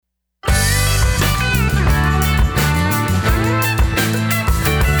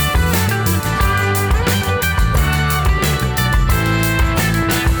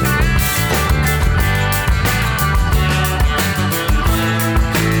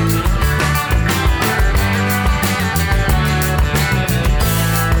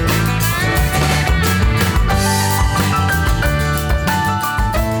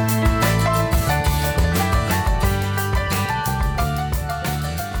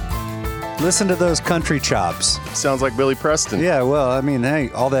Listen to those country chops. Sounds like Billy Preston. Yeah, well, I mean,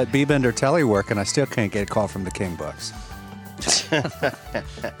 hey, all that B-Bender telly work, and I still can't get a call from the King Bucks.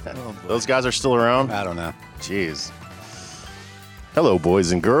 Those guys are still around? I don't know. Jeez. Hello,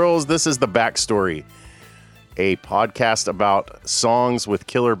 boys and girls. This is The Backstory, a podcast about songs with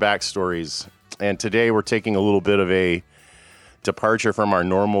killer backstories. And today we're taking a little bit of a departure from our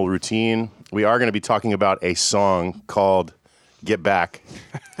normal routine. We are going to be talking about a song called Get Back.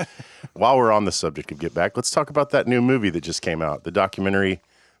 While we're on the subject of Get Back, let's talk about that new movie that just came out, the documentary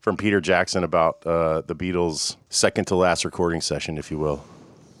from Peter Jackson about the Beatles' second to last recording session, if you will,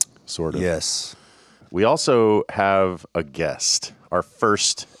 sort of. Yes. We also have a guest, our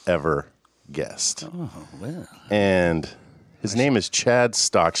first ever guest. Oh, well. And his name is Chad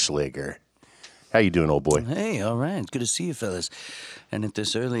Stockschlager. How you doing, old boy? Hey, all right. Good to see you, fellas. And at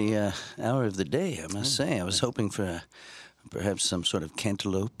this early hour of the day, I must say, I was hoping for perhaps some sort of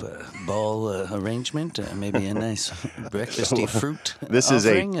cantaloupe ball arrangement, maybe a nice breakfasty fruit This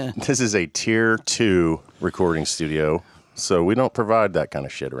offering. is a tier 2 recording studio, so we don't provide that kind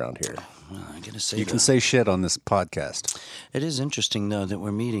of shit around here. Well, I gotta say, You can say shit on this podcast. it is interesting, though, that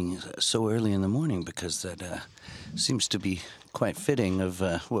we're meeting so early in the morning, because that seems to be quite fitting of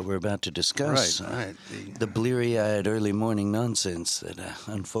what we're about to discuss. Right. The bleary-eyed early morning nonsense that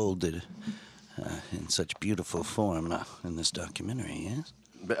unfolded in such beautiful form in this documentary, yes?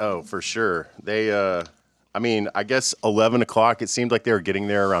 Oh, for sure. They, I guess 11 o'clock, it seemed like they were getting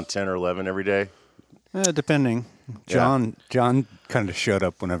there around 10 or 11 every day. Depending. John kind of showed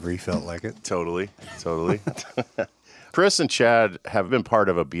up whenever he felt like it. Totally. Chris and Chad have been part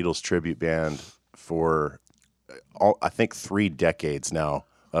of a Beatles tribute band for, I think, 3 decades now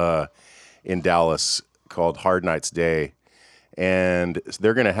in Dallas called Hard Night's Day. And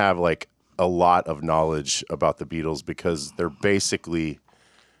they're going to have like a lot of knowledge about the Beatles because they're basically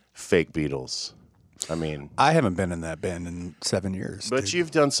fake Beatles. I mean, I haven't been in that band in 7 years. but dude.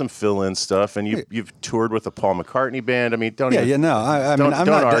 you've done some fill-in stuff, and you've toured with the Paul McCartney band. I mean, don't Yeah, no. I mean, I'm don't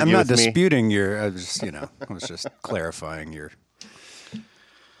not argue with me. disputing your. I was just clarifying your.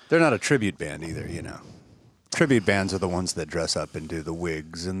 They're not a tribute band either, you know. Tribute bands are the ones that dress up and do the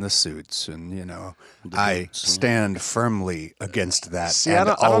wigs and the suits, and I stand firmly against that. See, and I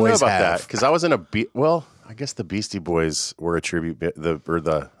don't know always about have. that because I was in I guess the Beastie Boys were a tribute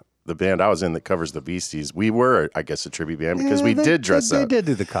the band I was in that covers the Beasties. We were, I guess, a tribute band because we did dress up. They did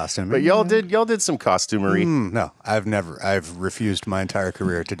do the costume, But y'all did some costumery. No, I've refused my entire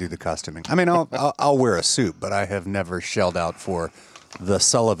career to do the costuming. I mean, I'll wear a suit, but I have never shelled out for the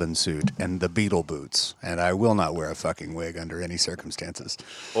Sullivan suit and the Beatle boots, and I will not wear a fucking wig under any circumstances.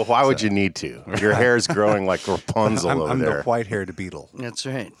 Well, why would you need to? Your hair's growing like Rapunzel over I'm there. the white-haired Beatle. That's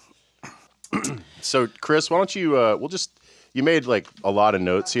right. So, Chris, why don't you? You made like a lot of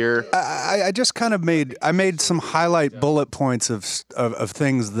notes here. I just kind of made some highlight bullet points of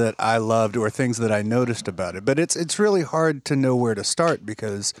things that I loved or things that I noticed about it. But it's really hard to know where to start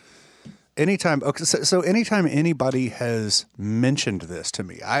because anytime anybody has mentioned this to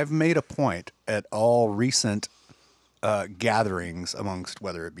me, I've made a point at all recent gatherings amongst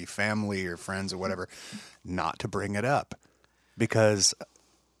whether it be family or friends or whatever, not to bring it up because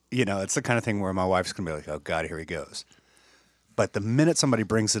it's the kind of thing where my wife's gonna be like, "Oh God, here he goes." But the minute somebody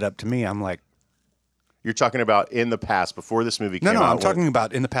brings it up to me, I'm like... You're talking about in the past, before this movie came out? No, I'm talking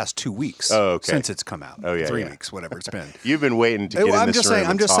about in the past 2 weeks. Oh, okay. Since it's come out. Oh, yeah, 3 yeah. weeks, whatever it's been. You've been waiting to get in this room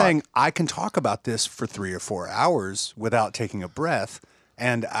I'm and just talk. saying, I can talk about this for 3 or 4 hours without taking a breath,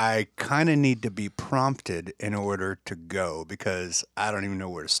 and I kind of need to be prompted in order to go because I don't even know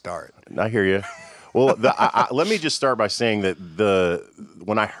where to start. I hear you. Well, let me just start by saying that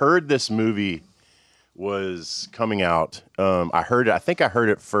when I heard this movie was coming out, I think I heard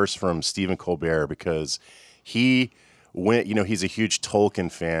it first from Stephen Colbert because he went, he's a huge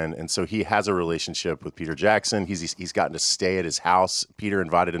Tolkien fan, and so he has a relationship with Peter Jackson. He's gotten to stay at his house. Peter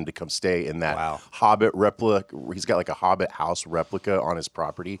invited him to come stay in that Hobbit replica. He's got like a Hobbit house replica on his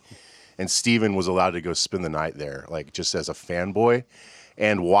property, and Stephen was allowed to go spend the night there, like just as a fanboy.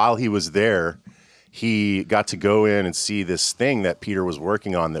 And while he was there, he got to go in and see this thing that Peter was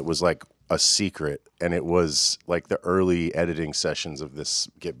working on that was like a secret, and it was like the early editing sessions of this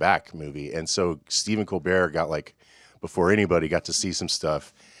Get Back movie. And so Stephen Colbert got before anybody got to see some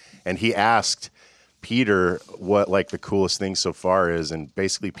stuff, and he asked Peter what like the coolest thing so far is, and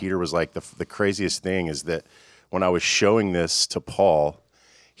basically Peter was like, the craziest thing is that when I was showing this to Paul,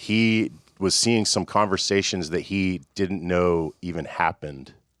 he was seeing some conversations that he didn't know even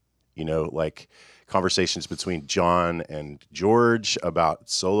happened, like conversations between John and George about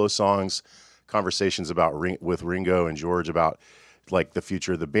solo songs, conversations with Ringo and George about like the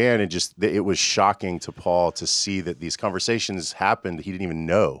future of the band, and just it was shocking to Paul to see that these conversations happened he didn't even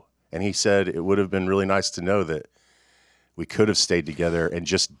know. And he said it would have been really nice to know that we could have stayed together and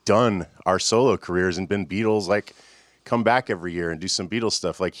just done our solo careers and been Beatles, like come back every year and do some Beatles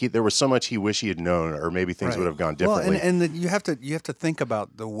stuff. Like there was so much he wished he had known, or maybe things would have gone differently. Well, and you have to think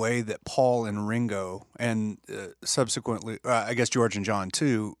about the way that Paul and Ringo, and subsequently, I guess George and John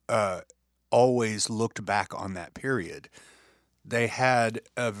too, always looked back on that period. They had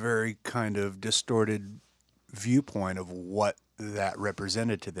a very kind of distorted viewpoint of what that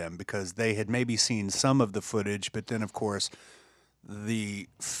represented to them, because they had maybe seen some of the footage, but then of course the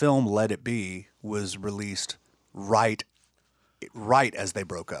film Let It Be was released right as they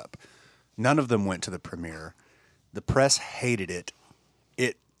broke up. None of them went to the premiere. The press hated it.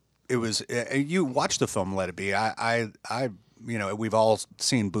 It was you watch the film Let It Be. I we've all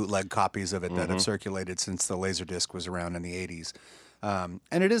seen bootleg copies of it that have circulated since the Laserdisc was around in the 80s.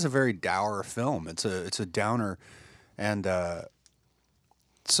 And it is a very dour film. It's a downer. And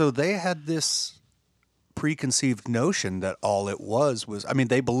so they had this preconceived notion that all it was, I mean,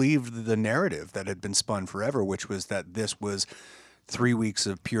 they believed the narrative that had been spun forever, which was that this was 3 weeks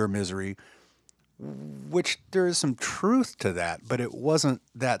of pure misery, which there is some truth to that, but it wasn't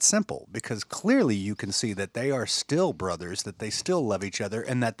that simple, because clearly you can see that they are still brothers, that they still love each other,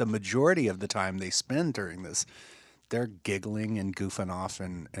 and that the majority of the time they spend during this, they're giggling and goofing off,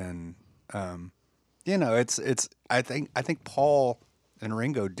 and it's I think Paul and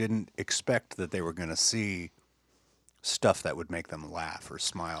Ringo didn't expect that they were going to see stuff that would make them laugh or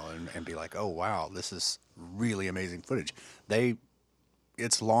smile and be like, oh, wow, this is really amazing footage.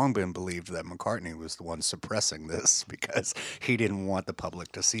 It's long been believed that McCartney was the one suppressing this because he didn't want the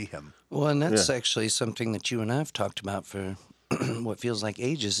public to see him. Well, and that's actually something that you and I have talked about for what feels like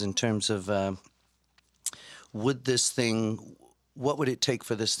ages, in terms of what would it take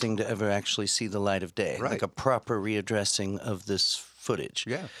for this thing to ever actually see the light of day? Right. Like a proper readdressing of this footage.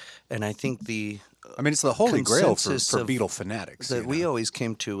 Yeah. And I think it's the holy grail for consensus Beatle fanatics. that we always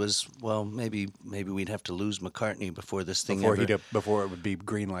came to was, well, maybe we'd have to lose McCartney before this thing before it would be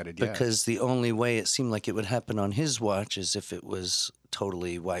green-lighted. Because the only way it seemed like it would happen on his watch is if it was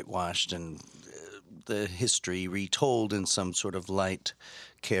totally whitewashed and the history retold in some sort of light,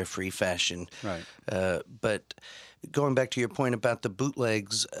 carefree fashion. Right. But going back to your point about the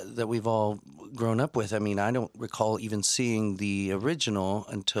bootlegs that we've all grown up with, I mean, I don't recall even seeing the original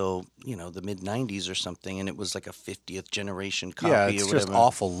until, the mid-'90s or something, and it was like a 50th generation copy or whatever. It's just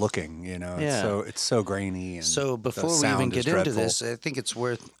awful looking, Yeah. It's so grainy. And so before we even get into this, I think it's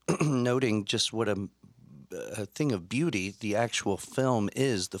worth noting just what a thing of beauty the actual film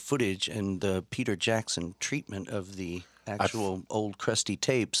is, the footage and the Peter Jackson treatment of the actual old crusty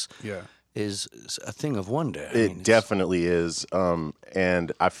tapes. Yeah. Is a thing of wonder. It definitely is,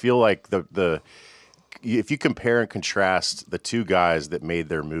 and I feel like if you compare and contrast the two guys that made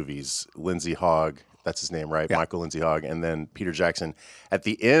their movies, Lindsay Hogg, that's his name, right? Yeah. Michael Lindsay Hogg, and then Peter Jackson. At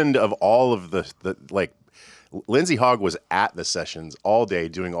the end of all of the Lindsay Hogg was at the sessions all day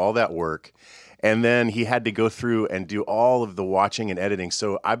doing all that work. And then he had to go through and do all of the watching and editing.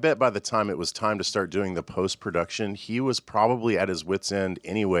 So I bet by the time it was time to start doing the post-production, he was probably at his wit's end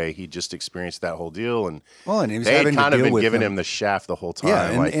anyway. He just experienced that whole deal. And he was they having had kind to of deal been with giving him the shaft the whole time.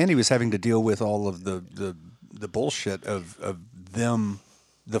 Yeah, and he was having to deal with all of the bullshit of them,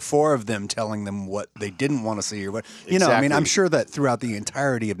 the four of them telling them what they didn't want to see or what. Exactly. I'm sure that throughout the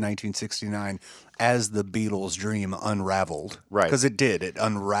entirety of 1969, as the Beatles' dream unraveled, right? Because it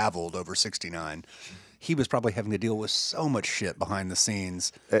unraveled over 69. He was probably having to deal with so much shit behind the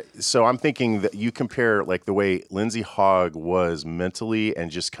scenes. So I'm thinking that you compare like the way Lindsay Hogg was mentally and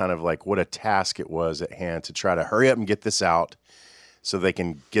just kind of like what a task it was at hand to try to hurry up and get this out so they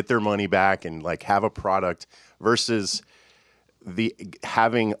can get their money back and like have a product, versus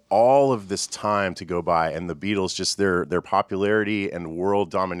having all of this time to go by, and the Beatles, just their popularity and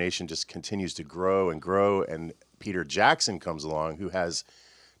world domination just continues to grow and grow. And Peter Jackson comes along, who has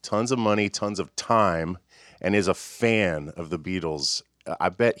tons of money, tons of time, and is a fan of the Beatles. I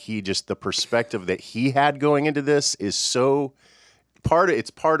bet the perspective that he had going into this is it's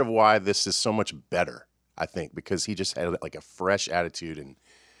part of why this is so much better, I think, because he just had like a fresh attitude and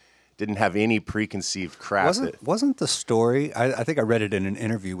didn't have any preconceived crap. Wasn't the story, I think I read it in an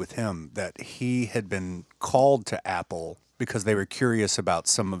interview with him, that he had been called to Apple because they were curious about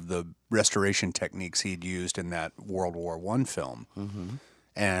some of the restoration techniques he'd used in that World War I film. Mm-hmm.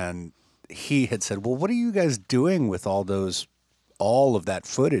 And he had said, well, what are you guys doing with all of that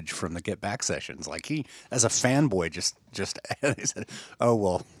footage from the Get Back sessions? Like, he, as a fanboy, just he said, oh,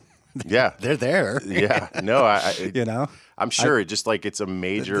 well, Yeah. They're there. Yeah. No, You know, I'm sure it just like it's a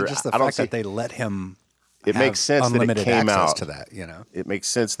major. just the I don't fact see. that they let him. It have makes sense that it unlimited came access out to that. You know, It makes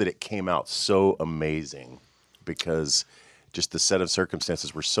sense that it came out so amazing because just the set of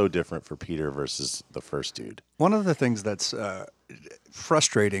circumstances were so different for Peter versus the first dude. one of the things that's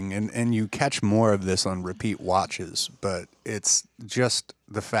frustrating, and you catch more of this on repeat watches, but it's just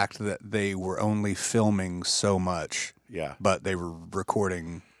the fact that they were only filming so much. Yeah. But they were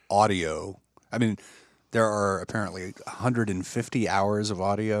recording audio. I mean, there are apparently 150 hours of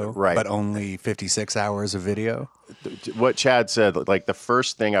audio, Right. but only 56 hours of video. What Chad said, like the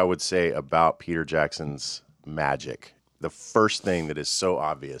first thing I would say about Peter Jackson's magic, the first thing that is so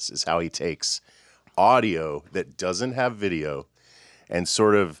obvious is how he takes audio that doesn't have video and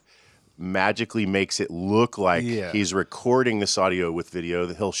sort of magically makes it look like Yeah. he's recording this audio with video.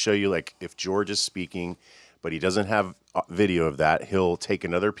 That he'll show you, like if George is speaking, but he doesn't have video of that, he'll take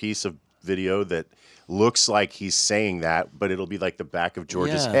another piece of video that looks like he's saying that, but it'll be like the back of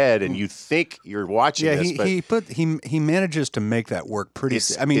George's Yeah. head, and you think you're watching Yeah, this, but he manages to make that work pretty.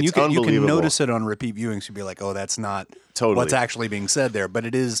 It's- I mean, you it's can unbelievable. notice it on repeat viewings. You'd be like, oh, that's not Totally. what's actually being said there, but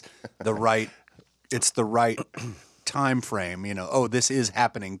it is the right. It's the right time frame. You know, oh, this is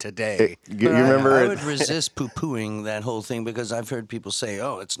happening today. you But remember I it- would resist poo-pooing that whole thing because I've heard people say,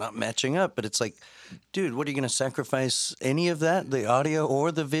 "Oh, it's not matching up," but it's like, dude, what are you going to sacrifice any of that, the audio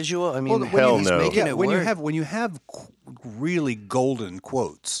or the visual? I mean, when hell he's no. making Yeah, it when work. you have really golden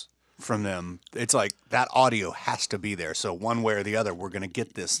quotes from them, it's like that audio has to be there. So one way or the other, we're going to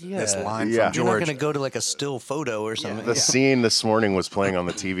get this line Yeah. from You're not George. going to go to like a still photo or something. The scene this morning was playing on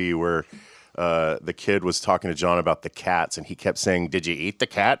the TV where the kid was talking to John about the cats, and he kept saying, "Did you eat the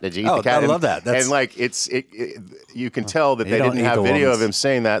cat? Did you eat Oh, the cat?" I love that. That's- and like you can tell that You they don't didn't eat have the video ones. of him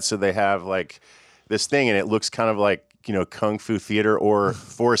saying that, so they have like this thing, and it looks kind of like Kung Fu Theater or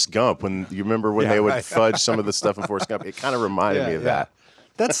Forrest Gump. When you remember when Yeah, they would right. fudge some of the stuff in Forrest Gump, it kind of reminded me of that.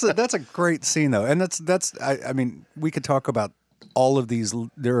 That's a great scene though, and that's I mean we could talk about all of these.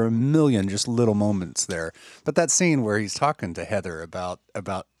 There are a million just little moments there, but that scene where he's talking to Heather about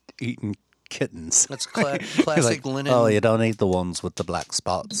eating kittens. That's He's classic like, Lennon. oh, you don't eat the ones with the black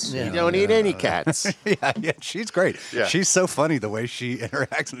spots. Yeah. You don't eat any cats. yeah, she's great. Yeah. She's so funny the way she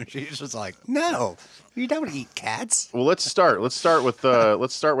interacts, and she's just like, no, you don't eat cats. Well, let's start. Let's start with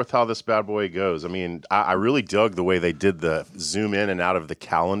how this bad boy goes. I mean, I really dug the way they did the zoom in and out of the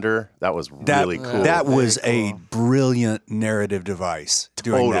calendar. That was really cool. That was a brilliant narrative device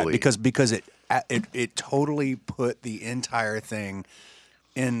doing that Totally. because it totally put the entire thing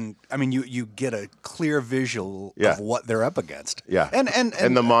in. I mean, you get a clear visual Yeah. of what they're up against. Yeah, and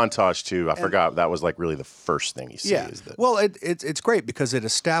the montage too. I forgot that was like really the first thing you see. yeah. Is that Well, it's great because it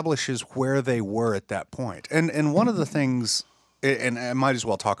establishes where they were at that point. And one of the things, and I might as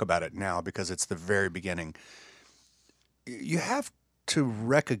well talk about it now because it's the very beginning. You have to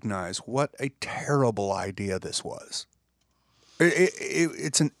recognize what a terrible idea this was.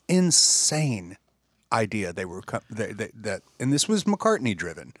 It's an insane idea they were that, and this was McCartney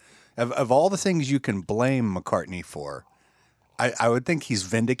driven. Of all the things you can blame McCartney for, I would think he's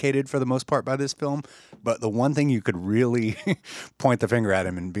vindicated for the most part by this film. But the one thing you could really point the finger at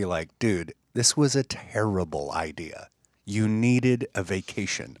him and be like, dude, this was a terrible idea. You needed a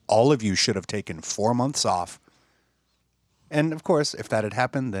vacation. All of you should have taken 4 months off. And of course, if that had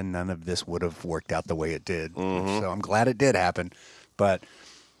happened, then none of this would have worked out the way it did. So I'm glad it did happen. But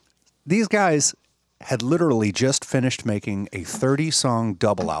these guys had literally just finished making a 30-song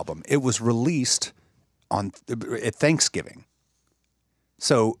double album. It was released at Thanksgiving.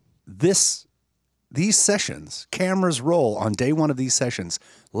 So these sessions, cameras roll on day one of these sessions,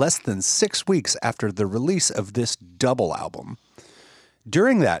 less than 6 weeks after the release of this double album.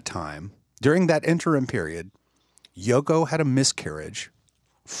 During that time, during that interim period, Yoko had a miscarriage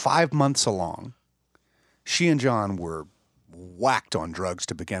 5 months along. She and John were whacked on drugs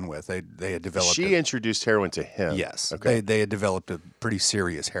to begin with. They had developed. she introduced heroin to him? Yes, Okay. they had developed a pretty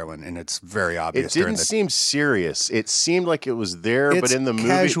serious heroin, and it's very It obvious. during didn't the seem serious. It seemed like it was there, but It's in the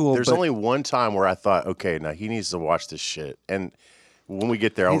casual, movie, there's but- only one time where I thought, okay, now he needs to watch this shit. And when we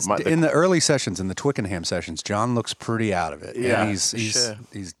get there, It's- in the early sessions, in the Twickenham sessions, John looks pretty out of it. Yeah, and he's sure.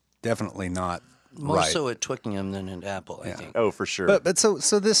 he's definitely not More right. so at Twickenham than at Apple, I think. oh, for sure. But so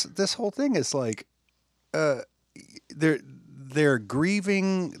this whole thing is like, they're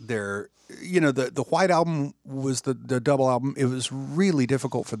grieving. They're the White Album was the double album. It was really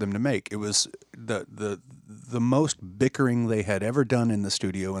difficult for them to make. It was the most bickering they had ever done in the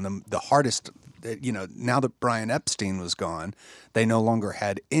studio, and the hardest. Now that Brian Epstein was gone, they no longer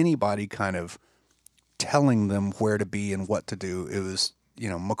had anybody kind of telling them where to be and what to do.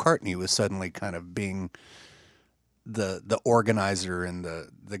 McCartney was suddenly kind of being the organizer and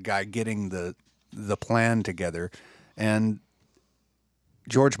the guy getting the plan together. And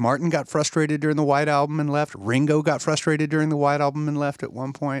George Martin got frustrated during the White Album and left. Ringo got frustrated during the White Album and left at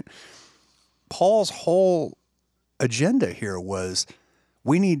one point. Paul's whole agenda here was,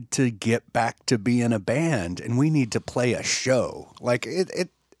 we need to get back to being a band and we need to play a show. Like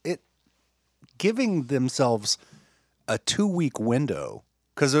it giving themselves a 2-week window,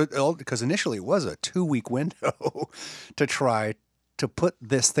 because initially it was a 2-week window to try to put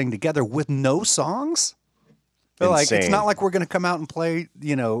this thing together with no songs. Like, it's not like we're going to come out and play,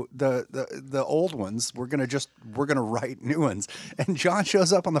 the old ones. We're going to write new ones. And John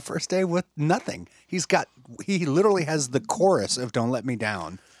shows up on the first day with nothing. He literally has the chorus of Don't Let Me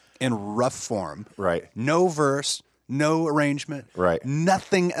Down in rough form. Right. No verse, no arrangement. Right.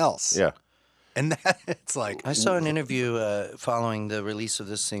 Nothing else. Yeah. And it's like, I saw an interview following the release of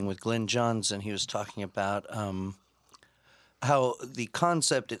this thing with Glenn Johns, and he was talking about how the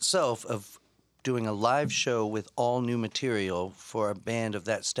concept itself of doing a live show with all new material for a band of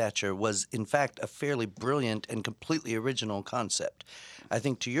that stature was, in fact, a fairly brilliant and completely original concept. I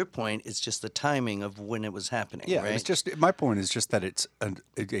think, to your point, it's just the timing of when it was happening. yeah, right? it's just, my point is just that it's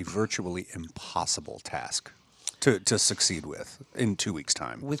a virtually impossible task to succeed with in 2 weeks'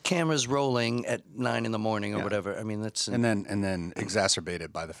 time. With cameras rolling at 9 in the morning or whatever. I mean, that's And then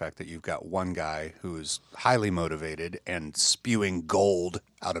exacerbated by the fact that you've got one guy who's highly motivated and spewing gold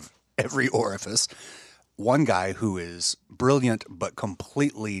out of every orifice. One guy who is brilliant but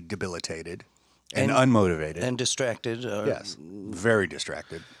completely debilitated and unmotivated. and distracted. Yes, very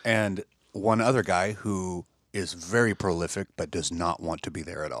distracted. And one other guy who is very prolific but does not want to be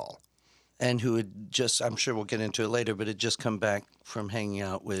there at all. And who had just, I'm sure we'll get into it later, but had just come back from hanging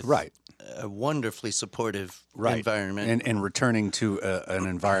out with Right. a wonderfully supportive Right. environment. And returning to an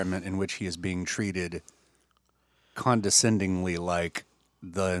environment in which he is being treated condescendingly like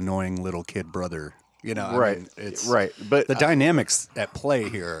the annoying little kid brother. Right. I mean, it's Right. But the dynamics at play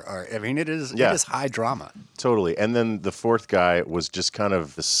here are, it is high drama. totally. And then the fourth guy was just kind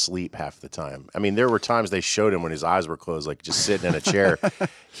of asleep half the time. I mean, there were times they showed him when his eyes were closed, like just sitting in a chair.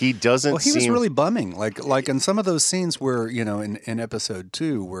 He doesn't Well, he was seem really bumming. Like in some of those scenes where, in episode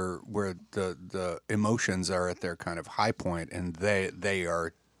 2 where the emotions are at their kind of high point and they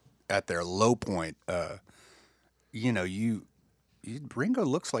are at their low point, Ringo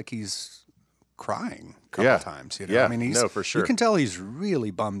looks like he's crying a couple times. Yeah. I mean, for sure. You can tell he's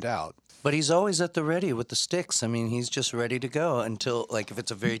really bummed out. But he's always at the ready with the sticks. I mean, he's just ready to go until, like, if it's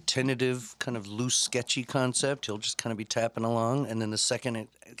a very tentative, kind of loose, sketchy concept, he'll just kind of be tapping along. And then the second it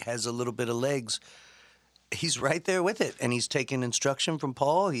has a little bit of legs, he's right there with it. And he's taking instruction from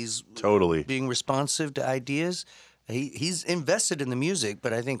Paul. He's totally being responsive to ideas. He's invested in the music,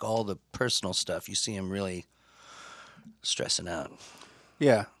 but I think all the personal stuff, you see him really stressing out.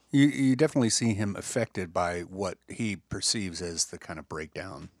 Yeah. You definitely see him affected by what he perceives as the kind of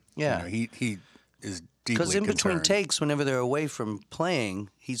breakdown. Yeah. He is deeply Because in between concerned. takes, whenever they're away from playing,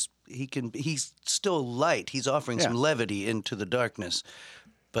 he's still light. He's offering some levity into the darkness.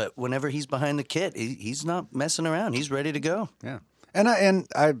 But whenever he's behind the kit, he's not messing around. He's ready to go. Yeah, and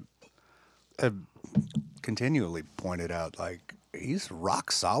I have continually pointed out, like, he's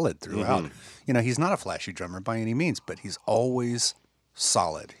rock solid throughout. Mm-hmm. He's not a flashy drummer by any means, but he's always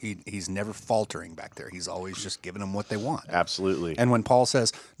solid. He's never faltering back there. He's always just giving them what they want. absolutely. And when Paul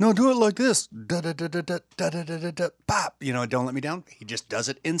says, "No, do it like this," da da da da da da da da da da, pop, don't let me down. He just does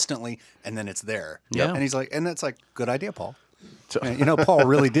it instantly, and then it's there. Yeah. And he's like, and that's like, good idea, Paul. And, Paul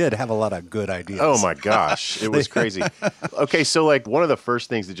really did have a lot of good ideas. Oh my gosh, it was crazy. Okay, so like one of the first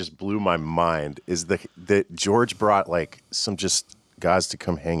things that just blew my mind is that George brought like some just guys to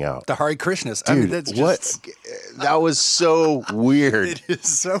come hang out. The Hare Krishnas. Dude, that's what? just, That was so weird. It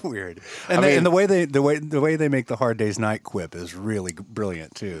is so weird. And the way they make the Hard Day's Night quip is really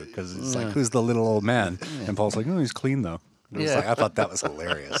brilliant too, because it's like, who's the little old man? And Paul's like, oh, he's clean though. It was like, I thought that was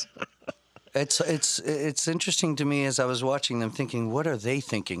hilarious. It's interesting to me as I was watching them, thinking, what are they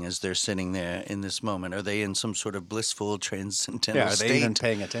thinking as they're sitting there in this moment? Are they in some sort of blissful transcendental Are state? they even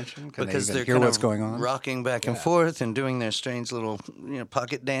paying attention? Can Because they they're even hear kind what's of going on? rocking back and forth and doing their strange little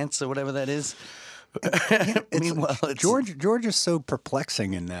pocket dance or whatever that is. Meanwhile, George is so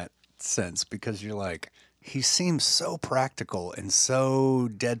perplexing in that sense, because you're like, he seems so practical and so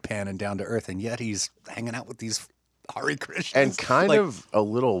deadpan and down to earth, and yet he's hanging out with these Hare Krishnas And kind of a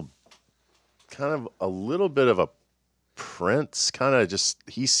little bit of a prince. Kind of just,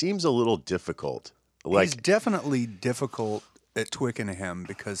 he seems a little difficult. Like, he's definitely difficult at Twickenham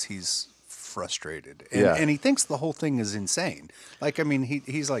because he's frustrated, and, Yeah. and he thinks the whole thing is insane. Like, I mean,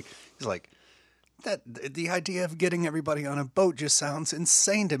 he's like that. The idea of getting everybody on a boat just sounds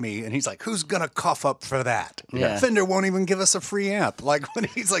insane to me. And he's like, who's gonna cough up for that? Yeah. Fender won't even give us a free amp. Like when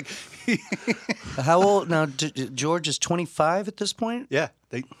he's like, How old now? George is 25 at this point. yeah,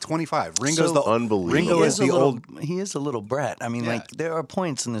 25. Ringo's So- the Unbelievable. Ringo He is the old. He is a little brat. I mean, Yeah. like there are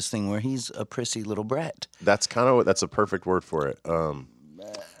points in this thing where he's a prissy little brat. That's kind of that's a perfect word for it.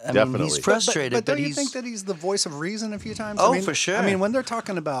 I Definitely. mean, he's But- frustrated, But don't you he's think that he's the voice of reason a few times? Oh, I mean, for sure. I mean, when they're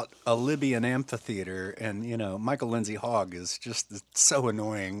talking about a Libyan amphitheater, and Michael Lindsay Hogg is just so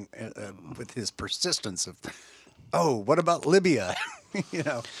annoying with his persistence of, oh, what about Libya?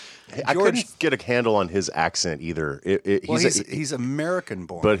 I couldn't get a handle on his accent either. Well, he's American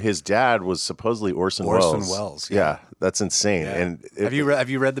born. but his dad was supposedly Orson Welles. Orson Welles, Yeah, yeah. that's insane. Yeah. And have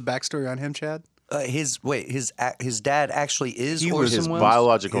you read the backstory on him, Chad? his dad actually is He was Orson his Welles.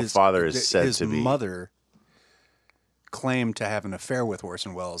 biological father is said his to be mother claimed to have an affair with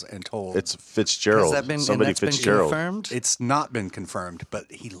Orson Welles and told It's Fitzgerald. Has that been Somebody and that's been Fitzgerald. confirmed? it's not been confirmed, but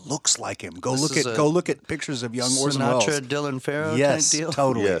he looks like him. Go This is a look at pictures of young Orson Welles. Sinatra, Dylan Farrow Yes, type deal.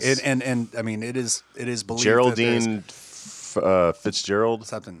 totally. Yes. And I mean, it is believed that Geraldine Fitzgerald. there's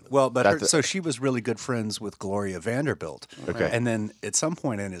something. Well, but That's so she was really good friends with Gloria Vanderbilt. Okay. And then at some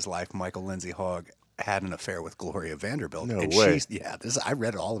point in his life, Michael Lindsay Hogg had an affair with Gloria Vanderbilt. No and way. I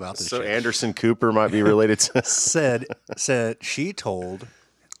read all about this. So shit. Anderson Cooper might be related to. said she told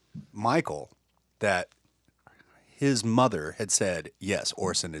Michael that his mother had said, yes,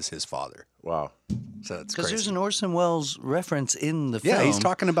 Orson is his father. Wow. So it's Because crazy. there's an Orson Welles reference in the film. Yeah, he's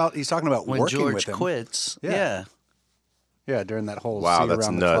talking about when working George with him. quits. Yeah. Yeah. Yeah, during that whole Wow, see that's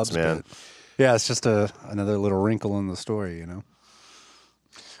around nuts, the clubs man. bit. Yeah, it's just another little wrinkle in the story,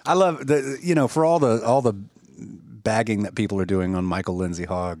 I love for all the bagging that people are doing on Michael Lindsay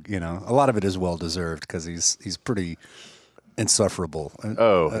Hogg, a lot of it is well deserved because he's pretty insufferable.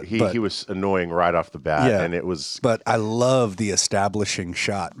 Oh, he but- was annoying right off the bat, Yeah. and it was But I love the establishing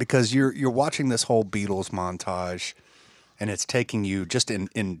shot because you're watching this whole Beatles montage, and it's taking you just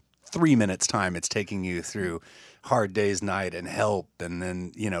in 3 minutes time. It's taking you through Hard Day's Night and Help, and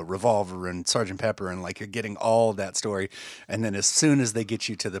then Revolver and Sgt. Pepper, and like you're getting all that story. And then as soon as they get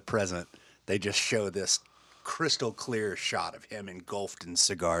you to the present, they just show this crystal clear shot of him engulfed in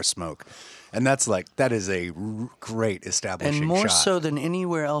cigar smoke, and that is a great establishing And more shot. so than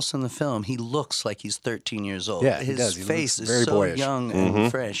anywhere else in the film, he looks like he's 13 years old. Yeah, he his does. He face looks is very so boyish. young and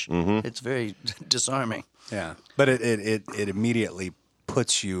fresh. It's very disarming. Yeah, but it immediately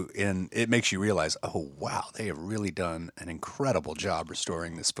puts you in. It makes you realize, oh wow, they have really done an incredible job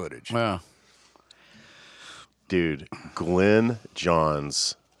restoring this footage. Wow. dude, Glenn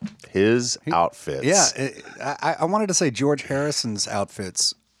Johns, his outfits. Yeah, I wanted to say George Harrison's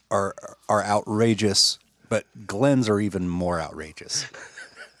outfits are outrageous, but Glenn's are even more outrageous.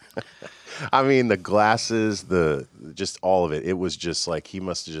 I mean, the glasses, just all of it. It was just like he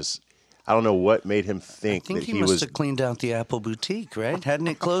must have just. I don't know what made him think, I think that he he must was. have cleaned out the Apple boutique, right? Hadn't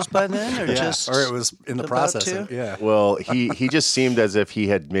it closed by then, or just or it was in the about process. to? Yeah. Well, he just seemed as if he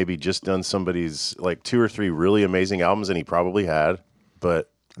had maybe just done somebody's like 2 or 3 really amazing albums, and he probably had. But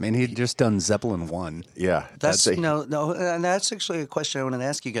I mean, he'd just done Zeppelin 1. yeah, That's a- no, and that's actually a question I wanted to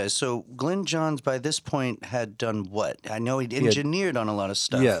ask you guys. So Glenn Johns, by this point, had done what? I know he'd engineered on a lot of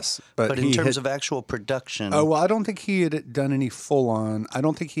stuff. Yes, but in he terms had- of actual production, Oh, well, I don't think he had done any full-on. I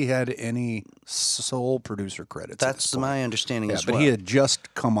don't think he had any sole producer credits. at this that's point. my understanding Yeah, as but well. he had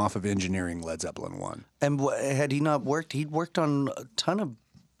just come off of engineering Led Zeppelin 1. And had he not worked? He'd worked on a ton of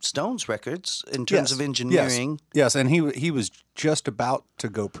Stones records in terms of engineering. Yes, and he was just about to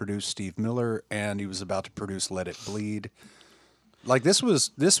go produce Steve Miller, and he was about to produce Let It Bleed. Like this was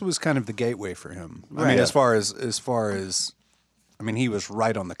kind of the gateway for him. I mean, Right. as far as, I mean, he was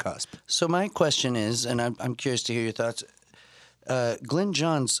right on the cusp. So my question is, and I'm curious to hear your thoughts. Glenn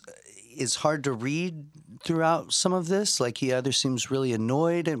Johns is hard to read throughout some of this. Like he either seems really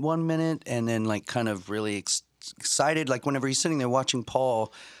annoyed at one minute and then like kind of really excited. Like whenever he's sitting there watching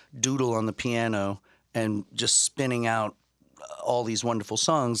Paul doodle on the piano and just spinning out all these wonderful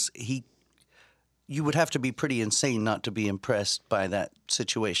songs, you would have to be pretty insane not to be impressed by that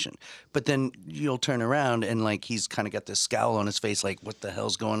situation. But then you'll turn around and like he's kind of got this scowl on his face, like what the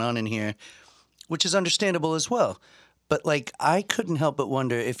hell's going on in here, which is understandable as well. But like I couldn't help but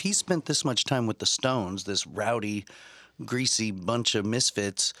wonder if he spent this much time with the Stones, this rowdy, greasy bunch of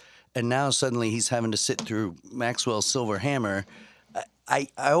misfits, and now suddenly he's having to sit through Maxwell's Silver Hammer. I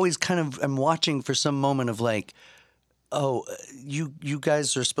always kind of am watching for some moment of like, oh, you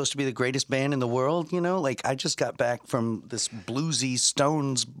guys are supposed to be the greatest band in the world, you know? Like, I just got back from this bluesy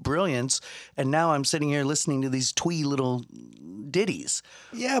Stones brilliance, and now I'm sitting here listening to these twee little ditties.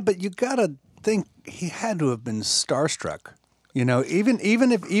 Yeah, but you gotta think he had to have been starstruck. You know, even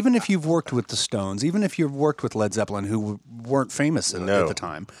if you've worked with the Stones, even if you've worked with Led Zeppelin, who weren't famous at the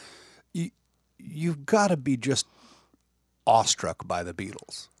time, you've got to be just awestruck by the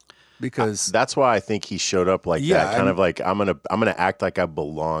Beatles. Because that's why I think he showed up like that, kind I of like I'm gonna act like I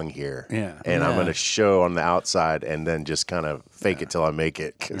belong here, and I'm gonna show on the outside, and then just kind of fake it till I make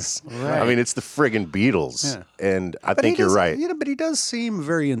it. Because I mean, it's the friggin' Beatles, and I think you're right. You know, but he does seem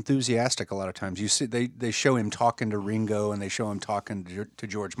very enthusiastic a lot of times. You see, they show him talking to Ringo, and they show him talking to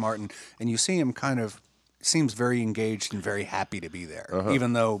George Martin, and you see him kind of seems very engaged and very happy to be there,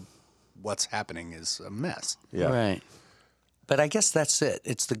 even though what's happening is a mess. Yeah, right. But I guess that's it.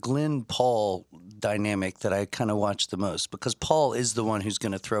 It's the Glenn-Paul dynamic that I kind of watch the most, because Paul is the one who's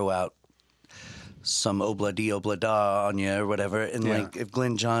going to throw out some obla-dee, obla-da on you or whatever. And, like, if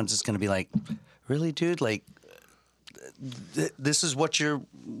Glenn Johns is going to be like, really, dude? Like, this is what you're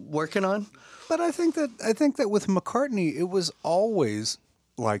working on? But I think that with McCartney, it was always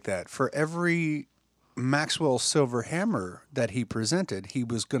like that. For every Maxwell Silver Hammer that he presented, he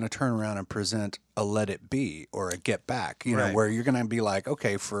was going to turn around and present a Let It Be or a Get Back, you know, where you're going to be like,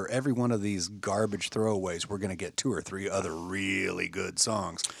 okay, for every one of these garbage throwaways, we're going to get 2 or 3 other really good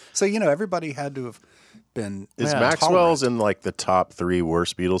songs. So, you know, everybody had to have been Is Maxwell's in like the top 3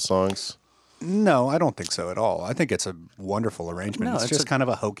 worst Beatles songs? No, I don't think so at all. I think it's a wonderful arrangement. No, it's just kind of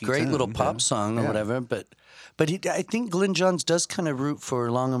a hokey great tune, little pop song or whatever, but I think Glenn Johns does kind of root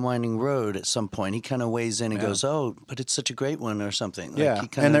for Long and Winding Road at some point. He kind of weighs in and goes, "Oh, but it's such a great one," or something.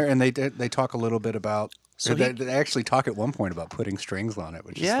 Like they talk a little bit about. So they actually talk at one point about putting strings on it,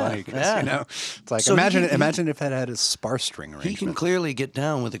 which is funny. You know, it's like imagine if it had a sparse string arrangement. He can clearly get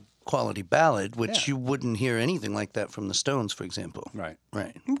down with a quality ballad, which you wouldn't hear anything like that from the Stones, for example. Right.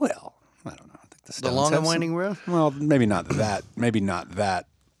 Well, I don't know. I think the Stones Long and Winding Road. Well, maybe not that. Maybe not that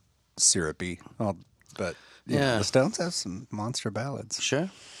syrupy. Well, but. Yeah, the Stones have some monster ballads. Sure.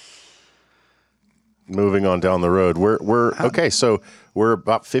 Moving on down the road, we're okay. So we're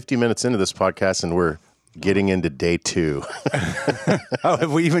about 50 minutes into this podcast, and we're getting into day 2. Oh,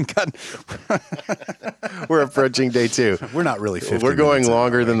 have we even gotten? We're approaching day 2. We're not really 50. We're going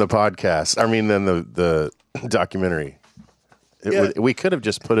longer than the podcast. I mean, than the documentary. We could have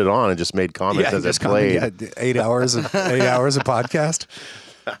just put it on and just made comments as it played. 8 hours of podcast.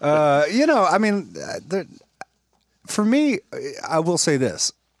 You know, I mean, for me, I will say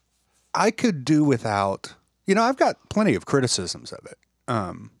this. I could do without, you know, I've got plenty of criticisms of it.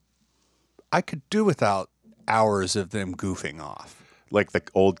 I could do without hours of them goofing off. Like the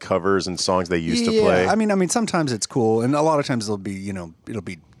old covers and songs they used to play. I mean, sometimes it's cool, and a lot of times it'll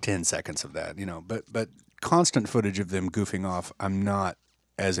be 10 seconds of that, you know, but constant footage of them goofing off, I'm not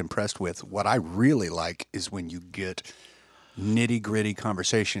as impressed with. What I really like is when you get nitty-gritty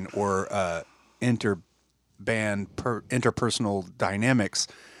conversation or interpersonal dynamics.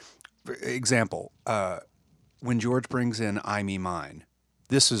 For example, when George brings in I Me Mine,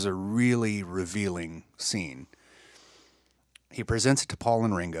 this is a really revealing scene. He presents it to Paul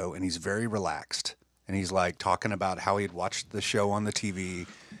and Ringo, and he's very relaxed. And he's like talking about how he had watched the show on the TV,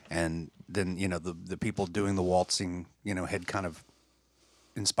 and then, you know, the people doing the waltzing, you know, had kind of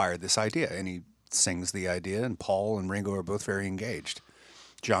inspired this idea. And he sings the idea, and Paul and Ringo are both very engaged.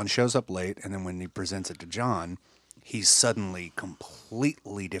 John shows up late, and then when he presents it to John, he's suddenly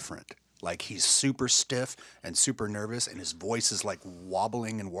completely different. Like, he's super stiff and super nervous, and his voice is like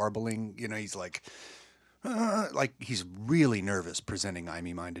wobbling and warbling. You know, he's like he's really nervous presenting I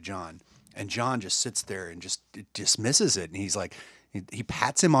Me Mine to John. And John just sits there and just dismisses it. And he's like, he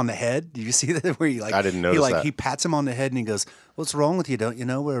pats him on the head. Did you see that? Where I didn't notice that. He pats him on the head and he goes, "What's wrong with you? Don't you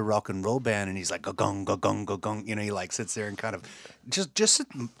know we're a rock and roll band?" And he's like, "Gong, gong, gong." You know, he like sits there and kind of just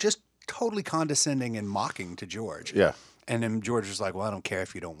totally condescending and mocking to George. Yeah. And then George was like, "Well, I don't care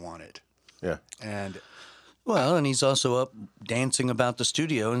if you don't want it." Yeah. And he's also up dancing about the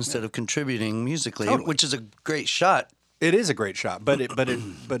studio instead of contributing musically, which is a great shot. It is a great shot, but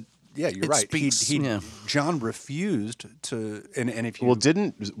yeah, you're right. Speaks, John refused to, and if you... Well,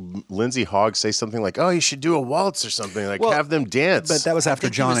 didn't Lindsay Hogg say something like, "Oh, you should do a waltz or something, like have them dance"? But that was after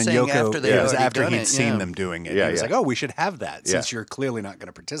John and Yoko. It was after he'd seen them them doing it. Yeah, he was like, "Oh, we should have that since you're clearly not going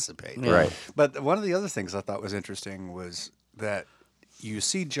to participate." Yeah. Right. But one of the other things I thought was interesting was that you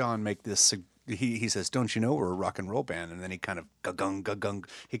see John make this. He says, "Don't you know we're a rock and roll band?" And then he kind of ga-gung, ga-gung.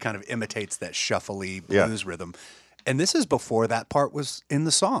 He kind of imitates that shuffly blues rhythm. And this is before that part was in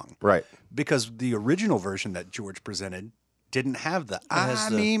the song. Right. Because the original version that George presented didn't have the has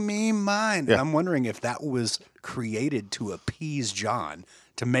the- me, mine. Yeah. I'm wondering if that was created to appease John,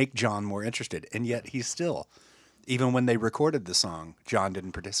 to make John more interested. And yet he's still, even when they recorded the song, John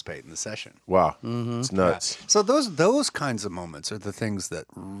didn't participate in the session. Wow. It's nuts. So those kinds of moments are the things that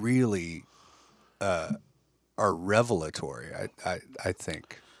really are revelatory. I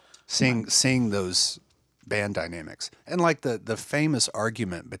think seeing those band dynamics, and like the famous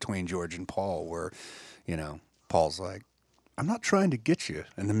argument between George and Paul, where Paul's like, "I'm not trying to get you,"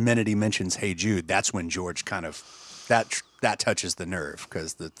 and the minute he mentions "Hey Jude," that's when George kind of that touches the nerve,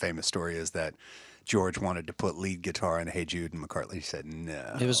 because the famous story is that George wanted to put lead guitar in "Hey Jude," and McCartney said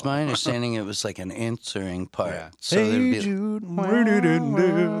no. It was my understanding it was like an answering part. Yeah. So there'd Hey be Jude,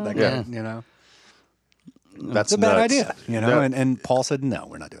 that guy, That's it's a bad nuts. idea, and Paul said no,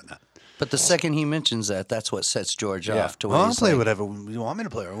 we're not doing that. But the second he mentions that, that's what sets George off to where Well, I'll he's play like, whatever you want me to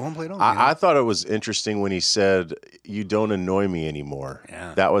play, or I won't play it on. I thought it was interesting when he said, "You don't annoy me anymore."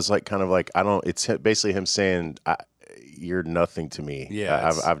 Yeah. That was like kind of like I don't. It's basically him saying, "You're nothing to me.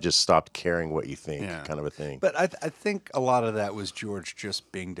 Yeah, I've just stopped caring what you think," Yeah. kind of a thing. But I think a lot of that was George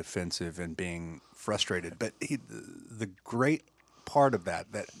just being defensive and being frustrated. But the great part of that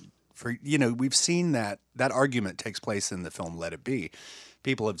for we've seen that argument takes place in the film Let It Be.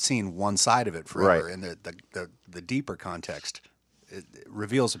 People have seen one side of it forever, Right. and the deeper context it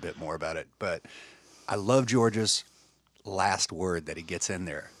reveals a bit more about it. But I love George's last word that he gets in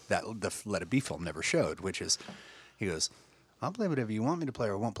there that the Let It Be film never showed, which is he goes, "I'll play whatever you want me to play,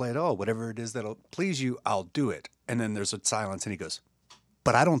 or I won't play at all. Whatever it is that'll please you, I'll do it." And then there's a silence, and he goes,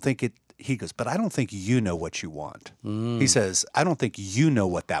 "But I don't think it." He goes, "But I don't think you know what you want." He says, "I don't think you know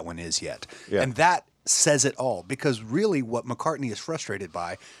what that one is yet." Yeah. And that says it all, because really what McCartney is frustrated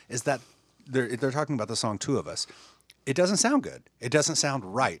by is that they're talking about the song Two of Us. It doesn't sound good. It doesn't sound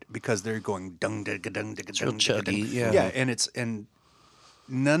right, because they're going dung dung dung dung real dung chuggy, yeah. yeah, and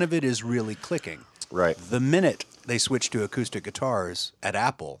none of it is really clicking. Right. The minute they switch to acoustic guitars at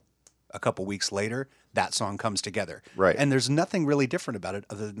Apple, a couple weeks later, that song comes together. Right. And there's nothing really different about it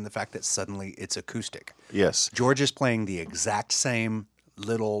other than the fact that suddenly it's acoustic. Yes. George is playing the exact same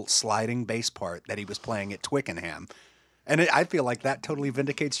little sliding bass part that he was playing at Twickenham. And I feel like that totally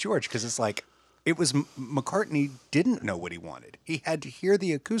vindicates George, because it's like it was McCartney didn't know what he wanted. He had to hear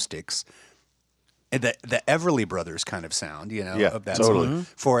the acoustics, and the Everly Brothers kind of sound, Yeah, of that totally. song,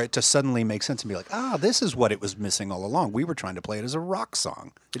 for it to suddenly make sense and be like, this is what it was missing all along. We were trying to play it as a rock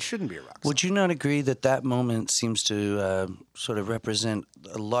song. It shouldn't be a rock song. Would you not agree that that moment seems to sort of represent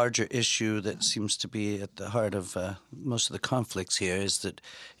a larger issue that seems to be at the heart of most of the conflicts here, is that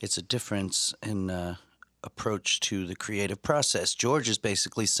it's a difference in approach to the creative process? George is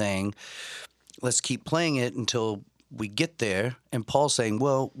basically saying, let's keep playing it until we get there. And Paul's saying,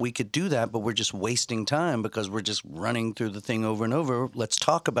 well, we could do that, but we're just wasting time because we're just running through the thing over and over. Let's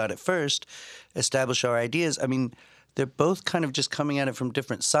talk about it first, establish our ideas. I mean, they're both kind of just coming at it from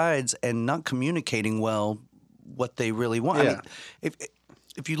different sides and not communicating well what they really want. Yeah. I mean,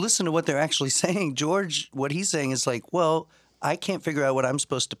 if you listen to what they're actually saying, George, what he's saying is like, well, I can't figure out what I'm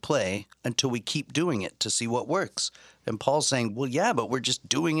supposed to play until we keep doing it to see what works. And Paul's saying, well, yeah, but we're just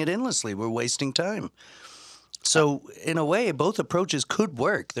doing it endlessly. We're wasting time. So in a way, both approaches could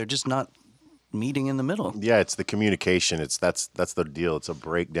work. They're just not meeting in the middle. Yeah, it's the communication. That's the deal. It's a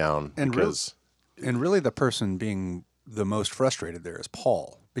breakdown And because And really, the person being the most frustrated there is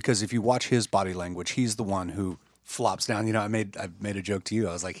Paul, because if you watch his body language, he's the one who flops down. You know, I made a joke to you.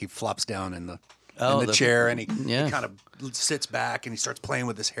 I was like, he flops down in the chair, and he kind of sits back and he starts playing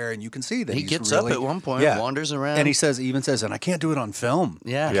with his hair, and you can see that He he's gets really, up at one point, wanders around, and he even says, and I can't do it on film.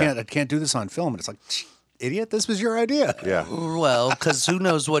 Yeah. I can't do this on film. And it's like, idiot, this was your idea. yeah. Well, because who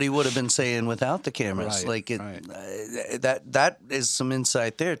knows what he would have been saying without the cameras? Right, That is some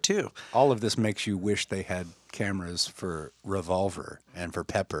insight there too. All of this makes you wish they had cameras for Revolver and for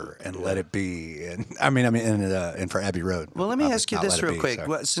Pepper and Let It Be, and and for Abbey Road. Well, let me ask you Not this Let It real Be, quick. sorry.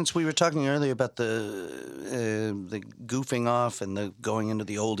 Well, since we were talking earlier about the goofing off and the going into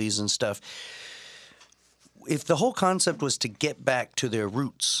the oldies and stuff, if the whole concept was to get back to their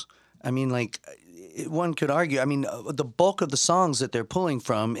roots, I mean, like, one could argue, I mean, the bulk of the songs that they're pulling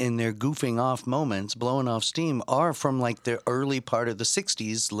from in their goofing off moments, blowing off steam, are from like the early part of the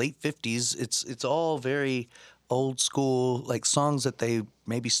 60s, late 50s. It's all very old school, like songs that they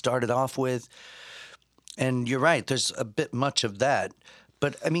maybe started off with. And you're right, there's a bit much of that.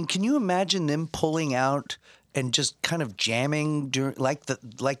 But I mean, can you imagine them pulling out and just kind of jamming during,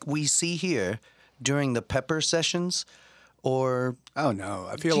 like we see here during the Pepper sessions? Or Oh no,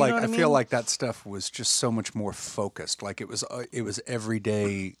 I Do feel you like know what I I feel mean? like that stuff was just so much more focused. Like it was every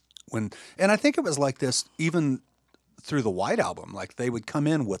day when, and I think it was like this even through the White Album. Like they would come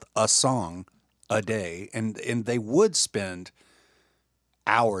in with a song a day, and they would spend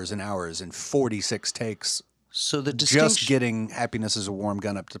hours and hours and 46 takes so the just distinction. getting Happiness is a Warm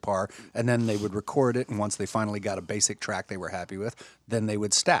Gun up to par, and then they would record it, and once they finally got a basic track they were happy with, then they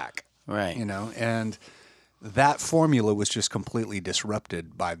would stack. Right. You know, and that formula was just completely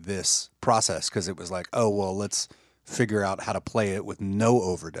disrupted by this process because it was like, oh, well, let's figure out how to play it with no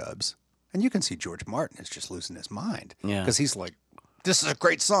overdubs. And you can see George Martin is just losing his mind. Yeah. Because he's like, this is a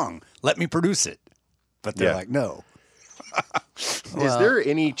great song. Let me produce it. But they're Yeah. like, no. Is there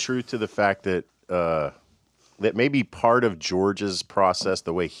any truth to the fact that that maybe part of George's process,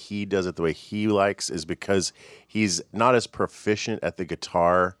 the way he does it, the way he likes, is because he's not as proficient at the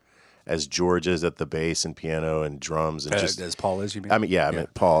guitar as George is at the bass and piano and drums and just As Paul is, you mean? I mean, yeah, I mean,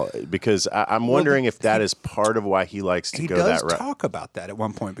 Paul, because I'm wondering if that is part of why he likes to He go does that route. talk about that at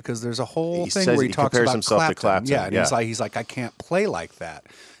one point because there's a whole He thing says where he he talks compares about himself to Clapton, Yeah, and yeah. he's like, I can't play like that.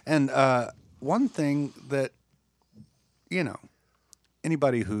 And one thing that, you know,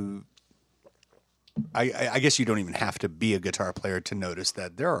 anybody who, I guess you don't even have to be a guitar player to notice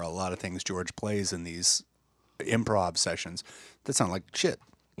that there are a lot of things George plays in these improv sessions that sound like shit.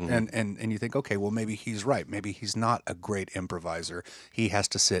 And you think, okay, well, maybe he's right. Maybe he's not a great improviser. He has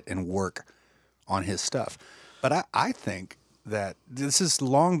to sit and work on his stuff. But I think that this has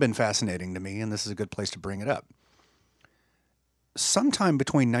long been fascinating to me, and this is a good place to bring it up. Sometime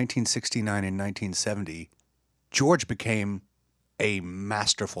between 1969 and 1970, George became a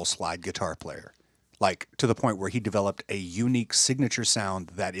masterful slide guitar player, like to the point where he developed a unique signature sound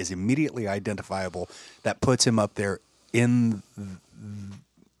that is immediately identifiable, that puts him up there in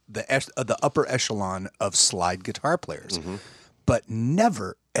the upper echelon of slide guitar players. But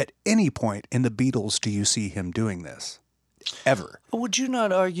never at any point in the Beatles do you see him doing this, ever. Would you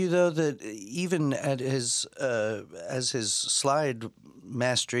not argue, though, that even at his as his slide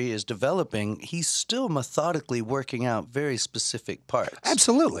mastery is developing, he's still methodically working out very specific parts?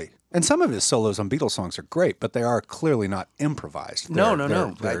 Absolutely. And some of his solos on Beatles songs are great, but they are clearly not improvised. No.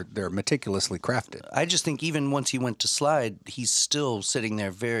 They're meticulously crafted. I just think even once he went to slide, he's still sitting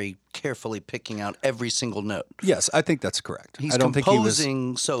there very carefully picking out every single note. Yes, I think that's correct. He's I don't think he was.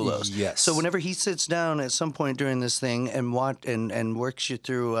 composing solos. Yes. So whenever he sits down at some point during this thing and works you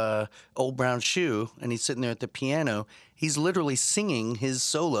through Old Brown Shoe, and he's sitting there at the piano, he's literally singing his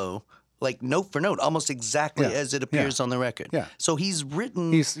solo like note for note, almost exactly Yeah. as it appears Yeah. on the record. Yeah. So he's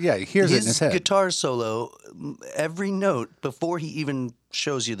written. He hears it in his head. guitar solo, every note before he even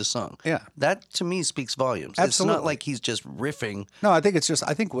shows you the song. Yeah. That to me speaks volumes. It's Absolutely. not like he's just riffing. No, I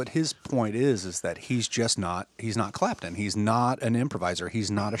think what his point is that he's not Clapton. He's not an improviser.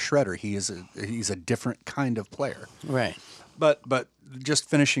 He's not a shredder. He's a different kind of player. Right. But just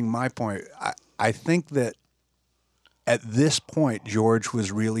finishing my point, I think that at this point, George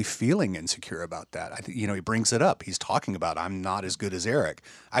was really feeling insecure about that. I think, he brings it up. He's talking about, I'm not as good as Eric.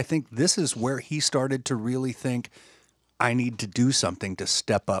 I think this is where he started to really think, I need to do something to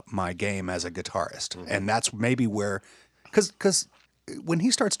step up my game as a guitarist. Mm-hmm. And that's maybe where, because when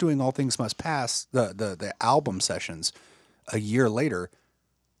he starts doing All Things Must Pass, the album sessions a year later,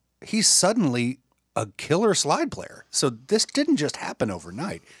 he's suddenly a killer slide player. So this didn't just happen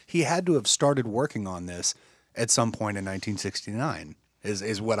overnight. He had to have started working on this at some point in 1969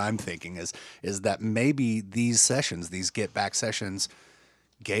 is what I'm thinking is that maybe these sessions, these get back sessions,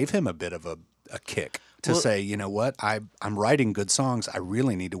 gave him a bit of a kick to say, you know what, I'm writing good songs. I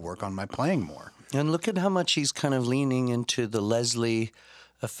really need to work on my playing more. And look at how much he's kind of leaning into the Leslie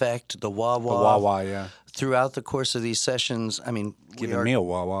effect, the wah-wah. The wah-wah, yeah. Throughout the course of these sessions. I mean, Giving me a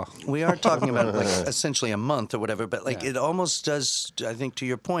wah-wah. we are talking about like essentially a month or whatever, but like it almost does, I think to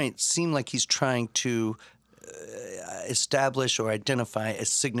your point, seem like he's trying to establish or identify a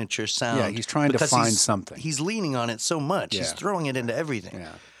signature sound. Yeah, he's trying to because find something. He's leaning on it so much. He's Yeah. throwing it into everything.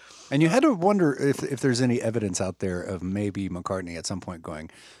 Yeah. And you had to wonder if there's any evidence out there of maybe McCartney at some point going,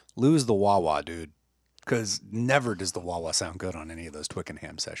 lose the wah-wah, dude. Because never does the wah-wah sound good on any of those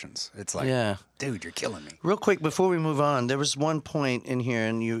Twickenham sessions. It's like, Yeah. dude, you're killing me. Real quick, before we move on, there was one point in here,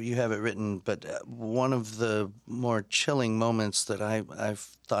 and you have it written, but one of the more chilling moments that I've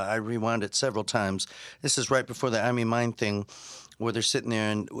thought, I rewound it several times. This is right before the I Mean Mine thing, where they're sitting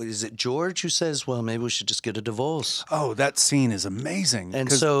there, and is it George who says, well, maybe we should just get a divorce? Oh, that scene is amazing. And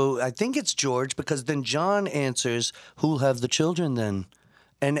 'Cause- so I think it's George, because then John answers, who'll have the children then?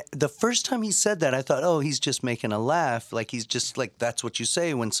 And the first time he said that, I thought, oh, he's just making a laugh. Like, he's just like, that's what you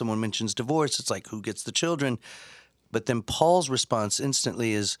say when someone mentions divorce. It's like, who gets the children? But then Paul's response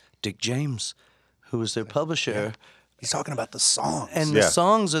instantly is Dick James, who was their publisher. He's talking about the songs. And the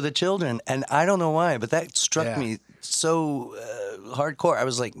songs are the children. And I don't know why, but that struck me so hardcore. I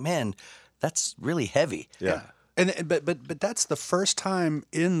was like, man, that's really heavy. Yeah. But that's the first time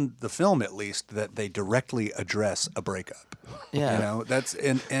in the film, at least, that they directly address a breakup. Yeah. You know, that's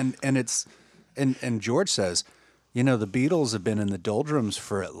and George says, you know, the Beatles have been in the doldrums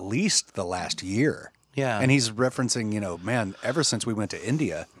for at least the last year. Yeah. And he's referencing, you know, man, ever since we went to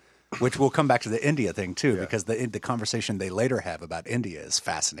India, which we'll come back to the India thing too, because the conversation they later have about India is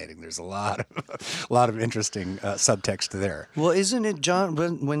fascinating. There's a lot of interesting subtext there. Well, isn't it John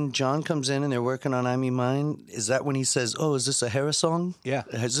when John comes in and they're working on "I Me Mine"? Is that when he says, "Oh, is this a Hera song? Yeah.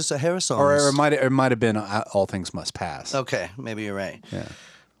 Is this a Hera song?" Or it might have been "All Things Must Pass." Okay, maybe you're right. Yeah.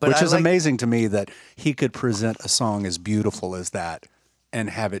 But Which I is like- amazing to me that he could present a song as beautiful as that and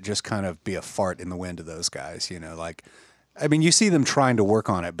have it just kind of be a fart in the wind to those guys, you know, like, I mean, you see them trying to work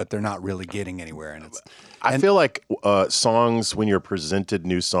on it, but they're not really getting anywhere. And I feel like songs, when you're presented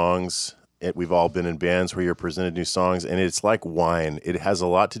new songs, we've all been in bands where you're presented new songs, and it's like wine. It has a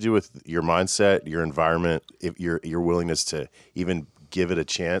lot to do with your mindset, your environment, if your willingness to even give it a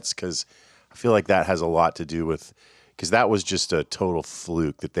chance, because I feel like that has a lot to do with, because that was just a total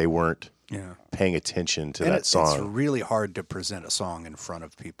fluke that they weren't paying attention to that song. It's really hard to present a song in front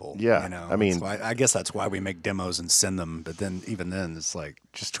of people. Yeah, you know? I mean- I guess that's why we make demos and send them. But then, even then, it's like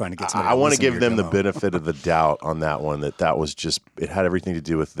just trying to get somebody. I want to listen give your them the demo. benefit of the doubt on that one. That was just, it had everything to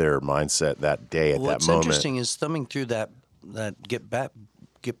do with their mindset that day at What's that moment. interesting is thumbing through that Get Back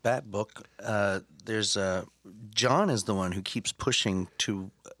book. There's John is the one who keeps pushing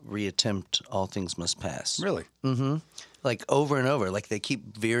to reattempt All Things Must Pass. Really. Like over and over. Like they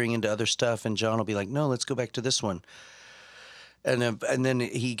keep veering into other stuff, and John will be like, "No, let's go back to this one." And then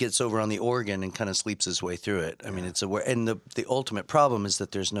he gets over on the organ and kind of sleeps his way through it. I mean, and the ultimate problem is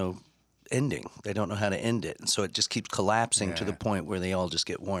that there's no ending. They don't know how to end it, and so it just keeps collapsing to the point where they all just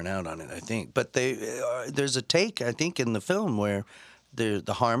get worn out on it, I think. But there's a take, I think, in the film where the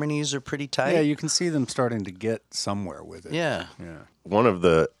harmonies are pretty tight. Yeah, you can see them starting to get somewhere with it. Yeah. One of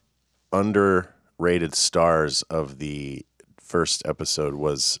the underrated stars of the first episode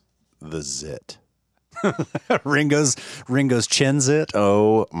was the Zit. Ringo's chin zit.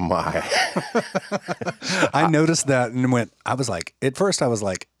 Oh my! I noticed that and I was like, at first I was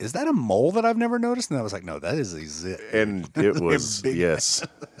like, is that a mole that I've never noticed? And I was like, no, that is a zit. And it was Big- yes,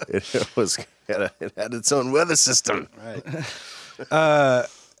 it had its own weather system. Right.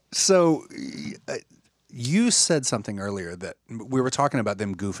 So you said something earlier that we were talking about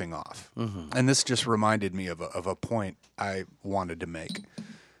them goofing off, and this just reminded me of a point I wanted to make.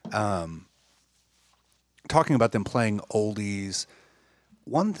 Talking about them playing oldies,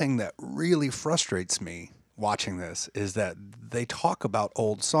 one thing that really frustrates me watching this is that they talk about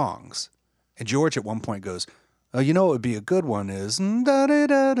old songs. And George at one point goes, "Oh, you know what would be a good one is da da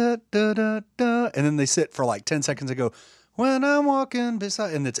da da da da da," and then they sit for like 10 seconds and go, "When I'm walking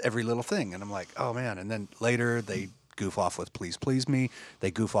beside," and it's Every Little Thing. And I'm like, oh man. And then later they goof off with Please Please Me.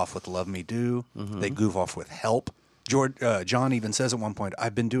 They goof off with Love Me Do. They goof off with Help. John even says at one point,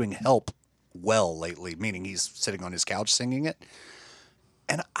 "I've been doing Help well lately," meaning he's sitting on his couch singing it.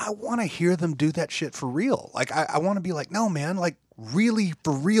 And I want to hear them do that shit for real. Like, I want to be like, no, man, like, really,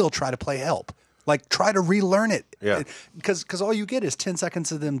 for real, try to play Help. Like, try to relearn it. Yeah. Because all you get is 10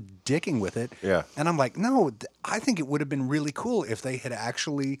 seconds of them dicking with it. Yeah. And I'm like, no, I think it would have been really cool if they had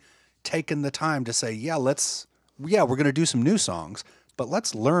actually taken the time to say, we're going to do some new songs, but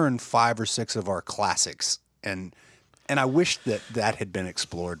let's learn 5 or 6 of our classics. And I wish that had been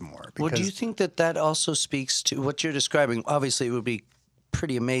explored more. Well, do you think that also speaks to what you're describing? Obviously, it would be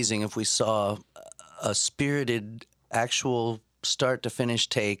pretty amazing if we saw a spirited, actual start to finish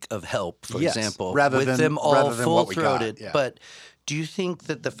take of Help, for Yes, example, rather with than- them all rather than what we got, full-throated. yeah. But do you think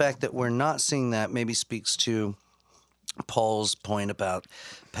that the fact that we're not seeing that maybe speaks to Paul's point about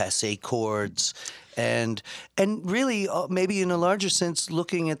passe chords and really maybe in a larger sense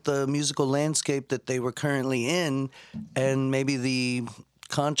looking at the musical landscape that they were currently in and maybe the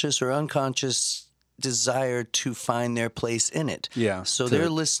conscious or unconscious desire to find their place in it. Yeah, So to- they're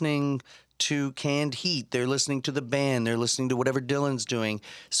listening to Canned Heat, they're listening to the band, they're listening to whatever Dylan's doing.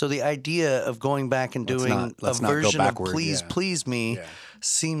 So the idea of going back and doing let's a not go version of backward, Please yeah. Please Me Yeah.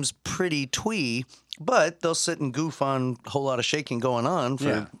 seems pretty twee, but they'll sit and goof on a whole lot of shaking going on for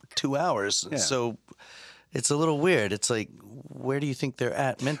Yeah. 2 hours. Yeah. So it's a little weird. It's like, where do you think they're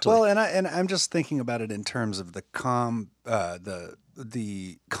at mentally? Well, and I'm just thinking about it in terms of the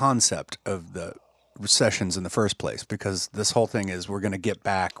concept of the sessions in the first place, because this whole thing is we're going to get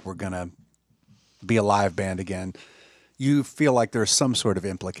back, we're going to be a live band again. you feel like there's some sort of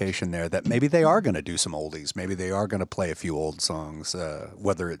implication there that maybe they are going to do some oldies. Maybe they are going to play a few old songs,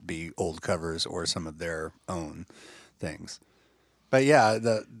 whether it be old covers or some of their own things. But yeah,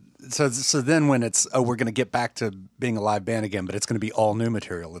 so then when it's we're going to get back to being a live band again, but it's going to be all new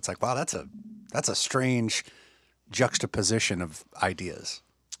material. It's like, wow, that's a strange juxtaposition of ideas,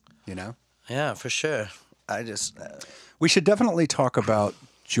 you know? Yeah, for sure. I just We should definitely talk about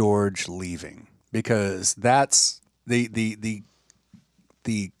George leaving, because that's the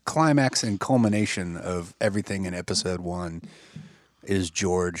climax and culmination of everything in episode 1 is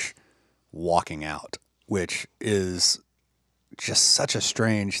George walking out, which is just such a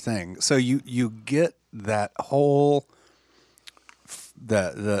strange thing. So you get that whole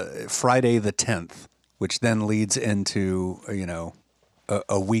the Friday the 10th, which then leads into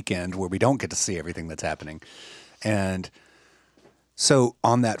a weekend where we don't get to see everything that's happening. And so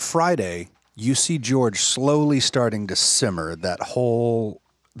on that Friday, you see George slowly starting to simmer that whole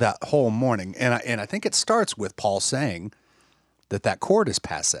morning. And I think it starts with Paul saying that chord is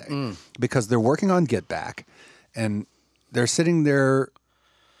passé because they're working on Get Back, and they're sitting there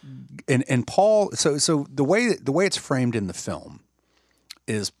and Paul, so the way it's framed in the film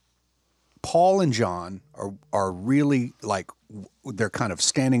is Paul and John are really like, they're kind of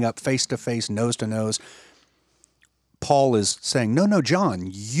standing up face to face, nose to nose. Paul is saying, no, John,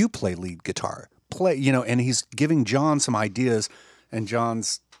 you play lead guitar. And he's giving John some ideas, and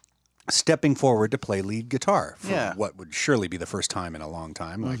John's stepping forward to play lead guitar for what would surely be the first time in a long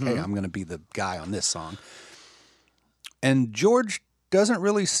time. Like, hey, I'm going to be the guy on this song. And George doesn't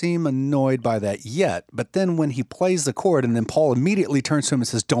really seem annoyed by that yet, but then when he plays the chord, and then Paul immediately turns to him and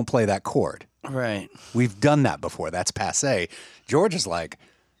says, don't play that chord. Right. We've done that before. That's passé. George is like,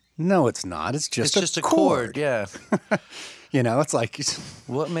 no, it's not. It's just a chord. Yeah. It's like,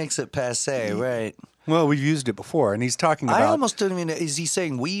 what makes it passé? Right. Well, we've used it before, and he's talking about. I almost didn't mean. Is he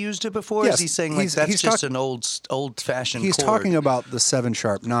saying we used it before? Yes, is he saying like that's just an old-fashioned? He's chord? talking about the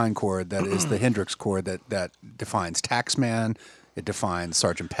 7#9 chord that is the Hendrix chord that defines Taxman. It defines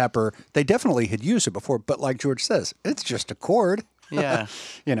Sgt. Pepper. They definitely had used it before, but like George says, it's just a chord. Yeah.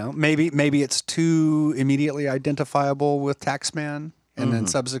 Maybe it's too immediately identifiable with Taxman, and then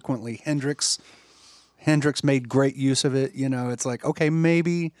subsequently Hendrix made great use of it. It's like, okay,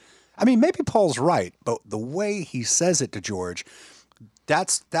 maybe Paul's right, but the way he says it to George,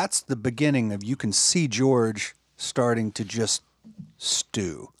 that's the beginning of, you can see George starting to just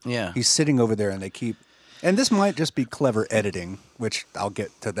stew. Yeah. He's sitting over there, and and this might just be clever editing, which I'll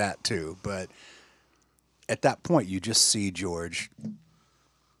get to that too, but at that point, you just see George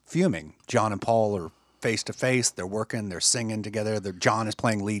fuming. John and Paul are face to face. They're working. They're singing together. John is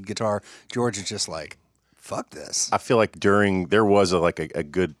playing lead guitar. George is just like, fuck this. I feel like there was a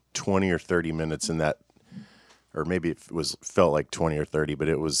good 20 or 30 minutes in that, or maybe felt like 20 or 30, but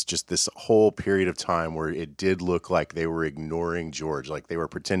it was just this whole period of time where it did look like they were ignoring George, like they were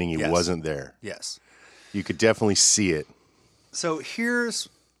pretending he wasn't there. Yes. You could definitely see it. So here's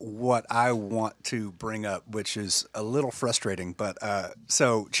what I want to bring up, which is a little frustrating, but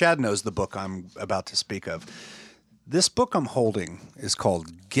so Chad knows the book I'm about to speak of. This book I'm holding is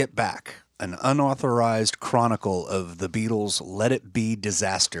called Get Back, an unauthorized chronicle of the Beatles' Let It Be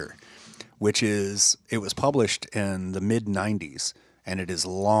disaster, it was published in the mid-90s, and it is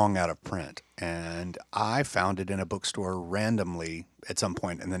long out of print. And I found it in a bookstore randomly at some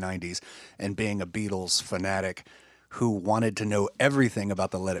point in the 90s, and being a Beatles fanatic who wanted to know everything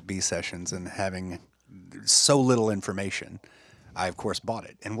about the Let It Be sessions and having so little information, I, of course, bought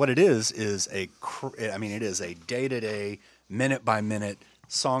it. And what it is it is a day-to-day, minute-by-minute,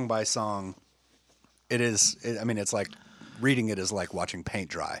 song-by-song. It's like reading it is like watching paint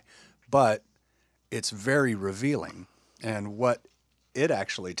dry. But it's very revealing. And what it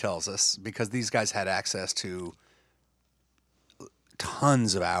actually tells us, because these guys had access to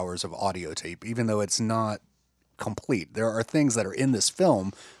tons of hours of audio tape, even though it's not complete. There are things that are in this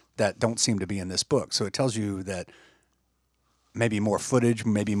film that don't seem to be in this book. So it tells you that maybe more footage,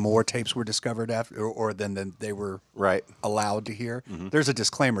 maybe more tapes were discovered after, or than they were allowed to hear. Mm-hmm. There's a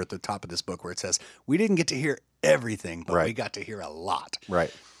disclaimer at the top of this book where it says, we didn't get to hear everything, but we got to hear a lot.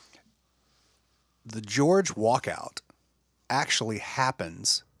 Right. The George walkout actually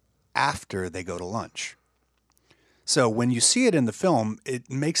happens after they go to lunch. So when you see it in the film, it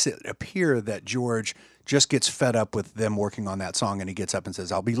makes it appear that George just gets fed up with them working on that song, and he gets up and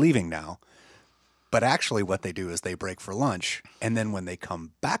says, I'll be leaving now. But actually what they do is they break for lunch, and then when they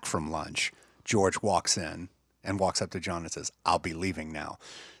come back from lunch, George walks in and walks up to John and says, I'll be leaving now.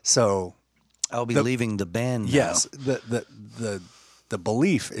 So I'll be leaving the band now. Yes. The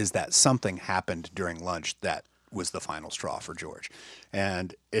belief is that something happened during lunch that was the final straw for George.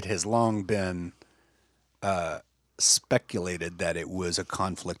 And it has long been speculated that it was a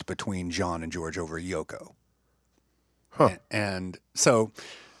conflict between John and George over Yoko. And so,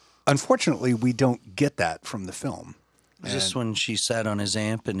 unfortunately, we don't get that from the film. Just when she sat on his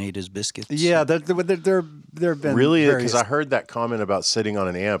amp and ate his biscuits. Yeah, there have been Really? various- Because I heard that comment about sitting on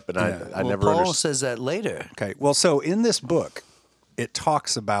an amp, and I Well, never Paul understood. says that later. Okay. Well, so in this book, it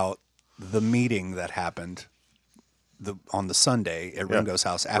talks about the meeting that happened on the Sunday at Ringo's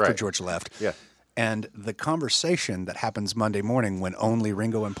house after Right. George left. Yeah. And the conversation that happens Monday morning when only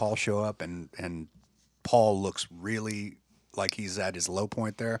Ringo and Paul show up and Paul looks really like he's at his low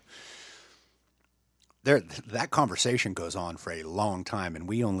point there. That conversation goes on for a long time, and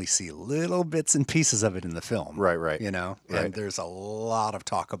we only see little bits and pieces of it in the film. Right. You know? Right. And there's a lot of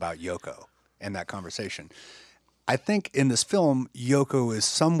talk about Yoko in that conversation. I think in this film, Yoko is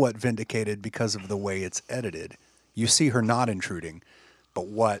somewhat vindicated because of the way it's edited. You see her not intruding, but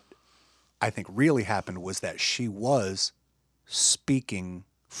what I think really happened was that she was speaking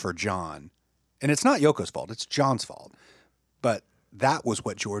for John. And it's not Yoko's fault, it's John's fault. But that was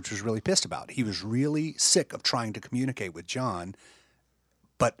what George was really pissed about. He was really sick of trying to communicate with John,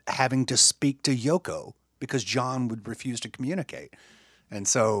 but having to speak to Yoko because John would refuse to communicate. And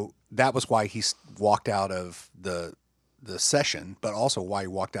so that was why he walked out of the session, but also why he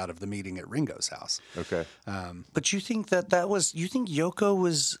walked out of the meeting at Ringo's house. Okay. But you think you think Yoko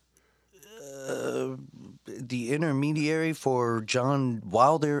was the intermediary for John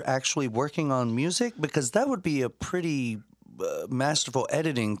while they're actually working on music? Because that would be a pretty masterful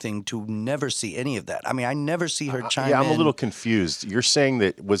editing thing to never see any of that. I mean, I never see her chime in. Yeah, I'm a little confused. You're saying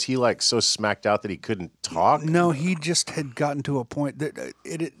that, was he like so smacked out that he couldn't talk? No, he just had gotten to a point that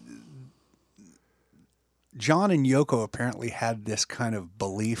John and Yoko apparently had this kind of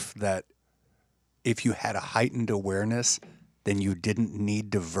belief that if you had a heightened awareness, then you didn't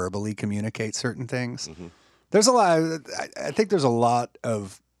need to verbally communicate certain things. Mm-hmm. There's a lot. I think there's a lot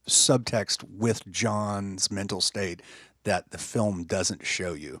of subtext with John's mental state that the film doesn't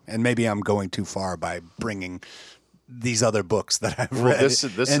show you. And maybe I'm going too far by bringing these other books that I've read this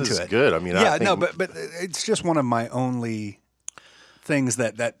into is it. good. I mean, yeah, I think, no, but it's just one of my only things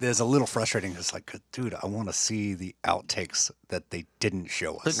that is a little frustrating. It's like, dude, I want to see the outtakes that they didn't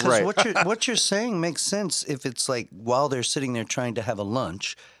show us. Because Right. what you're saying makes sense if it's like while they're sitting there trying to have a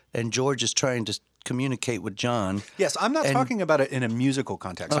lunch and George is trying to communicate with John. Yes, I'm not talking about it in a musical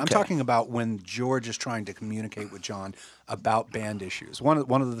context. I'm Okay. talking about when George is trying to communicate with John about band issues. One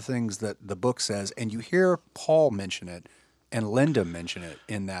of the things that the book says, and you hear Paul mention it and Linda mention it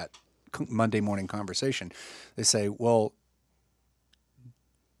in that Monday morning conversation, they say, well,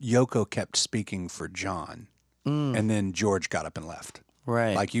 Yoko kept speaking for John, and then George got up and left.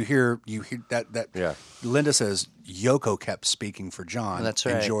 Right. Like you hear that Yeah. Linda says Yoko kept speaking for John, That's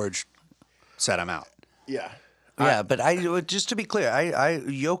and right. George set him out. yeah. Yeah, but just to be clear,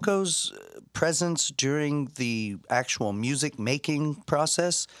 Yoko's presence during the actual music making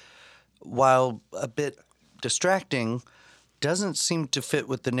process, while a bit distracting, doesn't seem to fit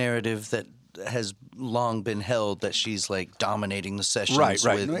with the narrative that has long been held that she's like dominating the sessions with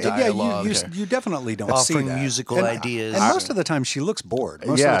dialogue. Yeah, you definitely don't see offering that. musical And ideas. And most of the time, she looks bored.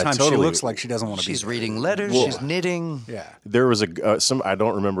 Most Yeah, of the time, totally. she looks like she doesn't want to be She's there. reading letters, she's knitting. Yeah. There was some, I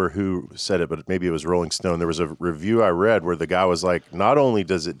don't remember who said it, but maybe it was Rolling Stone. There was a review I read where the guy was like, not only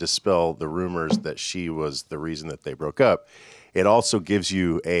does it dispel the rumors that she was the reason that they broke up, it also gives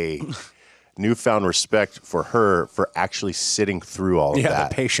you a newfound respect for her for actually sitting through all of Yeah, that.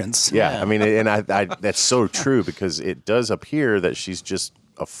 the patience. Yeah, I mean, and I that's so true because it does appear that she's just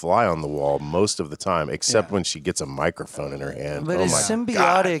a fly on the wall most of the time, except when she gets a microphone in her hand. But oh as my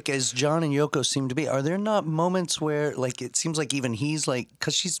symbiotic as John and Yoko seem to be, are there not moments where, like, it seems like even he's like,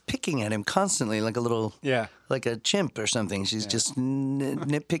 because she's picking at him constantly, like a little, like a chimp or something. She's just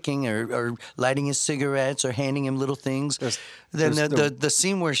nitpicking or lighting his cigarettes or handing him little things. Then the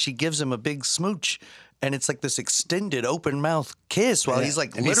scene where she gives him a big smooch. And it's like this extended open mouth kiss while he's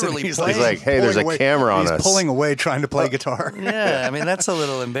like And literally he's playing. He's like, hey, there's pulling a camera on he's us. pulling away trying to play guitar. Yeah, I mean that's a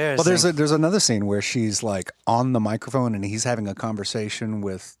little embarrassing. Well, there's another scene where she's like on the microphone and he's having a conversation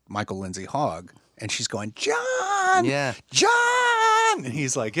with Michael Lindsay Hogg, and she's going, John, Yeah. John, and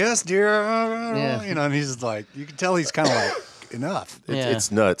he's like, yes, dear, Yeah. you know, and he's like, you can tell he's kind of like, enough. Yeah.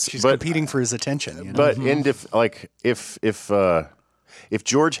 It's nuts. She's but competing for his attention. You know? but if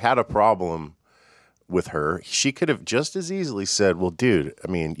George had a problem with her, she could have just as easily said, "Well, dude,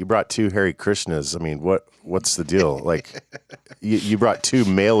 I mean, you brought 2 Hare Krishnas. I mean, what's the deal? Like, you brought 2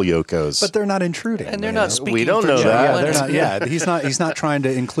 male Yokos, But they're not intruding, And they're not speaking. We don't for know John that. Yeah, Lennon. they're not. Yeah, he's not trying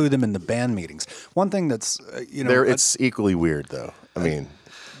to include them in the band meetings. One thing that's it's equally weird, though. I mean,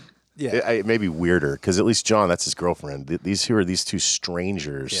 yeah, it may be weirder because at least John, that's his girlfriend. These two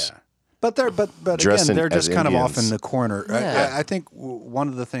strangers. yeah. But again, Dressing they're just as kind of off Indians. in the corner. Yeah. I think one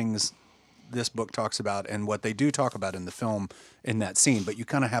of the things this book talks about, and what they do talk about in the film in that scene, but you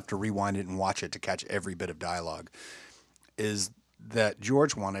kind of have to rewind it and watch it to catch every bit of dialogue, is that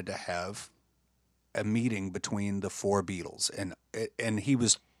George wanted to have a meeting between the 4 Beatles, and he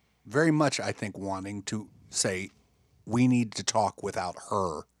was very much, I think, wanting to say, we need to talk without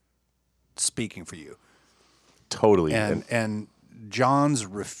her speaking for you. Totally. And John's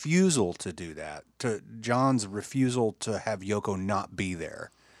refusal to do that, John's refusal to have Yoko not be there,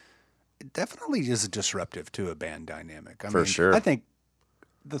 it definitely is disruptive to a band dynamic. I mean, sure. I think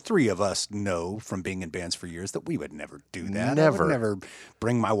the 3 of us know from being in bands for years that we would never do that. I Never. would never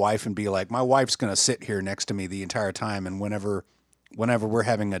bring my wife and be like, my wife's going to sit here next to me the entire time, and whenever we're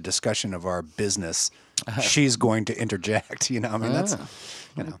having a discussion of our business, she's going to interject. I mean, that's.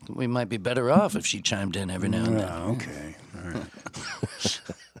 We might be better off if she chimed in every now and then. Oh, okay. All right.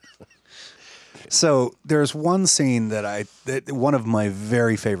 So there's one scene that one of my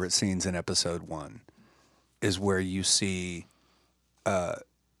very favorite scenes in episode 1 is where you see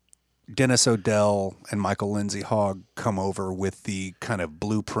Dennis O'Dell and Michael Lindsay Hogg come over with the kind of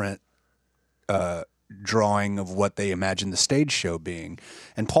blueprint drawing of what they imagine the stage show being.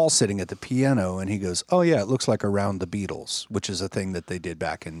 And Paul's sitting at the piano and he goes, "Oh yeah, it looks like Around the Beatles," which is a thing that they did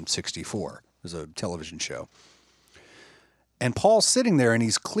back in '64. It was a television show. And Paul's sitting there and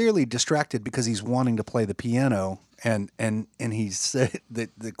he's clearly distracted because he's wanting to play the piano. And he said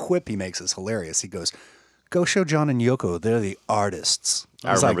the quip he makes is hilarious. He goes, "Go show John and Yoko. They're the artists."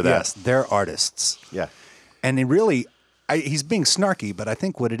 I remember that. Yes, they're artists. Yeah. And he really, he's being snarky, but I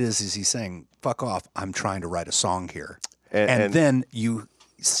think what it is he's saying, "Fuck off, I'm trying to write a song here." And then you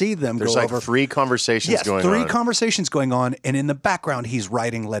see them There's go like over. 3 conversations going on. 3 conversations going on, and in the background, he's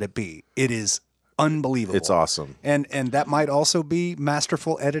writing Let It Be. It is unbelievable. It's awesome. And that might also be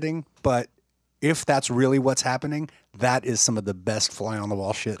masterful editing, but if that's really what's happening, that is some of the best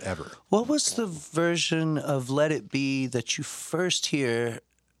fly-on-the-wall shit ever. What was the version of Let It Be that you first hear?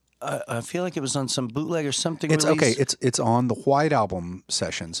 I feel like it was on some bootleg or something. It's release. okay. It's on the White Album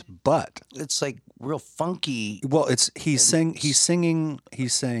sessions, but It's like real funky. well, he's singing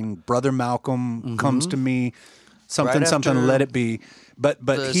Brother Malcolm comes to me, something Right something after Let It Be, but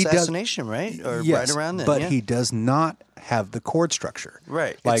The he does assassination, right? Or yes, right around then. but yeah. he does not have the chord structure.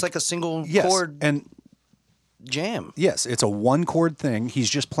 Right. It's like a single yes, chord and jam. yes, it's a 1-chord thing. He's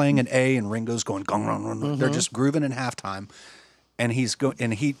just playing an A, and Ringo's going gong gong gong. They're just grooving in halftime, and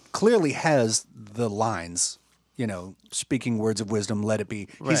and he clearly has the lines. Speaking words of wisdom, let it be.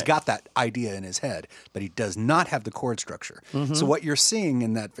 He's Right. got that idea in his head, but he does not have the chord structure. So what you're seeing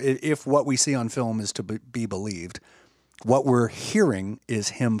in that, if what we see on film is to be believed, what we're hearing is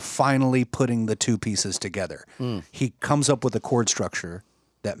him finally putting the 2 pieces together. He comes up with a chord structure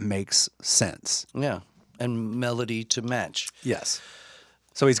that makes sense. Yeah. And melody to match. Yes.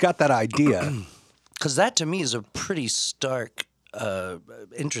 So he's got that idea. Because that to me is a pretty stark,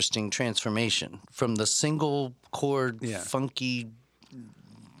 interesting transformation from the single chord, funky,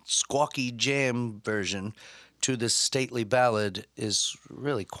 squawky jam version to this stately ballad is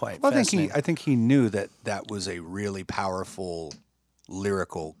really quite fascinating. I think he knew that was a really powerful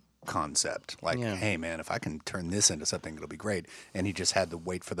lyrical concept. Like, Yeah. hey man, if I can turn this into something, it'll be great. And he just had to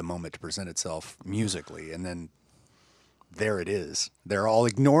wait for the moment to present itself musically, and then there it is. They're all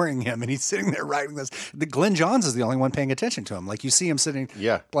ignoring him, and he's sitting there writing this. Glenn Johns is the only one paying attention to him. Like, you see him sitting,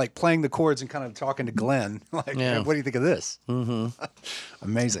 like playing the chords and kind of talking to Glenn. Like, Yeah. what do you think of this? Mm-hmm.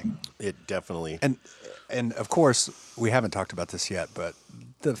 Amazing. It definitely. And of course, we haven't talked about this yet, but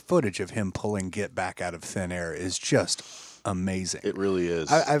the footage of him pulling Get Back out of thin air is just amazing. It really is.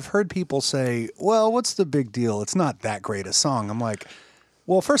 I've heard people say, well, what's the big deal? It's not that great a song. I'm like,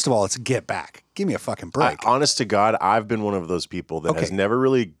 well, first of all, it's Get Back. Give me a fucking break. Honest to God, I've been one of those people that has never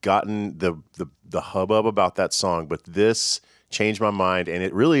really gotten the hubbub about that song, but this changed my mind, and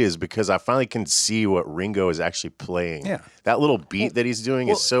it really is because I finally can see what Ringo is actually playing. Yeah. That little beat that he's doing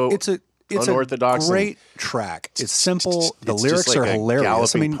is so it's unorthodox. a great track. It's simple. The It's lyrics just like are a hilarious.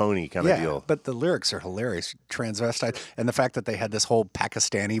 galloping pony kind of deal. But the lyrics are hilarious. Transvestite, and the fact that they had this whole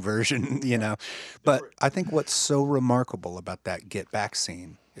Pakistani version, But I think what's so remarkable about that Get Back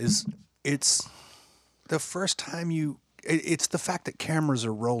scene is it's the first time you it's the fact that cameras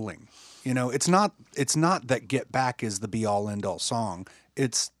are rolling. You know, it's not that Get Back is the be all end all song.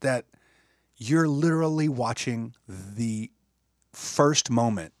 It's that you're literally watching the first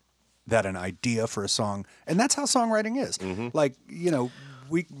moment that an idea for a song, and that's how songwriting is. Like, you know,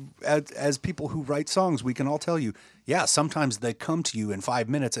 we as people who write songs, we can all tell you, yeah, sometimes they come to you in 5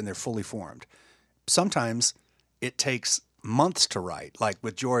 minutes and they're fully formed. Sometimes it takes months to write, like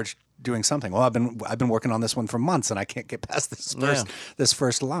with George doing something. Well, I've been working on this one for months and I can't get past this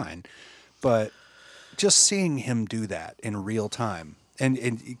first line. But just seeing him do that in real time,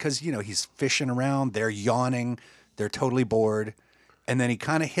 and because, you know, he's fishing around, they're yawning, they're totally bored, and then he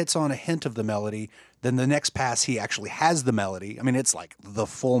kind of hits on a hint of the melody. Then the next pass, he actually has the melody. I mean, it's like the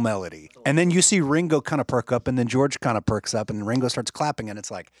full melody. And then you see Ringo kind of perk up, and then George kind of perks up, and Ringo starts clapping, and it's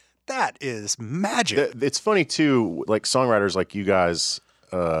like, that is magic. It's funny too, like songwriters like you guys,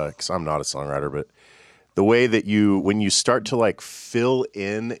 because I'm not a songwriter, but the way that when you start to like fill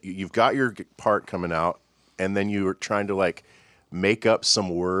in, you've got your part coming out, and then you're trying to like make up some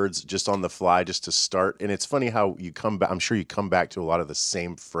words just on the fly just to start. And it's funny how you come back. I'm sure you come back to a lot of the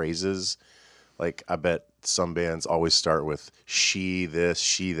same phrases. Like, I bet some bands always start with she this,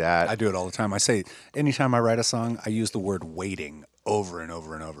 she that. I do it all the time. I say, anytime I write a song, I use the word waiting over and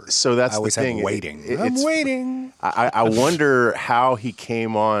over and over. So that's I always the thing. have waiting. I'm waiting. I wonder how he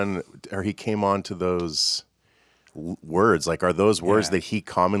came on to those words. Like, are those words that he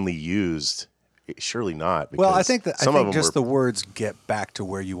commonly used? Surely not. Well, I think just the words "get back to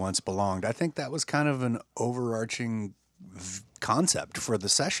where you once belonged." I think that was kind of an overarching concept for the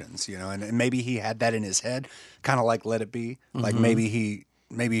sessions, you know, and maybe he had that in his head, kind of like "Let It Be." Like maybe he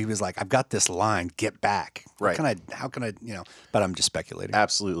was like, "I've got this line, get back." Right? How can I, you know? But I'm just speculating.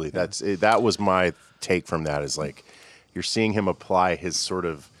 Absolutely. That was my take from that. Is like you're seeing him apply his sort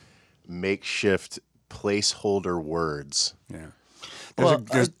of makeshift placeholder words. Yeah.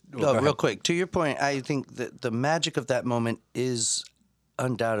 Real quick, to your point, I think that the magic of that moment is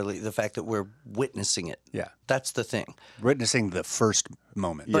undoubtedly the fact that we're witnessing it. Yeah. That's the thing. Witnessing the first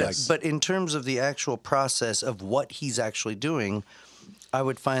moment. Yes. But in terms of the actual process of what he's actually doing, I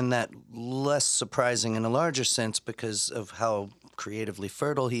would find that less surprising in a larger sense because of how creatively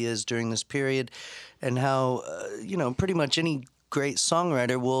fertile he is during this period and how, pretty much any great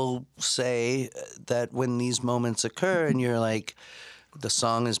songwriter will say that when these moments occur and you're like, the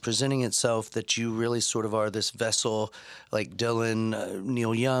song is presenting itself, that you really sort of are this vessel, like Dylan,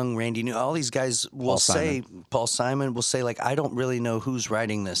 Neil Young, Randy Newman, all these guys will Paul Simon will say, like, I don't really know who's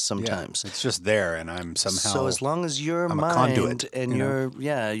writing this sometimes. Yeah, it's just there, and I'm somehow. So as long as your mind conduit, and your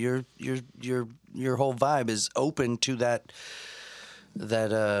whole vibe is open to that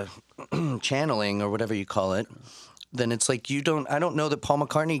channeling or whatever you call it, then it's like I don't know that Paul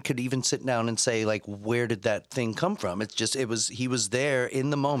McCartney could even sit down and say, like, where did that thing come from? It's just, he was there in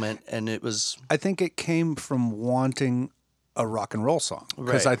the moment, and it was. I think it came from wanting a rock and roll song.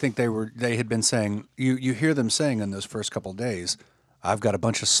 Because I think they had been saying, you hear them saying in those first couple of days, I've got a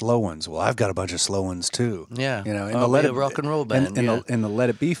bunch of slow ones. Well, I've got a bunch of slow ones too. Yeah. You know, in the rock and roll band. In the Let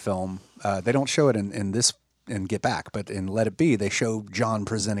It Be film, they don't show it in this and Get Back, but in Let It Be, they show John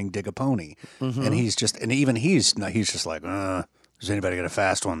presenting Dig a Pony, and he's just like, does anybody got a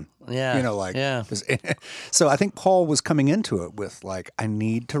fast one? Yeah, you know, like, so I think Paul was coming into it with like, I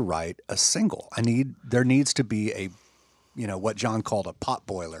need to write a single. There needs to be a, what John called a pot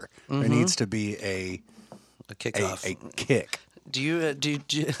boiler. There needs to be a kickoff, a kick. Do you?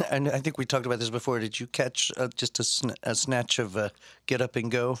 And I think we talked about this before. Did you catch just a snatch of "Get Up and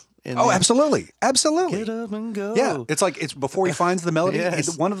Go"? Absolutely. Get up and go. Yeah, it's like it's before he finds the melody.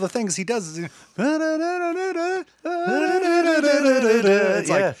 Yes. One of the things he does is,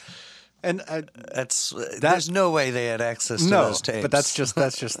 and there's no way they had access to those tapes. But that's just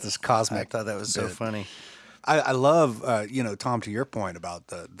this cosmic. I thought that was so funny. I love, Tom, to your point about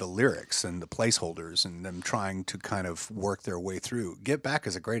the lyrics and the placeholders and them trying to kind of work their way through. Get Back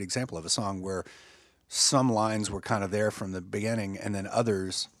is a great example of a song where some lines were kind of there from the beginning and then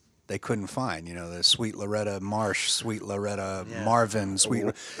others they couldn't find. The Sweet Loretta Marsh, Sweet Loretta Marvin,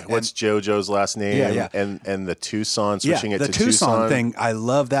 What's JoJo's last name? Yeah. And the Tucson, switching it to Tucson. The Tucson thing, I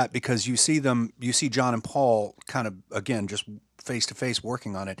love that because you see John and Paul kind of, again, just face to face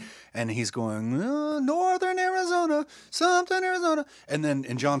working on it, and he's going Northern Arizona, something Arizona,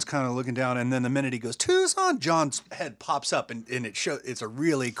 and John's kind of looking down, and then the minute he goes Tucson, John's head pops up, and it's a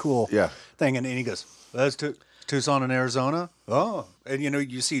really cool thing, and he goes, that's Tucson in Arizona. Oh, and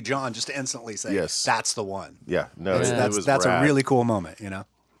you see John just instantly say, yes, that's the one. Yeah, no, that's a really cool moment.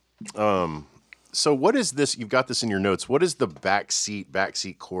 So what is this? You've got this in your notes. What is the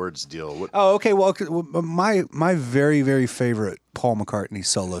backseat chords deal? What, Oh, okay. Well, my very, very favorite Paul McCartney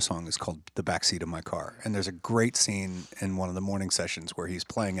solo song is called "The Backseat of My Car," and there's a great scene in one of the morning sessions where he's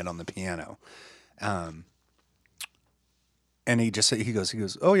playing it on the piano, and he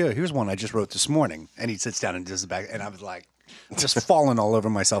goes, "Oh yeah, here's one I just wrote this morning," and he sits down and does the back, and I was like, just falling all over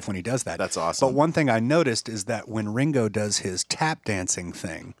myself when he does that. That's awesome. But one thing I noticed is that when Ringo does his tap dancing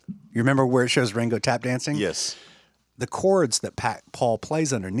thing, you remember where it shows Ringo tap dancing? yes. The chords that Paul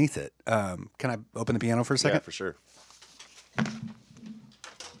plays underneath it. Can I open the piano for a second? Yeah, for sure.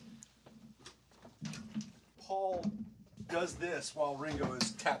 Paul does this while Ringo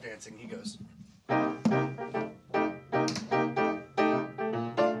is tap dancing. He goes.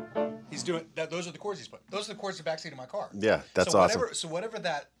 He's doing that. Those are the chords he's playing. Those are the chords of Backseat of My Car. Yeah, that's so awesome. So whatever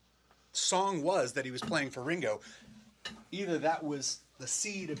that song was that he was playing for Ringo, either that was the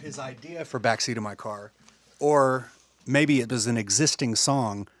seed of his idea for Backseat of My Car, or maybe it was an existing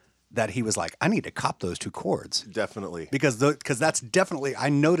song that he was like, I need to cop those two chords. Definitely. Because that's definitely, I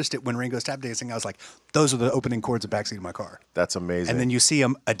noticed it when Ringo's tap dancing. I was like, those are the opening chords of Backseat of My Car. That's amazing. And then you see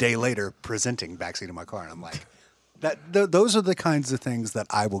him a day later presenting Backseat of My Car, and I'm like, those are the kinds of things that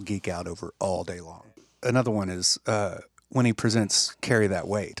I will geek out over all day long. Another one is when he presents Carry That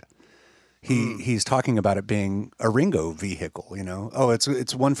Weight. He's talking about it being a Ringo vehicle, you know. Oh,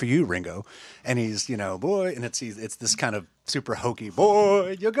 it's one for you, Ringo, and he's boy, and it's this kind of super hokey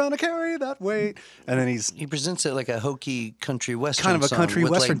boy. You're gonna carry that weight, and then he presents it like a hokey country western, kind of a song country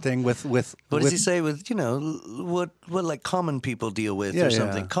with, western like, thing with What does he say with what like common people deal with or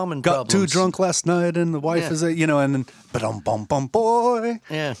something? Common Got problems. too drunk last night, and the wife is and then bum boy.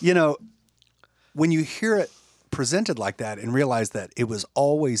 Yeah. When you hear it presented like that and realize that it was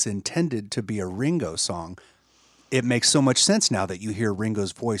always intended to be a Ringo song, it makes so much sense now that you hear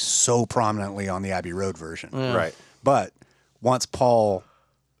Ringo's voice so prominently on the Abbey Road version. Right. But once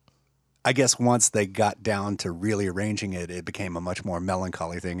they got down to really arranging it, it became a much more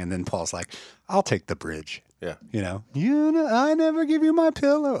melancholy thing. And then Paul's like, I'll take the bridge. Yeah. I never give you my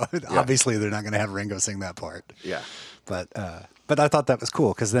pillow. Obviously, they're not going to have Ringo sing that part. Yeah. But I thought that was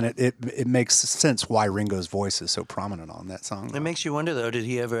cool because then it makes sense why Ringo's voice is so prominent on that song. It makes you wonder, though, did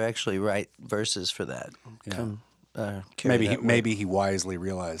he ever actually write verses for that? Yeah. Carry That Weight. Maybe he wisely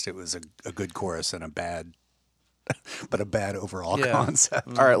realized it was a good chorus and a bad overall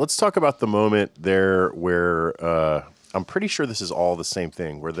concept. All right, let's talk about the moment there where I'm pretty sure this is all the same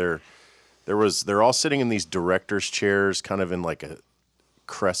thing, where they're all sitting in these director's chairs, kind of in like a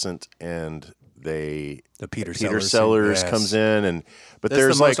crescent, and the Peter Sellers scene, yes. comes in, but That's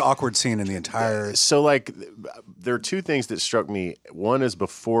there's the most like awkward scene in the entire. So like there are two things that struck me. One is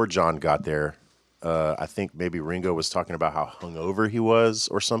before John got there. I think maybe Ringo was talking about how hungover he was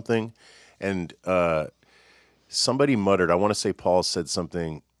or something, and somebody muttered. I want to say Paul said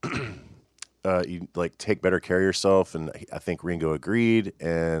something. You like take better care of yourself, and I think Ringo agreed.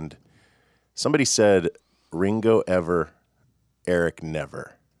 And somebody said Ringo ever, Eric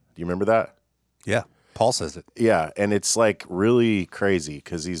never. Do you remember that? Yeah, Paul says it. Yeah, and it's like really crazy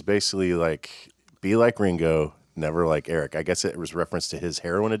because he's basically like, be like Ringo, never like Eric. I guess it was reference to his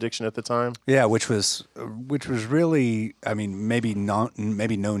heroin addiction at the time. Yeah, which was really, I mean, maybe known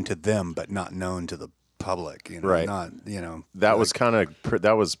to them, but not known to the public. Right. Not That was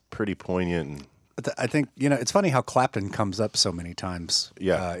that was pretty poignant. I think it's funny how Clapton comes up so many times.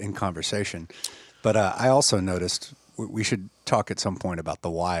 In conversation, but I also noticed we should talk at some point about the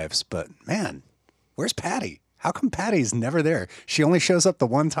wives. But man, where's Patty? How come Patty's never there? She only shows up the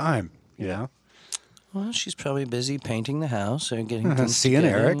one time. You know. Well, she's probably busy painting the house or getting things seeing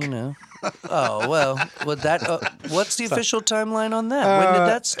together, Eric. Oh well, what's the official timeline on that? When did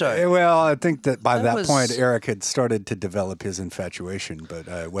that start? Well, I think that by that was- point, Eric had started to develop his infatuation,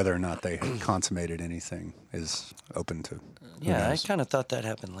 but whether or not they had consummated anything is open to. Yeah, I kind of thought that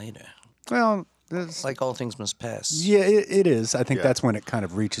happened later. Well, Like all things must pass. yeah, it is. I think Yeah. that's when it kind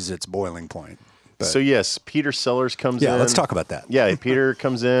of reaches its boiling point. But, So yes, Peter Sellers comes in. yeah, let's talk about that. Yeah, Peter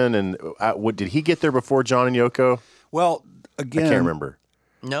comes in, and did he get there before John and Yoko? Well, again, I can't remember.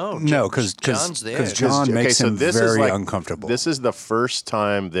 No, because John's there. John makes him this very is like, uncomfortable. This is the first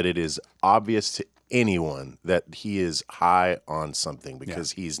time that it is obvious to anyone that he is high on something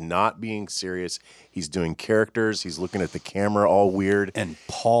because he's not being serious. He's doing characters. He's looking at the camera all weird. and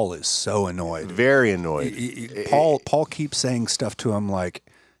Paul is so annoyed. Very annoyed. Paul keeps saying stuff to him like,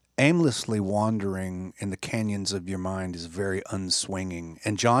 aimlessly wandering in the canyons of your mind is very unswinging.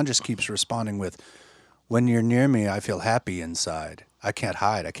 And John just keeps responding with, when you're near me, I feel happy inside. I can't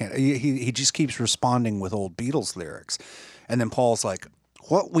hide. I can't. He just keeps responding with old Beatles lyrics. And then Paul's like,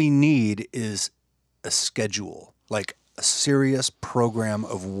 what we need is a schedule, like a serious program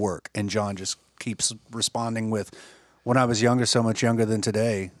of work. And John just keeps responding with, when I was younger, so much younger than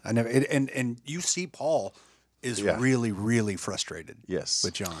today. I never. And you see Paul is really, really frustrated. Yes,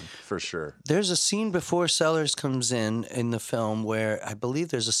 with John for sure. There's a scene before Sellers comes in the film where I believe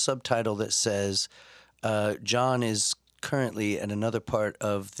there's a subtitle that says John is currently at another part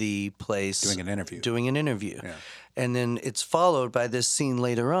of the place doing an interview. Yeah. And then it's followed by this scene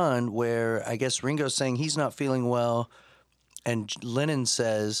later on where I guess Ringo's saying he's not feeling well, and Lennon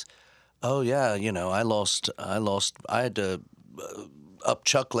says, "Oh yeah, I had to up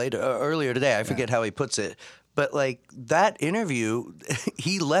Chuck earlier today. I forget how he puts it." But like that interview,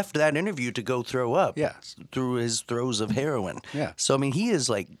 he left that interview to go throw up through his throes of heroin. Yeah. So I mean, he is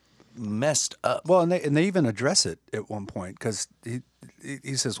like messed up. Well, and they even address it at one point because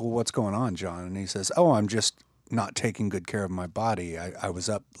he says, "Well, what's going on, John?" And he says, "Oh, I'm just not taking good care of my body. I was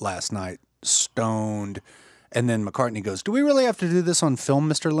up last night stoned." And then McCartney goes, "Do we really have to do this on film,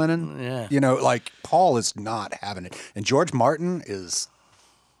 Mr. Lennon?" Yeah. Like Paul is not having it. And George Martin is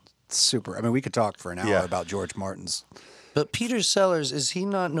super. I mean, we could talk for an hour about George Martin's. But Peter Sellers, is he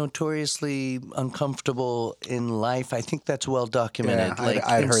not notoriously uncomfortable in life? I think that's well documented. Yeah,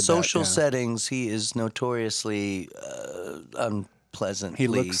 I'd in heard social that, yeah. settings, he is notoriously unpleasantly He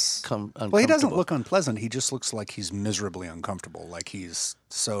looks uncomfortable. well. He doesn't look unpleasant. He just looks like he's miserably uncomfortable. Like he's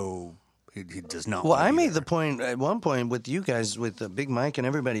so he does not. Well, want to I be made there. the point at one point with you guys, with Big Mike and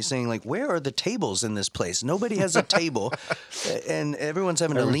everybody saying, like, where are the tables in this place? Nobody has a table, and everyone's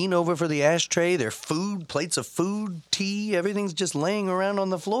having to lean over for the ashtray. Their food, plates of food, tea, everything's just laying around on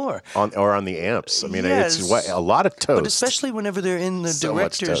the floor. On the amps. I mean, Yes. it's a lot of toast. But especially whenever they're in the So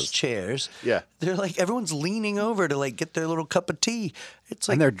much director's toast. chairs, Yeah. they're like, everyone's leaning over to like get their little cup of tea. It's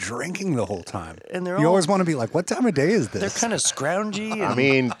like And they're drinking the whole time. And they're you all- always want to be like, what time of day is this? they're kind of scroungy. And, I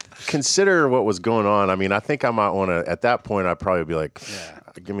mean, consider what was going on. I mean, I think I might want to. At that point, I'd probably be like,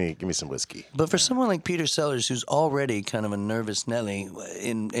 give me some whiskey. but for someone like Peter Sellers, who's already kind of a nervous Nelly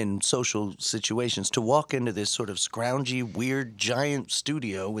in social situations, to walk into this sort of scroungy, weird, giant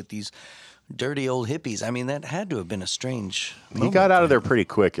studio with these dirty old hippies, I mean, that had to have been a strange He moment. got out of there pretty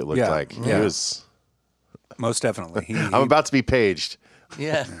quick. It looked Yeah. like Yeah. he was. Most definitely. I'm about to be paged.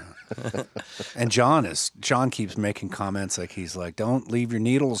 Yeah. And John keeps making comments like he's like, don't leave your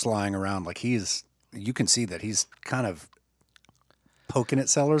needles lying around. Like you can see that he's kind of poking at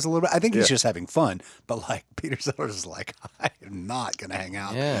Sellers a little bit. I think he's just having fun, but like Peter Sellers is like, I am not going to hang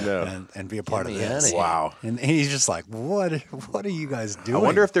out Yeah. and be a part of me outta this. here. Wow. And he's just like, what are you guys I doing?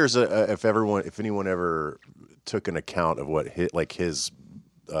 wonder if there's if anyone ever took an account of what his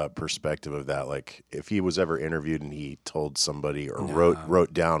perspective of that, like if he was ever interviewed and he told somebody or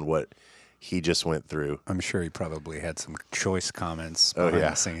wrote down what he just went through. I'm sure he probably had some choice comments behind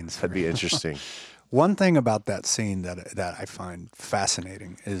the scenes. That'd be interesting. One thing about that scene that I find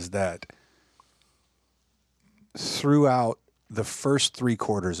fascinating is that throughout the first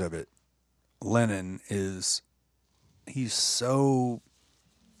 3/4 of it, Lennon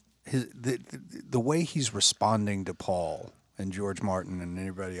the way he's responding to Paul and George Martin and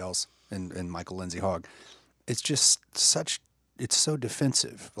anybody else and Michael Lindsay Hogg, it's just it's so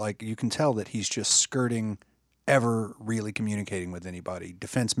defensive. Like you can tell that he's just skirting ever really communicating with anybody,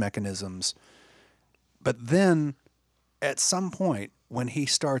 defense mechanisms. But then at some point when he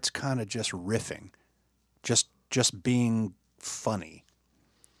starts kind of just riffing, just being funny,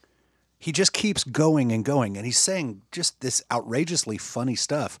 he just keeps going and going, and he's saying just this outrageously funny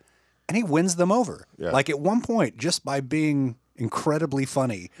stuff, and he wins them over. Yeah. Like at one point, just by being incredibly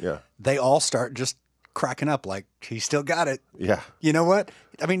funny, they all start just cracking up like, he still got it. Yeah, You know what?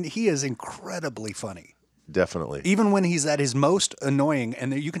 I mean, he is incredibly funny. definitely. Even when he's at his most annoying,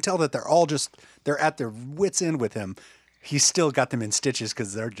 and you can tell that they're at their wits' end with him, he's still got them in stitches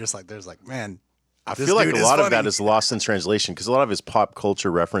because they're just like, man, I feel like a lot of that is lost in translation because a lot of his pop culture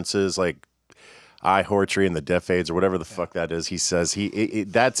references, like "I Hortree" and the Deaf Aids or whatever the fuck that is, he says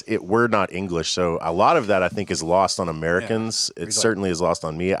that's it. We're not English, so a lot of that I think is lost on Americans. It certainly is lost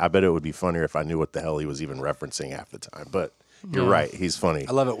on me. I bet it would be funnier if I knew what the hell he was even referencing half the time. But you're right, he's funny.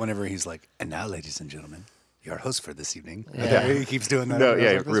 I love it whenever he's like, and now, ladies and gentlemen, your host for this evening. Yeah. He keeps doing that. No,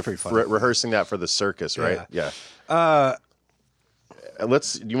 yeah, That's pretty funny. rehearsing that for the circus, right? Yeah.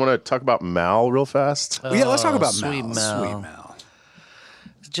 You want to talk about Mal real fast? Yeah, let's talk about Sweet Mal. Mal. Sweet Mal.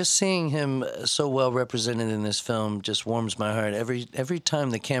 Just seeing him so well represented in this film just warms my heart. Every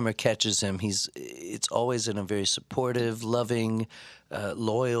time the camera catches him, it's always in a very supportive, loving,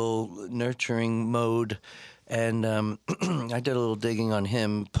 loyal, nurturing mode. And I did a little digging on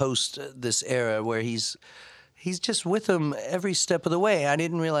him post this era where he's just with him every step of the way. I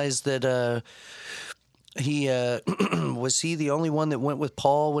didn't realize that He was he the only one that went with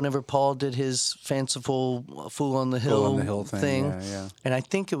Paul whenever Paul did his fanciful Fool on the Hill thing. Yeah. And I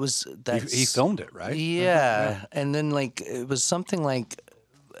think it was that He filmed it, right? Yeah, and then like it was something like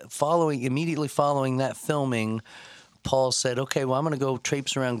immediately following that filming, Paul said, "Okay, well, I'm going to go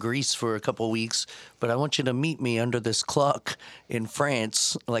traipse around Greece for a couple of weeks, but I want you to meet me under this clock in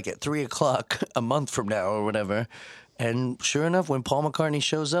France, like at 3:00 a month from now or whatever." And sure enough, when Paul McCartney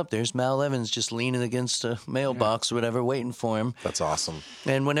shows up, there's Mal Evans just leaning against a mailbox or whatever, waiting for him. That's awesome.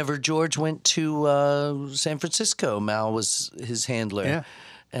 And whenever George went to San Francisco, Mal was his handler. Yeah.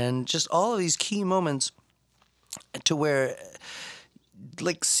 And just all of these key moments to where,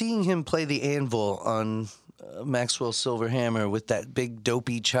 like seeing him play the anvil on Maxwell's Silver Hammer with that big,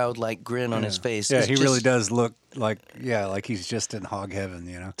 dopey, childlike grin on his face. Yeah, is he just- really does look like he's just in hog heaven,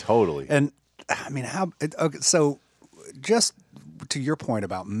 you know. Totally. And I mean, okay, so just to your point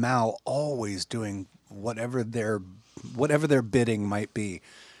about Mal always doing whatever their bidding might be.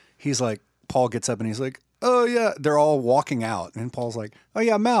 He's like, Paul gets up and he's like, "Oh yeah," they're all walking out, and Paul's like, "Oh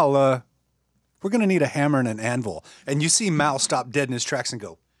yeah, Mal, we're gonna need a hammer and an anvil." And you see Mal stop dead in his tracks and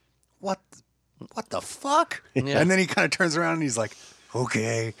go, "What the fuck?" Yeah. And then he kind of turns around and he's like,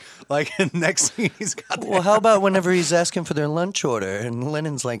 "Okay." Like, and next scene he's got Well, how about whenever he's asking for their lunch order and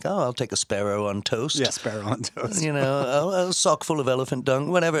Lennon's like, "Oh, I'll take a sparrow on toast." yeah, sparrow on toast. You know, a sock full of elephant dung,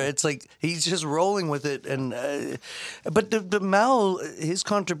 whatever. It's like he's just rolling with it. And but the Mal, his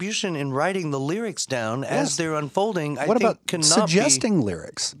contribution in writing the lyrics down as Yes. they're unfolding, I What think about cannot suggesting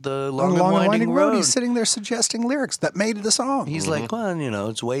lyrics? the On long, and winding road. He's sitting there suggesting lyrics that made the song. He's like, well, you know,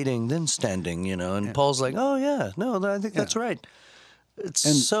 it's waiting, then standing, you know. And Paul's like, oh yeah, no, I think that's right. It's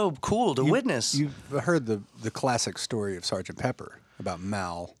so cool to witness You've heard the classic story of Sergeant Pepper about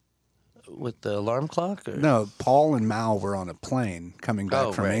Mal. with the alarm clock. Or? No, Paul and Mal were on a plane coming back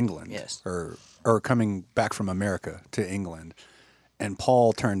Oh, from right. England, Yes. or coming back from America to England. And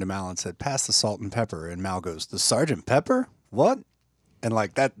Paul turned to Mal and said, "Pass the salt and pepper." And Mal goes, "The Sergeant Pepper? What?" And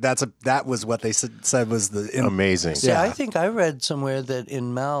like that was what they said was the Amazing. See, Yeah. I think I read somewhere that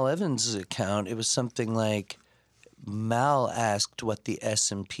in Mal Evans' account, it was something like Mal asked what the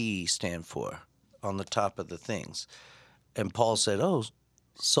S&P stand for on the top of the things. And Paul said, "Oh,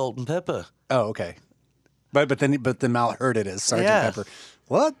 salt and pepper." Oh, okay. But then Mal heard it as Sergeant Yeah. Pepper.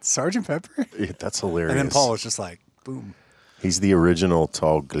 What? Sergeant Pepper? Yeah, that's hilarious. And then Paul was just like, boom. He's the original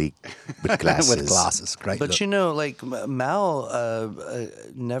tall Gleek with glasses. With glasses. Great But look. you know, like Mal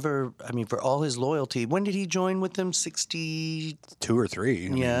never, I mean, for all his loyalty, when did he join with them? 60, 2 or 3. I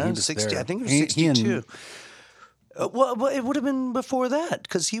mean, yeah, he was 60, there. I think it was He 62. and- Well, it would have been before that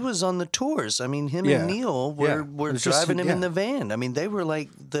because he was on the tours. I mean, him Yeah. and Neil Yeah. were It was just- driving him in yeah. the van. I mean, they were like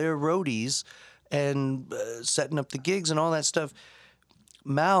their roadies and setting up the gigs and all that stuff.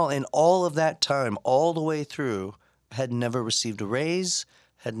 Mal, in all of that time, all the way through, had never received a raise,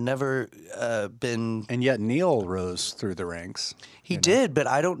 had never been. And yet Neil rose through the ranks. He did, but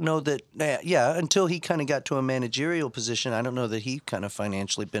I don't know that. Yeah, until he kind of got to a managerial position, I don't know that he kind of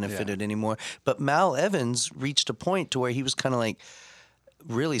financially benefited anymore. But Mal Evans reached a point to where he was kind of like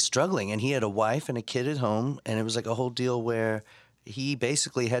really struggling, and he had a wife and a kid at home, and it was like a whole deal where he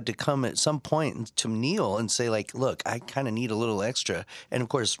basically had to come at some point to Neil and say like, "Look, I kind of need a little extra." And of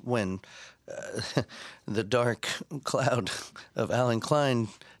course, when the dark cloud of Alan Klein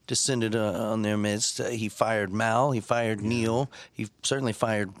descended on their midst, he fired Mal, he fired Neil, he certainly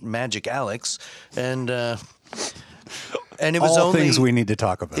fired Magic Alex, and it was All only things we need to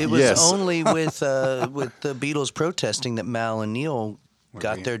talk about. it was Yes. only with the Beatles protesting that Mal and Neil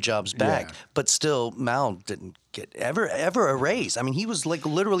got their jobs back. Yeah. But still, Mal didn't get ever a raise. I mean, he was like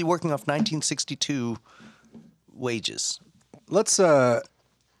literally working off 1962 wages. Let's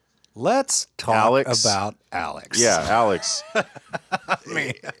talk Alex. about Alex. Yeah, Alex. I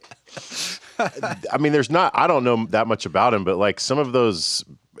mean, I don't know that much about him, but like some of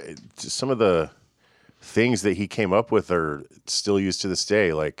the things that he came up with are still used to this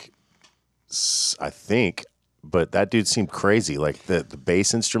day. Like, I think, but that dude seemed crazy. Like the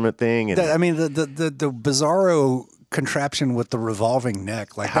bass instrument thing. And I mean, the bizarro contraption with the revolving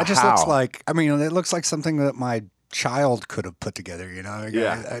neck, like that just looks How? like. I mean, it looks like something that my child could have put together. You know, Like,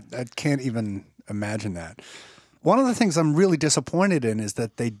 Yeah. I can't even imagine that. One of the things I'm really disappointed in is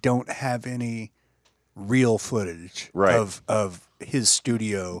that they don't have any real footage Right. of his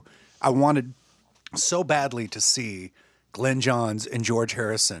studio. I wanted so badly to see Glenn Johns and George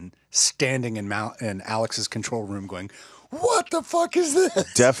Harrison standing in Alex's control room going, "What the fuck is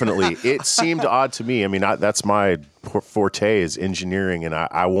this?" Definitely. It seemed odd to me. I mean, that's my forte is engineering, and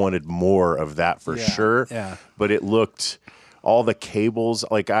I wanted more of that for Yeah, sure. yeah. But it looked all the cables.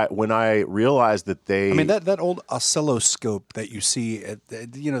 Like when I realized that they, I mean, that old oscilloscope that you see,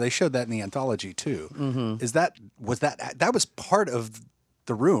 they showed that in the anthology too. That was part of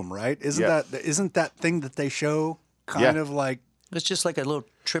the room, right? Isn't that thing that they show kind of like? It's just like a little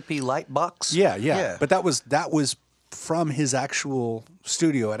trippy light box. Yeah. But that was from his actual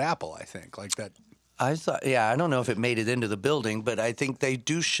studio at Apple, I think, like that. I thought, I don't know if it made it into the building, but I think they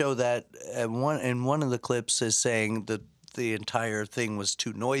do show that in one of the clips is saying that the entire thing was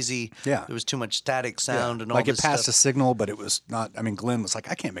too noisy. Yeah. There was too much static sound and all like this it passed a stuff. signal, but it was not. I mean, Glenn was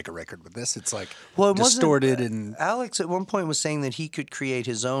like, I can't make a record with this. It's like It wasn't- distorted and Alex at one point was saying that he could create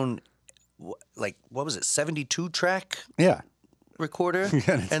his own, like, what was it, 72 track yeah. recorder?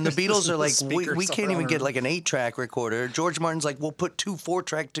 And the Beatles are like, Speakers we can't even around. get like an 8-track recorder. George Martin's like, we'll put 2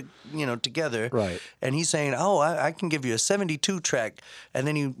 4-track together. Right. And he's saying, I can give you a 72-track. And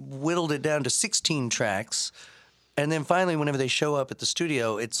then he whittled it down to 16 tracks. And then finally, whenever they show up at the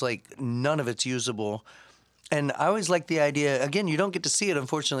studio, it's like none of it's usable. And I always like the idea, again, you don't get to see it,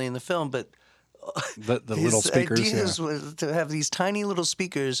 unfortunately, in the film, but the his little speakers. ideas was to have these tiny little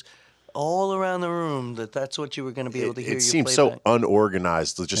speakers all around the room, that's what you were going to be able to hear. It seems so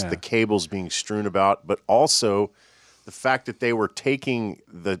unorganized, just the cables being strewn about, but also the fact that they were taking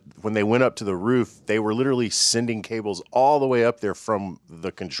when they went up to the roof, they were literally sending cables all the way up there from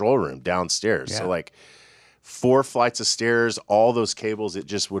the control room downstairs. Yeah. So like 4 flights of stairs, all those cables, it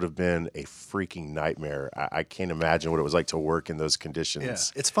just would have been a freaking nightmare. I can't imagine what it was like to work in those conditions.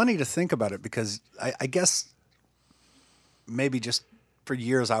 Yeah. It's funny to think about it because I guess maybe just for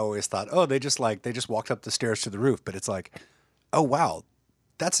years I always thought, they just walked up the stairs to the roof, but it's like, oh wow,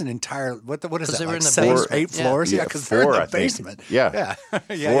 that's an entire what is that? they were Like in the 7 or basement. 8 floors? Yeah, because they're in 4, the I think. basement. Yeah.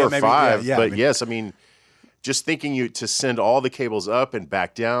 Yeah. 4 or maybe, 5. Yeah, but yes, I mean, just thinking to send all the cables up and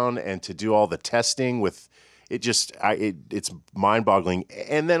back down and to do all the testing with it, it's mind-boggling.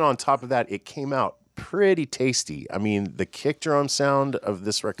 And then on top of that, it came out pretty tasty. I mean, the kick drum sound of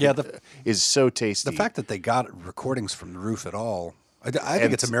this record is so tasty. the fact that they got recordings from the roof at all, I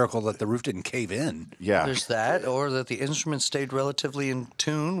think it's a miracle that the roof didn't cave in. Yeah. There's that, or that the instruments stayed relatively in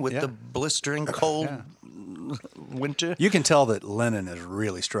tune with the blistering cold winter. You can tell that Lennon is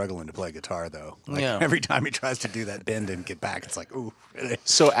really struggling to play guitar, though. Like, every time he tries to do that bend and get back, it's like, ooh.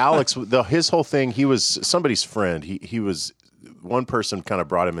 So Alex, his whole thing, he was somebody's friend. He was one person kind of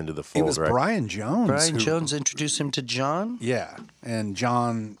brought him into the fold, It was right? Brian Jones. Brian Jones introduced him to John. Yeah, and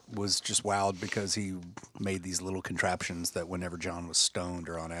John was just wowed because he made these little contraptions that whenever John was stoned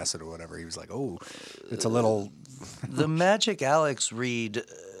or on acid or whatever, he was like, oh, it's a little... The magic Alex read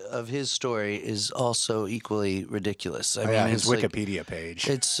of his story is also equally ridiculous. I mean, his it's like- Wikipedia page.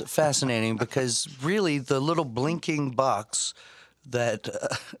 It's fascinating because really the little blinking box that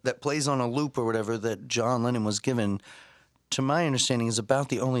plays on a loop or whatever that John Lennon was given, to my understanding, is about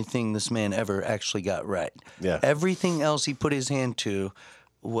the only thing this man ever actually got right. Yeah. Everything else he put his hand to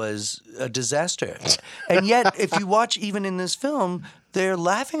was a disaster. And yet, if you watch even in this film, they're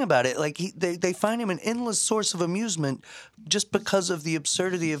laughing about it. Like they find him an endless source of amusement just because of the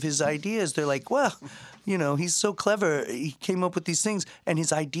absurdity of his ideas. They're like, well, he's so clever. He came up with these things, and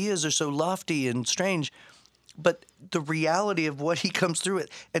his ideas are so lofty and strange. But the reality of what he comes through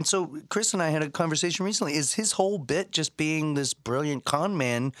it. And so Chris and I had a conversation recently. Is his whole bit just being this brilliant con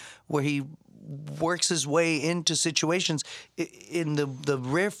man where he works his way into situations? In the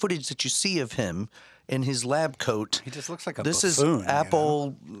rare footage that you see of him in his lab coat, He just looks like a this buffoon, is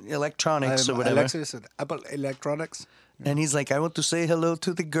Apple Electronics or whatever. Alexis at Apple Electronics. And he's like, I want to say hello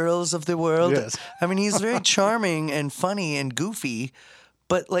to the girls of the world. Yes. I mean, he's very charming and funny and goofy,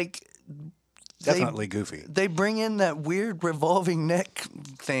 but like... Definitely goofy. They bring in that weird revolving neck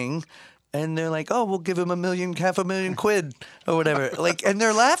thing, and they're like, "Oh, we'll give him $500,000 or whatever." Like, and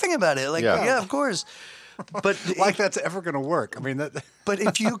they're laughing about it. Like, yeah of course. But Like that's ever going to work. I mean, that. but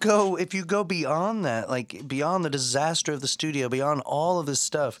if you go beyond that, like beyond the disaster of the studio, beyond all of this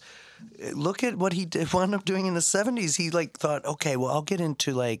stuff, look at what he wound up doing in the 70s. He like thought, okay, well, I'll get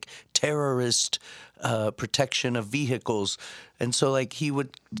into like terrorist protection of vehicles. And so, like, he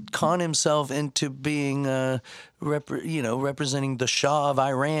would con himself into being, representing the Shah of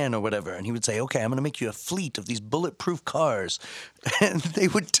Iran or whatever. And he would say, okay, I'm going to make you a fleet of these bulletproof cars. And they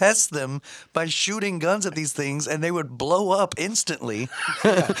would test them by shooting guns at these things, and they would blow up instantly.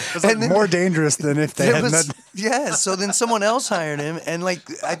 It's like more dangerous than if they had not. Yeah, so then someone else hired him, and, like,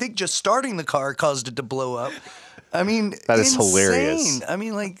 I think just starting the car caused it to blow up. I mean, That is insane. hilarious. I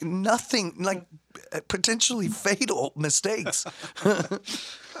mean, like, nothing, like, potentially fatal mistakes.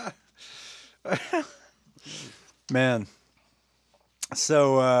 Man.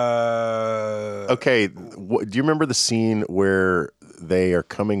 So, Okay, do you remember the scene where they are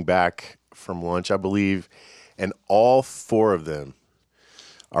coming back from lunch, I believe, and all four of them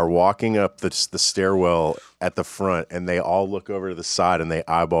are walking up the stairwell at the front, and they all look over to the side and they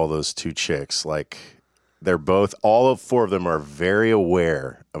eyeball those two chicks. Like, they're both, all four of them are very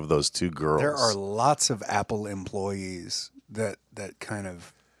aware of those two girls. there are lots of Apple employees that kind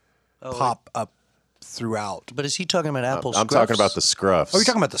of pop up throughout. But is he talking about Apple I'm Scruffs? talking about the Scruffs. Oh, you're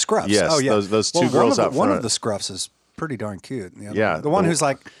talking about the Scruffs? Yes, Oh, yeah. those two girls out One front. of the Scruffs is pretty darn cute. The other Yeah, one, the one the- who's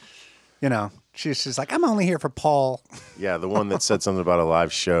like, you know, she's like, I'm only here for Paul. Yeah, the one that said something about a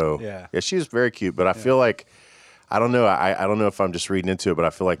live show. Yeah. She was very cute, but I feel like, I don't know. I don't know if I'm just reading into it, but I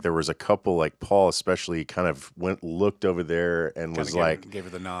feel like there was a couple, like Paul especially, kind of looked over there and was like, gave her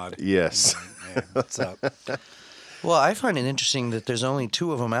the nod. yes. Yeah, what's up? Well, I find it interesting that there's only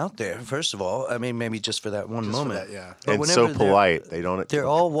two of them out there. First of all, I mean, maybe just for that one moment. that, yeah. But And whenever so they're- polite. They don't. They're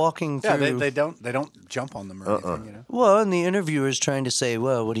all walking Yeah, through. they don't jump on them or anything, you know. Well, and the interviewer is trying to say,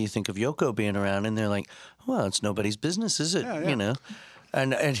 well, what do you think of Yoko being around? And they're like, well, it's nobody's business, is it? Yeah. You know?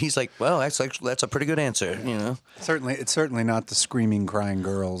 And he's like, well, that's a pretty good answer, you know? It's certainly not the screaming, crying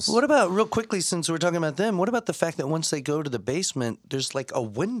girls. What about, real quickly, since we're talking about them, what about the fact that once they go to the basement, there's like a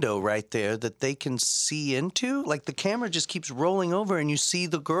window right there that they can see into? Like the camera just keeps rolling over and you see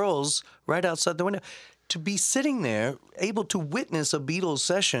the girls right outside the window. To be sitting there, able to witness a Beatles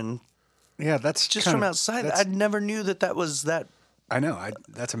session Yeah, that's just kind from of- outside, that's- I never knew that was that. I know.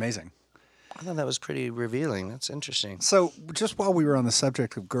 That's amazing. I thought that was pretty revealing. That's interesting. So, just while we were on the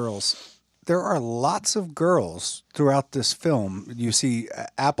subject of girls, there are lots of girls throughout this film. You see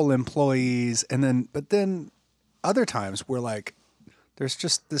Apple employees, but then other times where like there's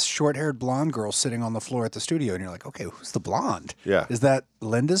just this short-haired blonde girl sitting on the floor at the studio, and you're like, okay, who's the blonde? Yeah. Is that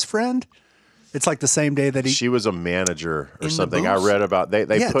Linda's friend? It's like the same day that he. She was a manager or In the something. I booth? read about they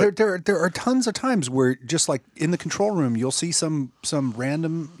Yeah, put there are tons of times where just like in the control room, you'll see some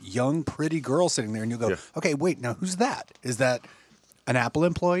random young pretty girl sitting there, and you'll go, okay, wait, now who's that? Is that an Apple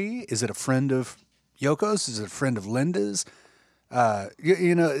employee? Is it a friend of Yoko's? Is it a friend of Linda's?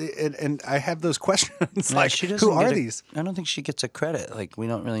 You know, and I have those questions Yeah, like, she doesn't who are get these? I don't think she gets a credit. Like we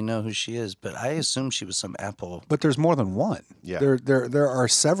don't really know who she is, but I assume she was some Apple. But there's more than one. Yeah. There are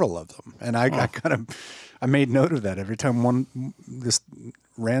several of them, and I made note of that every time this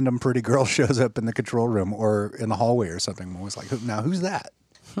random pretty girl shows up in the control room or in the hallway or something. I'm always like, who's that?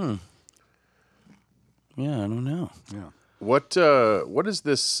 Yeah, I don't know. Yeah. what is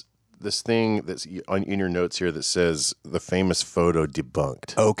this thing that's in your notes here that says the famous photo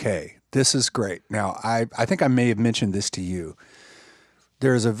debunked? Okay, this is great. Now, I think I may have mentioned this to you.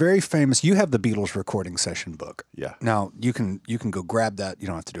 There is a very famous. You have the Beatles recording session book. Yeah. Now you can go grab that. You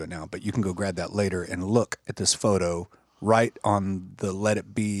don't have to do it now, but you can go grab that later and look at this photo right on the Let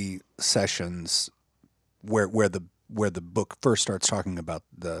It Be sessions, where the book first starts talking about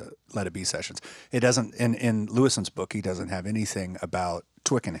the Let It Be sessions. It doesn't in Lewison's book. He doesn't have anything about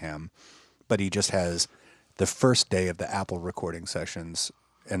Twickenham, but he just has the first day of the Apple recording sessions,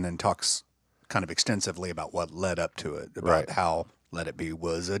 and then talks kind of extensively about what led up to it, about Right. how Let It Be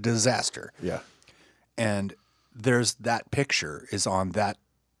was a disaster. Yeah. And there's that picture is on that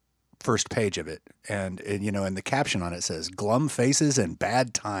first page of it, and you know, and the caption on it says "Glum faces and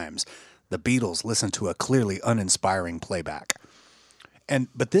bad times. The Beatles listen to a clearly uninspiring playback."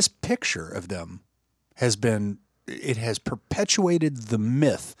 But this picture of them has perpetuated the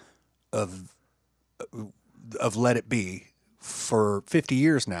myth of Let It Be for 50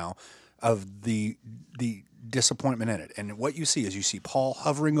 years now, of the disappointment in it. And what you see is Paul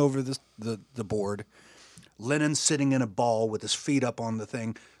hovering over the board, Lennon sitting in a ball with his feet up on the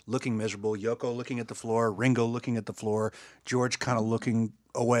thing, looking miserable, Yoko looking at the floor, Ringo looking at the floor, George kind of looking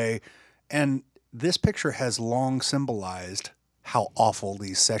away. And this picture has long symbolized how awful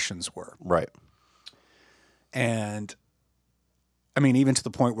these sessions were. Right. And I mean, even to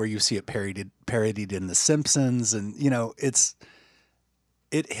the point where you see it parodied in The Simpsons, and you know,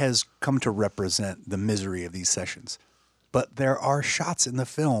 it has come to represent the misery of these sessions. But there are shots in the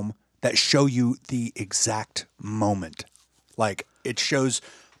film that show you the exact moment. Like it shows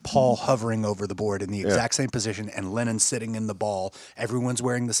Paul hovering over the board in the exact same position, and Lennon sitting in the ball. Everyone's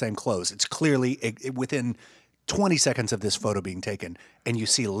wearing the same clothes. It's clearly within 20 seconds of this photo being taken, and you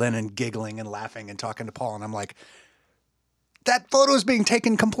see Lennon giggling and laughing and talking to Paul, and I'm like, that photo is being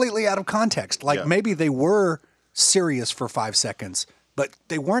taken completely out of context. Like maybe they were serious for 5 seconds, but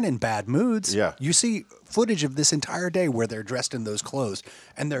they weren't in bad moods. Yeah. You see footage of this entire day where they're dressed in those clothes,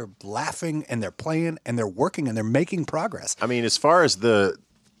 and they're laughing and they're playing and they're working and they're making progress. I mean, as far as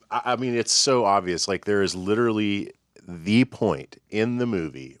I mean, it's so obvious. Like there is literally the point in the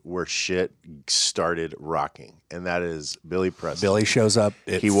movie where shit started rocking, and that is Billy Preston. Billy shows up.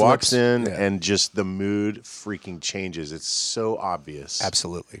 He walks in, and just the mood freaking changes. It's so obvious.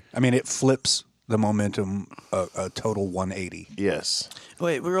 Absolutely. I mean, it flips the momentum a total 180. Yes.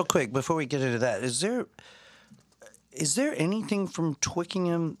 Wait, real quick before we get into that, is there anything from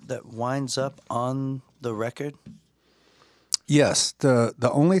Twickenham that winds up on the record? Yes,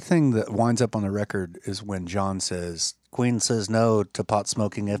 the only thing that winds up on the record is when John says, "Queen says no to pot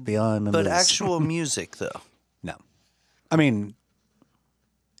smoking FBI members." But actual music, though. No. I mean,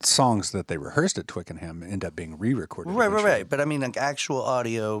 songs that they rehearsed at Twickenham end up being re-recorded. Right. But I mean, like actual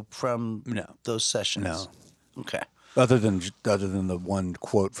audio from those sessions. No. Okay. Other than the one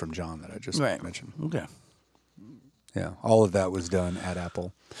quote from John that I just mentioned. Okay. Yeah, all of that was done at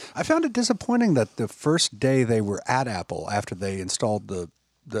Apple. I found it disappointing that the first day they were at Apple, after they installed the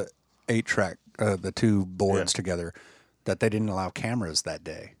 8-track, the two boards together, that they didn't allow cameras that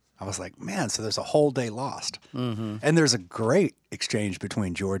day. I was like, man, so there's a whole day lost. Mm-hmm. And there's a great exchange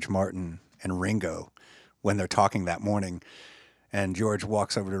between George Martin and Ringo when they're talking that morning. And George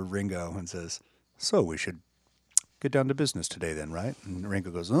walks over to Ringo and says, "So we should get down to business today then, right?" And Ringo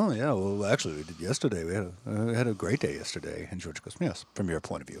goes, "Oh, yeah, well, actually, we did yesterday. We had a great day yesterday." And George goes, "Yes, from your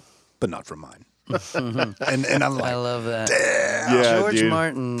point of view, but not from mine." and I'm like, I love that. Damn. Yeah, George dude.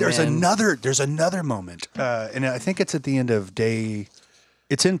 Martin. There's another moment, and I think it's at the end of day.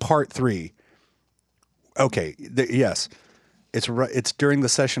 It's in part 3. Okay, yes, it's during the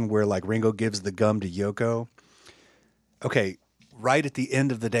session where like Ringo gives the gum to Yoko. Okay, right at the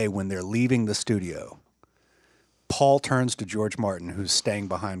end of the day when they're leaving the studio, Paul turns to George Martin, who's staying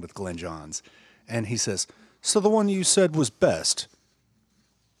behind with Glenn Johns, and he says, "So the one you said was best."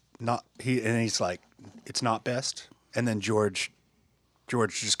 And he's like, "It's not best." And then George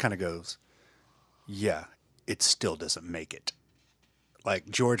just kind of goes, "Yeah, it still doesn't make it." Like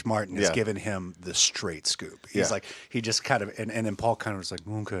George Martin has given him the straight scoop. He's like, he just kind of, and then Paul kind of was like,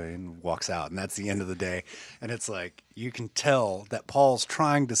 "Okay," and walks out, and that's the end of the day. And it's like, you can tell that Paul's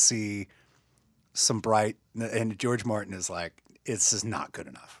trying to see some bright, and George Martin is like, "This is not good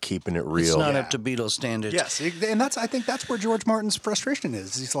enough." Keeping it real. It's not up to Beatles standards. Yes, and I think that's where George Martin's frustration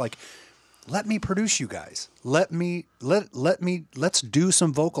is. He's like, "Let me produce you guys. Let's do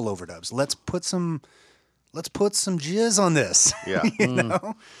some vocal overdubs. Let's put some jizz on this." Yeah. you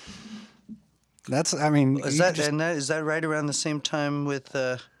know? That's, I mean, Is that right around the same time with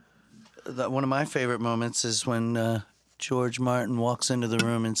one of my favorite moments is when George Martin walks into the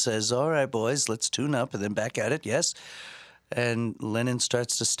room and says, "All right, boys, let's tune up," and then back at it, yes. And Lennon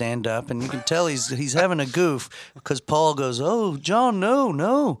starts to stand up, and you can tell he's having a goof because Paul goes, "Oh, John,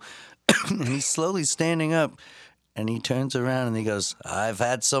 no." And he's slowly standing up, and he turns around and he goes, "I've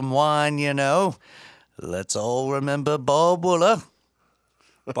had some wine, you know. Let's all remember Bob Wooler."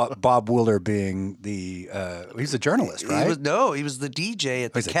 Bob Wooler being he's a journalist, right? He was the DJ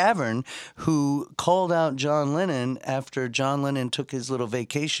at the Cavern who called out John Lennon after John Lennon took his little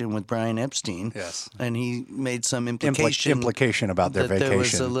vacation with Brian Epstein. Yes. And he made some implication about their vacation. There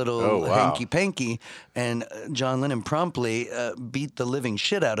was a little hanky-panky, and John Lennon promptly beat the living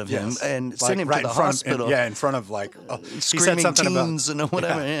shit out of him and sent him to the hospital. In front of like, he said screaming something teens about, and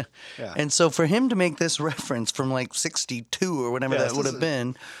whatever. Yeah. And so for him to make this reference from like 62 or whatever that would have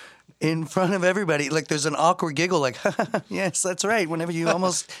been, in front of everybody, like there's an awkward giggle, like, "Yes, that's right. Whenever you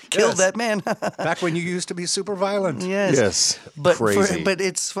almost killed that man." Back when you used to be super violent. Yes. But crazy. But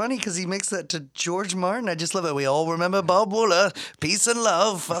it's funny because he makes that to George Martin. I just love it. We all remember Bob Wooler. Peace and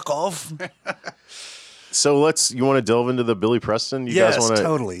love. Fuck off. So you want to delve into the Billy Preston? Yes, guys want to?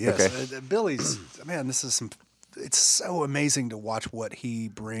 Totally. Yes. Okay. Billy's, man, it's so amazing to watch what he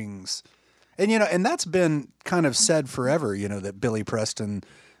brings. And, and that's been kind of said forever, that Billy Preston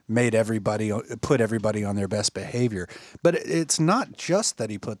put everybody on their best behavior. But it's not just that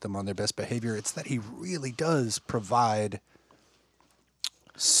he put them on their best behavior. It's that he really does provide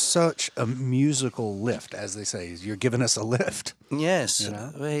such a musical lift, as they say. You're giving us a lift. Yes.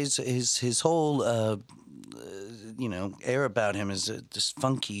 His whole air about him is this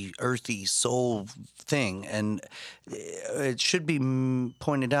funky, earthy soul thing. And it should be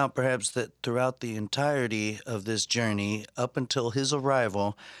pointed out, perhaps, that throughout the entirety of this journey, up until his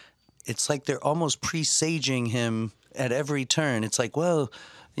arrival, it's like they're almost presaging him at every turn. It's like, well,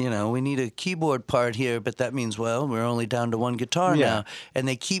 we need a keyboard part here, but that means, well, we're only down to one guitar now. And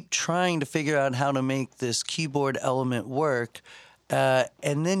they keep trying to figure out how to make this keyboard element work.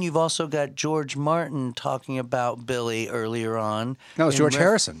 And then you've also got George Martin talking about Billy earlier on. No, it's in George ref-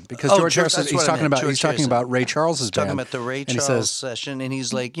 Harrison because Oh, George Harrison. that's He's what I talking meant, about George he's talking Harrison. about Ray Charles's He's talking band. about the Ray and he Charles says, session, and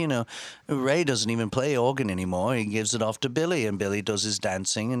he's like, Ray doesn't even play organ anymore. He gives it off to Billy, and Billy does his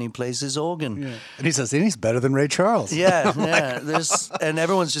dancing, and he plays his organ. and he says, and he's better than Ray Charles. Yeah, yeah. And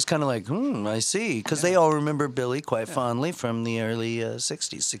everyone's just kind of like, I see. Because they all remember Billy quite fondly from the early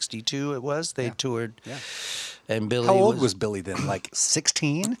 60s. 62 it was. They toured. Yeah. And Billy How old was Billy then? Like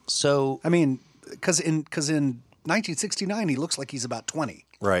 16? So, I mean, because in 1969 he looks like he's about 20.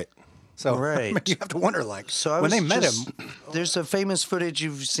 Right. So Right. I mean, you have to wonder, like, so I when was they met just- him. There's a famous footage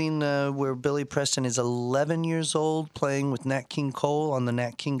you've seen where Billy Preston is 11 years old playing with Nat King Cole on the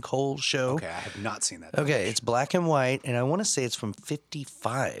Nat King Cole show. Okay, I have not seen that. Okay, it's black and white, and I want to say it's from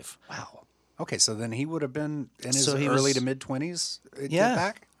 55. Wow. Okay, so then he would have been in his So he early was- to mid 20s. Yeah. Get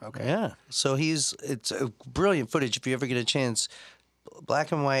back. Okay. Yeah. So it's a brilliant footage if you ever get a chance.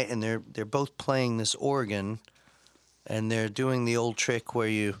 Black and white, and they're both playing this organ, and they're doing the old trick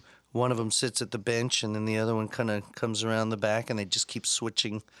where one of them sits at the bench, and then the other one kind of comes around the back, and they just keep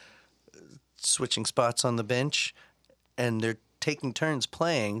switching spots on the bench, and they're taking turns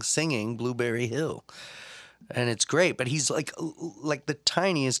singing Blueberry Hill. And it's great, but he's like the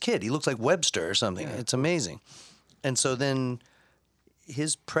tiniest kid. He looks like Webster or something. Yeah. It's amazing. And so then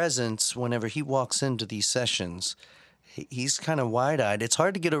his presence, whenever he walks into these sessions, he's kind of wide-eyed. It's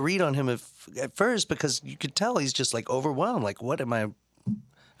hard to get a read on him at first because you could tell he's just like overwhelmed. Like, what am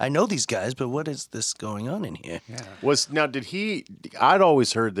I know these guys, but what is this going on in here? Yeah. Did he? I'd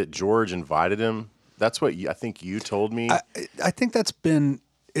always heard that George invited him. That's what I think you told me. I think it's been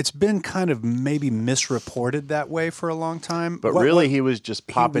kind of maybe misreported that way for a long time. But really, he was just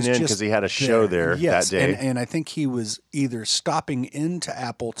popping in because he had a show there yes, that day. And I think he was either stopping into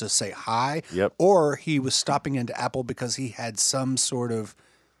Apple to say hi, Yep. or he was stopping into Apple because he had some sort of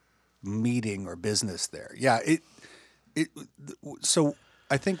meeting or business there. Yeah. So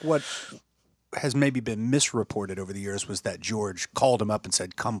I think what has maybe been misreported over the years was that George called him up and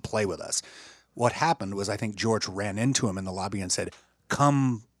said, "Come play with us." What happened was I think George ran into him in the lobby and said,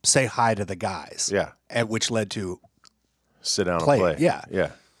 "Come say hi to the guys." Yeah. Which led to sit down play. and play. Yeah.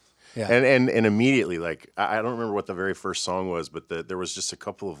 Yeah. Yeah. And immediately, like, I don't remember what the very first song was, but there was just a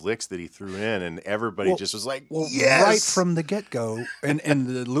couple of licks that he threw in, and everybody just was like, yes! Right from the get-go, and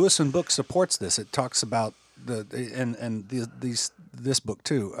the Lewison book supports this. It talks about this book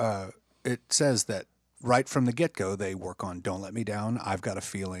too. It says that right from the get-go, they work on "Don't Let Me Down," "I've Got a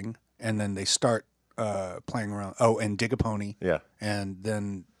Feeling," and then they start playing around. Oh, and "Dig a Pony," Yeah. and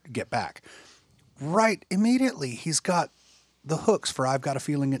then "Get Back." Right immediately, he's got the hooks for "I've Got a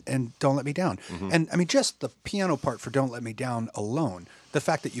Feeling" and "Don't Let Me Down." Mm-hmm. And I mean, just the piano part for "Don't Let Me Down" alone, the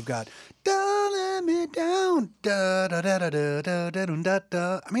fact that you've got "Don't let me down," da da da da da da da da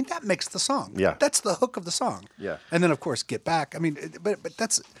da. I mean, that makes the song. Yeah. That's the hook of the song. Yeah. And then of course "Get Back." I mean, but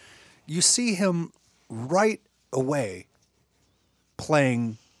that's, you see him right away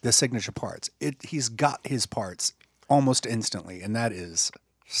playing the signature parts. He's got his parts almost instantly, and that is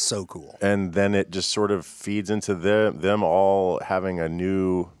so cool. And then it just sort of feeds into them all having a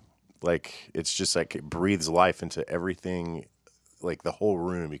new, like, it's just like it breathes life into everything, like the whole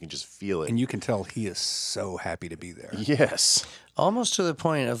room. You can just feel it. And you can tell he is so happy to be there. Yes. Almost to the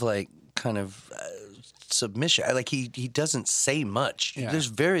point of like kind of submission. Like he doesn't say much. Yeah. There's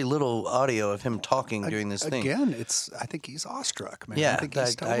very little audio of him talking during this thing. Again, I think he's awestruck, man. Yeah, I think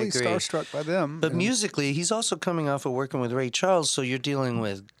he's I totally agree. starstruck by them. But And- musically, he's also coming off of working with Ray Charles, so you're dealing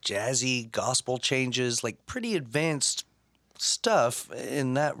with jazzy gospel changes, like pretty advanced stuff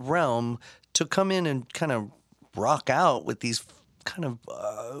in that realm. To come in and kind of rock out with these kind of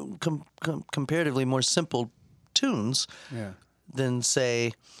comparatively more simple tunes Yeah. than,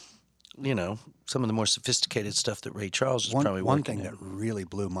 say, some of the more sophisticated stuff that Ray Charles is probably One working thing in. that really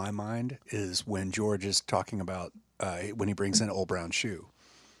blew my mind is when George is talking about when he brings in Old Brown Shoe,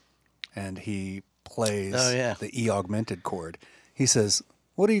 and he plays the E augmented chord. He says,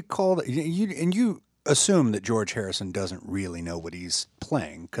 "What do you call that?" You assume that George Harrison doesn't really know what he's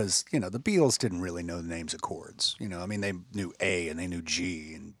playing because the Beatles didn't really know the names of chords. I mean, they knew A and they knew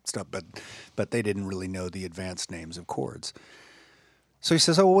G and stuff, but they didn't really know the advanced names of chords. So he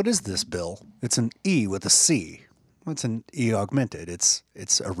says, "Oh, what is this, Bill?" "It's an E with a C." "Well, it's an E augmented. It's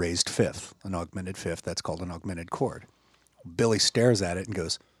a raised fifth, an augmented fifth. That's called an augmented chord." Billy stares at it and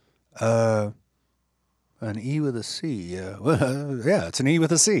goes, "An E with a C? Yeah, yeah, it's an E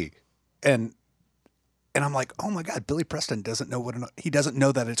with a C." And I'm like, "Oh my God, Billy Preston doesn't know he doesn't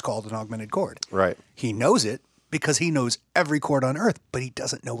know that it's called an augmented chord." Right. He knows it because he knows every chord on earth, but he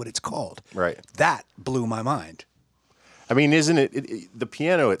doesn't know what it's called. Right. That blew my mind. I mean, isn't it the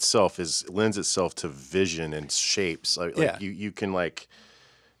piano itself lends itself to vision and shapes. Like you can like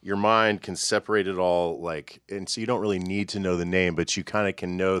your mind can separate it all, like, and so you don't really need to know the name, but you kind of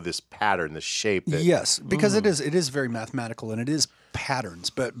can know this pattern, the shape. Yes, because it is very mathematical and it is patterns,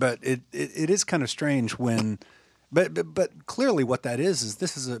 but it is kind of strange when, but clearly what that is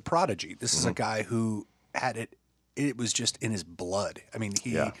this is a prodigy. This is a guy who had it. It was just in his blood. I mean,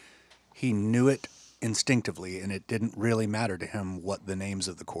 he knew it instinctively, and it didn't really matter to him what the names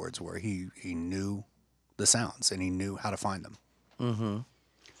of the chords were. He knew the sounds and he knew how to find them. Mm-hmm.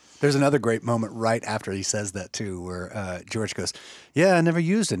 There's another great moment right after he says that, too, where George goes, yeah, I never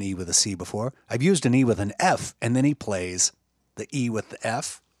used an E with a C before. I've used an E with an F. And then he plays the E with the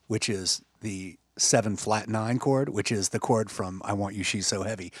F, which is the 7-flat-9 chord, which is the chord from I Want You, She's So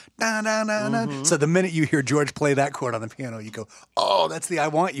Heavy. Da, da, da, da. So the minute you hear George play that chord on the piano, you go, oh, that's the I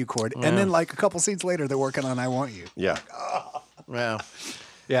Want You chord. And then like a couple scenes later, they're working on I Want You. Yeah. Wow.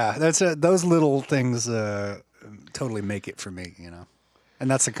 Yeah, that's those little things totally make it for me, you know. And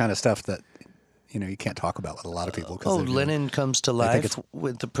that's the kind of stuff that, you know, you can't talk about with a lot of people. Lennon comes to life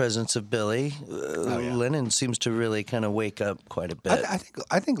with the presence of Billy. Lennon seems to really kind of wake up quite a bit.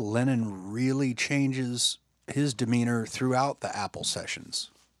 I think Lennon really changes his demeanor throughout the Apple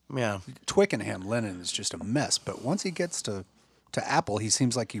sessions. Yeah. Twickenham, Lennon is just a mess. But once he gets to Apple, he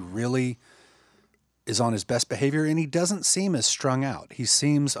seems like he really is on his best behavior, and he doesn't seem as strung out. He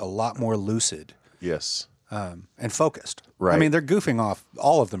seems a lot more lucid. Yes. And focused. Right. I mean, they're goofing off.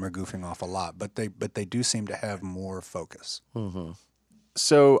 All of them are goofing off a lot, but they do seem to have more focus. Mm-hmm.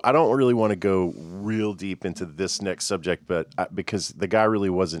 So I don't really want to go real deep into this next subject, but because the guy really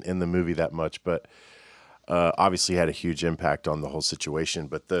wasn't in the movie that much, but obviously had a huge impact on the whole situation.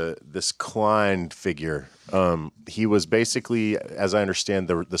 But this Klein figure, he was basically, as I understand,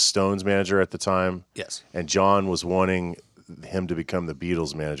 the Stones manager at the time. Yes. And John was wanting him to become the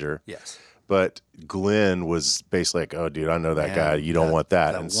Beatles manager. Yes. But Glenn was basically like, "Oh, dude, I know that guy. You don't want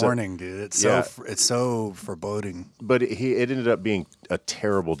that." And warning, dude. It's so foreboding. But it ended up being a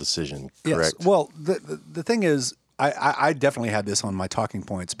terrible decision. Correct. Yes. Well, the thing is, I definitely had this on my talking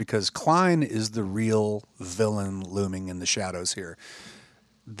points because Klein is the real villain looming in the shadows here.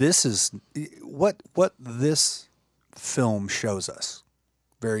 This is what this film shows us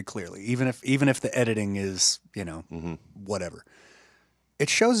very clearly. Even if the editing is, you know, whatever. It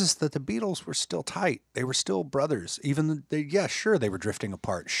shows us that the Beatles were still tight. They were still brothers. Sure, they were drifting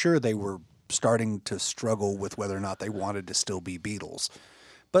apart. Sure, they were starting to struggle with whether or not they wanted to still be Beatles.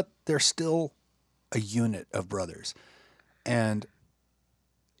 But they're still a unit of brothers. And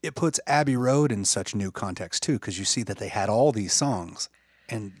it puts Abbey Road in such new context, too, because you see that they had all these songs,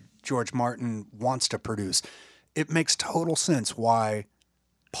 and George Martin wants to produce. It makes total sense why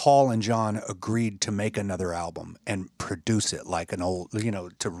Paul and John agreed to make another album and produce it like an old, you know,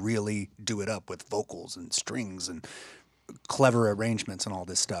 to really do it up with vocals and strings and clever arrangements and all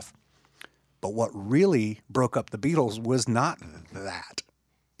this stuff. But what really broke up the Beatles was not that.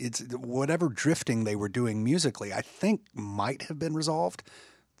 It's whatever drifting they were doing musically, I think might have been resolved.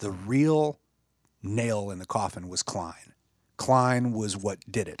 The real nail in the coffin was Klein. Klein was what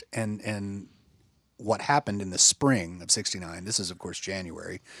did it. And what happened in the spring of 69, this is, of course,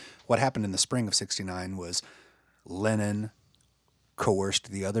 January. What happened in the spring of 69 was Lennon coerced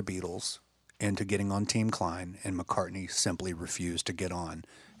the other Beatles into getting on Team Klein, and McCartney simply refused to get on.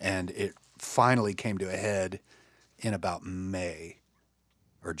 And it finally came to a head in about May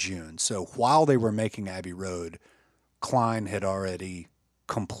or June. So while they were making Abbey Road, Klein had already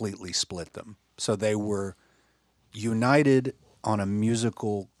completely split them. So they were united on a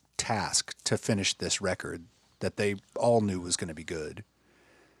musical task to finish this record that they all knew was going to be good.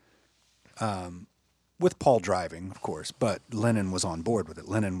 With Paul driving, of course, but Lennon was on board with it.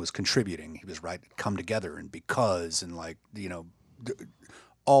 Lennon was contributing. He was right, come together and because and like, you know,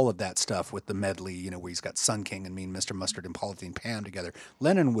 all of that stuff with the medley, you know, where he's got Sun King and Mean Mr. Mustard and Polythene Pam together.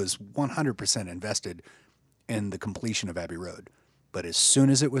 Lennon was 100% invested in the completion of Abbey Road. But as soon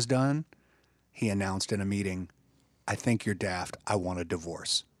as it was done, he announced in a meeting, I think you're daft. I want a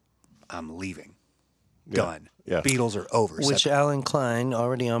divorce. I'm leaving. Done. Yeah. Beatles are over. Which Alan Klein,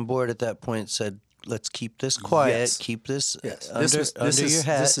 already on board at that point, said, let's keep this quiet, Yes. keep this under your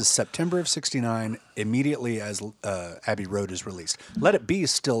hat. This is September of 69, immediately as Abbey Road is released. Let It Be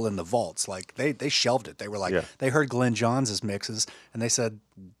is still in the vaults. Like, they shelved it. They were like, they heard Glenn Johns' mixes, and they said,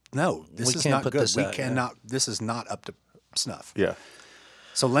 no, this is not good. We cannot, this is not up to snuff. Yeah.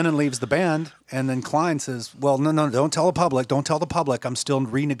 So Lennon leaves the band, and then Klein says, well, no, don't tell the public. Don't tell the public. I'm still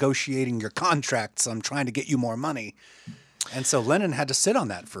renegotiating your contracts. I'm trying to get you more money. And so Lennon had to sit on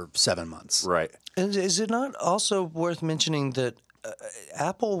that for 7 months. Right. And is it not also worth mentioning that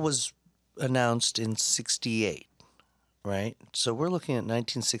Apple was announced in '68, right? So we're looking at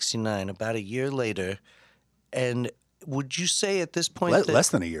 1969, about a year later. And would you say at this point that, Less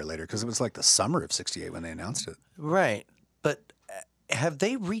than a year later, because it was like the summer of '68 when they announced it. right? But have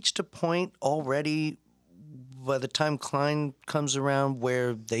they reached a point already by the time Klein comes around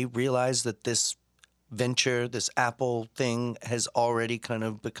where they realize that this venture, this Apple thing, has already kind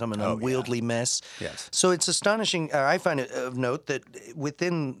of become an unwieldy mess? Yes. So it's astonishing. I find it of note that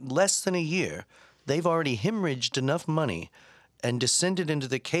within less than a year, they've already hemorrhaged enough money and descended into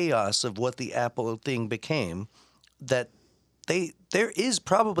the chaos of what the Apple thing became that there is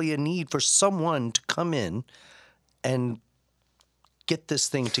probably a need for someone to come in and get this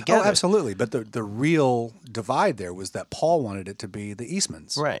thing together. Oh, absolutely. But the real divide there was that Paul wanted it to be the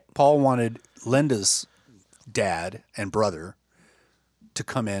Eastmans. Right. Paul wanted Linda's dad and brother to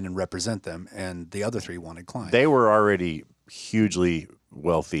come in and represent them, and the other three wanted Klein. They were already hugely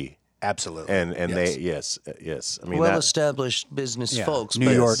wealthy. Absolutely. And yes. they yes. I mean Well-established business Yeah. folks.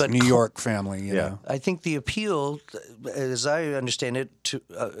 New York, but New York family. You know. I think the appeal, as I understand it,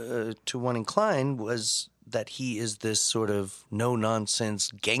 to wanting Klein was that he is this sort of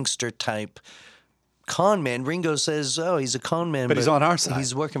no-nonsense gangster type con man. Ringo says, "Oh, he's a con man, But he's on our side.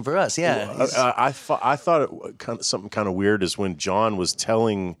 He's working for us." Yeah, he's- I thought something kind of weird is when John was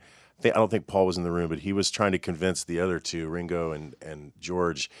telling. I don't think Paul was in the room, but he was trying to convince the other two, Ringo and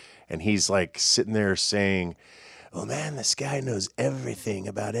George, and he's like sitting there saying, "Oh man, this guy knows everything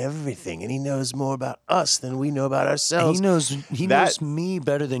about everything, and he knows more about us than we know about ourselves. he knows me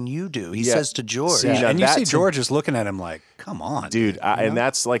better than you do." He Yeah. says to George. See, Yeah, now and you see that's- George is looking at him like, "Come on, Dude, and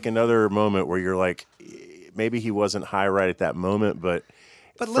that's like another moment where you're like, maybe he wasn't high right at that moment, but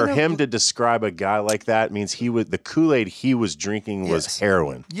for Lennon- him to describe a guy like that means the Kool-Aid he was drinking was Yes.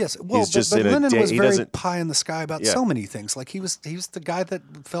 heroin. Yes, well, He's just but in a Lennon day- was he very doesn't- pie in the sky about Yeah. so many things. Like he was the guy that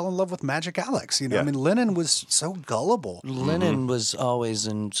fell in love with Magic Alex. You know, Yeah. I mean, Lennon was so gullible. Lennon was always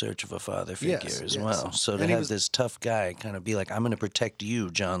in search of a father figure Yes, as yes. well. So to And he have was- this tough guy kind of be like, "I'm going to protect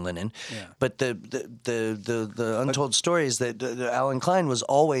you, John Lennon." Yeah. But the untold story is that Alan Klein was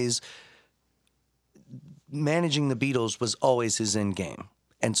always managing the Beatles was always his end game.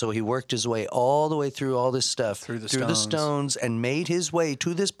 And so he worked his way all the way through all this stuff, Through the Stones, and made his way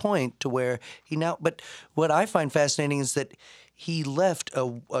to this point to where he now. But what I find fascinating is that he left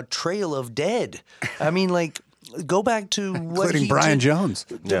a trail of dead. I mean, like, go back to what Including he Brian did Jones.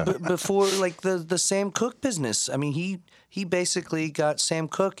 Yeah. before, like the Sam Cooke business. I mean, he basically got Sam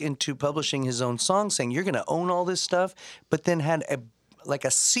Cooke into publishing his own songs, saying, "You're going to own all this stuff," but then had a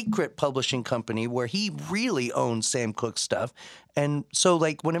secret publishing company where he really owned Sam Cooke's stuff. And so,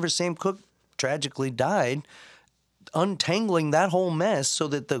 like, whenever Sam Cooke tragically died, untangling that whole mess so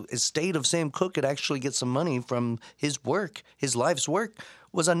that the estate of Sam Cooke could actually get some money from his work, his life's work,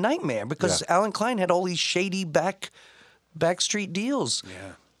 was a nightmare because Alan Klein had all these shady backstreet deals.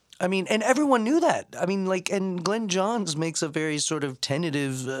 Yeah. I mean, and everyone knew that. I mean, like, and Glenn Johns makes a very sort of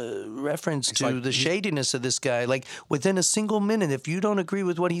tentative reference to the shadiness of this guy. Like, within a single minute, if you don't agree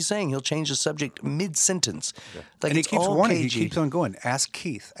with what he's saying, he'll change the subject mid-sentence. Like, And he it's keeps all warning. He cagey. keeps on going. Ask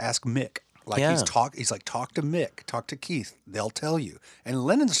Keith. Ask Mick. Like Yeah. he's like, talk to Mick. Talk to Keith. They'll tell you. And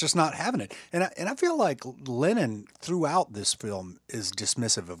Lennon's just not having it. And I feel like Lennon throughout this film is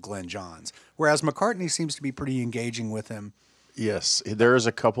dismissive of Glenn Johns, whereas McCartney seems to be pretty engaging with him. Yes, there is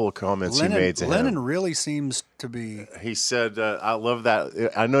a couple of comments he made to Lennon him. really seems to be. He said, "I love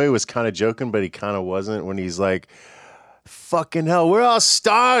that." I know he was kind of joking, but he kind of wasn't when he's like, "Fucking hell, we're all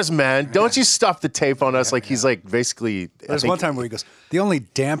stars, man! Don't you stop the tape on us!" Like he's like basically. There's one time where he goes, "The only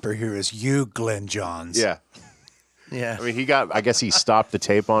damper here is you, Glenn Johns." Yeah. Yeah. I mean, I guess he stopped the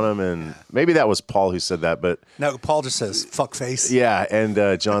tape on him, and maybe that was Paul who said that, but No, Paul just says "fuck face." yeah. And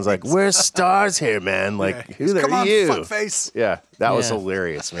John's like, "We're stars here, man! Like, who Come are on, you?" fuck face. Yeah, that was Yeah.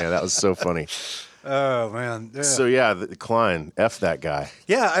 hilarious, man. That was so funny. Oh man. Yeah. So yeah, Klein, F that guy.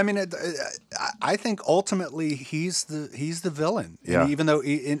 Yeah, I mean, I think ultimately he's the villain. And Yeah. even though,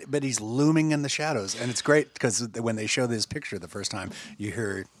 but he's looming in the shadows, and it's great because when they show this picture the first time, you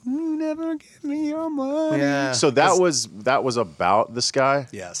hear, "You never give me your money." Yeah. So that was about this guy.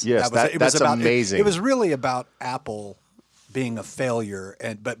 Yes. Yes. It was That's about, amazing. It was really about Apple being a failure,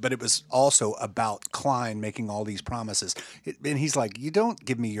 but it was also about Klein making all these promises. And he's like, "You don't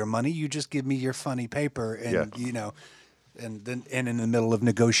give me your money, you just give me your funny paper," and Yeah. you know. And then, in the middle of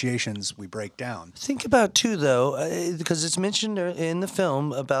negotiations, we break down. Think about, too, though, because it's mentioned in the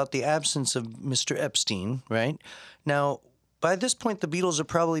film about the absence of Mr. Epstein, right? Now, by this point, the Beatles are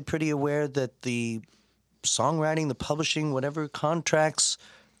probably pretty aware that the songwriting, the publishing, whatever contracts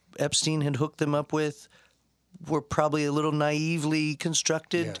Epstein had hooked them up with were probably a little naively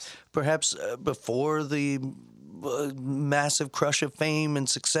constructed, Yes. perhaps before the massive crush of fame and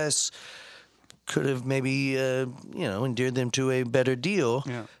success could have maybe, endeared them to a better deal.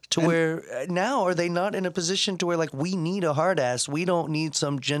 Yeah. Where now are they not in a position to where, like, we need a hard ass. We don't need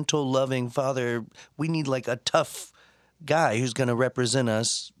some gentle, loving father. We need, like, a tough guy who's going to represent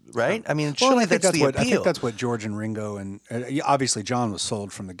us, right? I mean, surely that's the appeal. I think that's what George and Ringo and obviously John was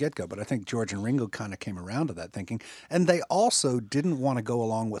sold from the get-go, but I think George and Ringo kind of came around to that thinking. And they also didn't want to go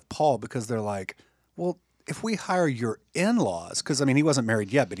along with Paul because they're like, well, if we hire your in-laws, because, I mean, he wasn't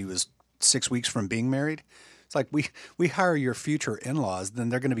married yet, but he was 6 weeks from being married. It's like we hire your future in-laws, then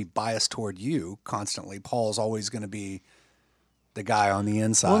they're going to be biased toward you constantly. Paul's always going to be the guy on the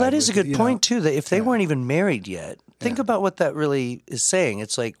inside. Well, that is a good point, too, that if they weren't even married yet, think about what that really is saying.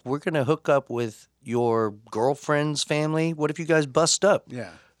 It's like, we're going to hook up with your girlfriend's family. What if you guys bust up?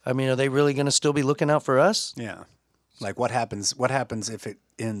 Yeah. I mean, are they really going to still be looking out for us? Yeah. Like, what happens if it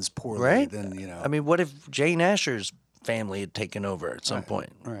ends poorly? Right? Then, I mean, what if Jane Asher's family had taken over at some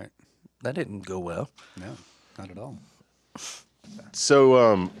point? Right. That didn't go well. No, not at all.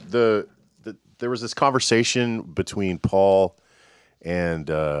 So there was this conversation between Paul and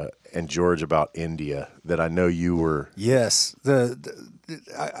George about India that I know you were. Yes,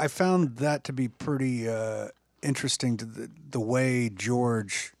 I found that to be pretty interesting to the way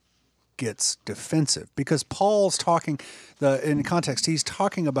George gets defensive, because Paul's talking in context. He's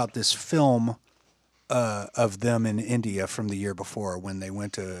talking about this film of them in India from the year before when they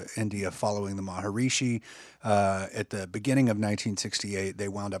went to India following the Maharishi. At the beginning of 1968, they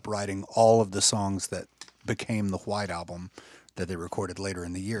wound up writing all of the songs that became the White Album that they recorded later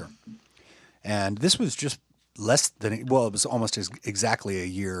in the year. And this was just less than, it was almost exactly a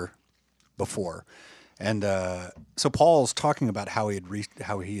year before. And so Paul's talking about how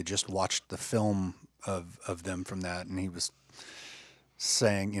he had just watched the film of them from that, and he was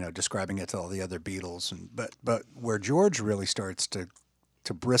saying, describing it to all the other Beatles. But where George really starts to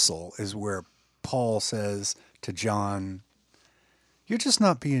bristle is where Paul says to John, "You're just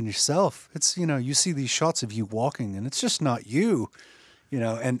not being yourself. It's, you see these shots of you walking, and it's just not you,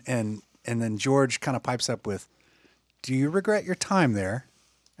 And then George kind of pipes up with, "Do you regret your time there?"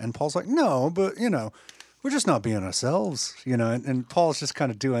 And Paul's like, "No, but we're just not being ourselves, And Paul's just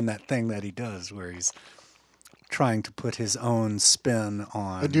kind of doing that thing that he does, where he's trying to put his own spin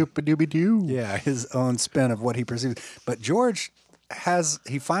on A-doop-a-doobie-doo. Yeah, his own spin of what he perceives. But George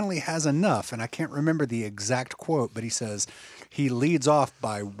finally has enough, and I can't remember the exact quote, but he says he leads off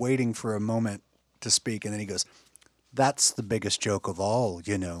by waiting for a moment to speak, and then he goes, "That's the biggest joke of all,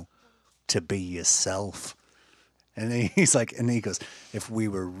 to be yourself." And then he's like, and he goes, "If we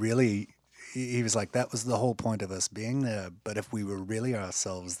were really," he was like, "that was the whole point of us being there. But if we were really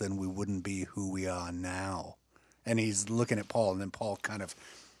ourselves, then we wouldn't be who we are now." And he's looking at Paul, and then Paul kind of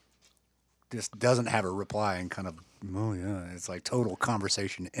just doesn't have a reply and kind of, "Oh, yeah." It's like total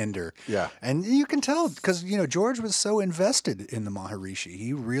conversation ender. Yeah. And you can tell because, George was so invested in the Maharishi.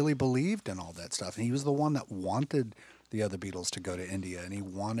 He really believed in all that stuff. And he was the one that wanted the other Beatles to go to India, and he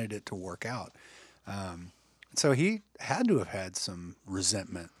wanted it to work out. So he had to have had some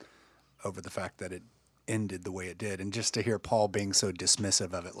resentment over the fact that it ended the way it did. And just to hear Paul being so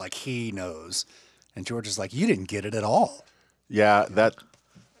dismissive of it, like he knows. And George is like, "You didn't get it at all." Yeah,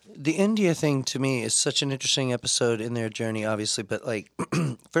 The India thing to me is such an interesting episode in their journey, obviously. But, like,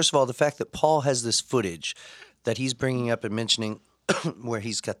 first of all, the fact that Paul has this footage that he's bringing up and mentioning where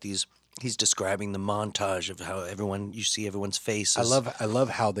he's describing the montage of how you see everyone's faces. I love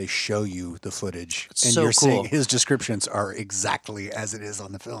how they show you the footage. It's and so you're cool. seeing his descriptions are exactly as it is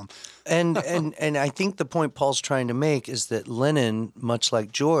on the film. And I think the point Paul's trying to make is that Lennon, much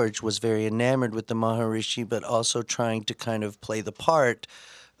like George, was very enamored with the Maharishi, but also trying to kind of play the part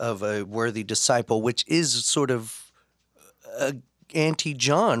of a worthy disciple, which is sort of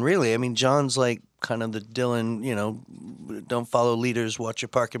anti-John, really. I mean, John's like kind of the Dylan, don't follow leaders, watch your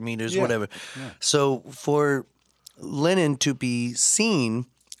parking meters, whatever. Yeah. So for Lennon to be seen,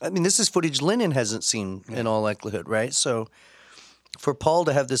 I mean, this is footage Lennon hasn't seen in all likelihood, right? So for Paul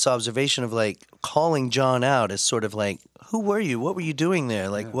to have this observation of like calling John out as sort of like, "Who were you? What were you doing there?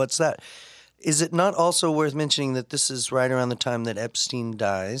 Like, what's that?" Is it not also worth mentioning that this is right around the time that Epstein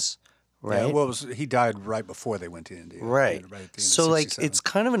dies, right? Yeah, well, he died right before they went to India. Right. Right at the end of So, like, 67. it's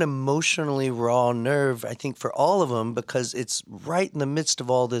kind of an emotionally raw nerve, I think, for all of them, because it's right in the midst of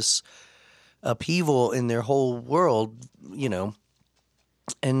all this upheaval in their whole world,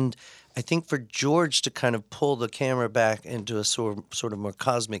 And I think for George to kind of pull the camera back into a sort of more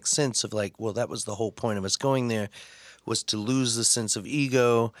cosmic sense of like, well, that was the whole point of us going there, was to lose the sense of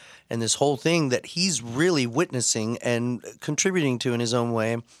ego and this whole thing that he's really witnessing and contributing to in his own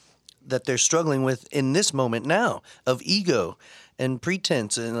way, that they're struggling with in this moment now, of ego and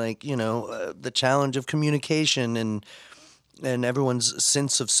pretense and like, the challenge of communication and everyone's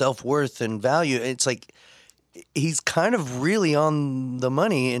sense of self-worth and value. It's like he's kind of really on the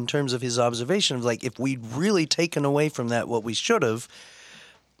money in terms of his observation of like, if we'd really taken away from that what we should have,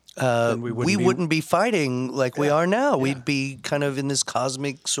 we wouldn't be fighting like we are now. We'd be kind of in this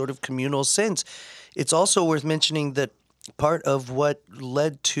cosmic sort of communal sense. It's also worth mentioning that part of what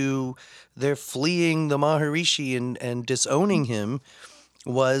led to their fleeing the Maharishi and disowning him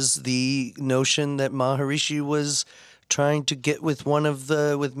was the notion that Maharishi was trying to get with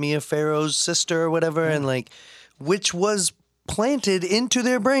with Mia Farrow's sister or whatever, and like, which was planted into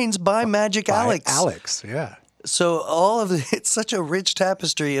their brains by Magic Alex. Alex, yeah. So all of it's such a rich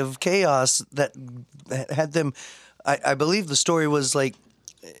tapestry of chaos that had them. I believe the story was like,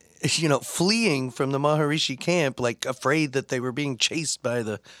 fleeing from the Maharishi camp, like afraid that they were being chased by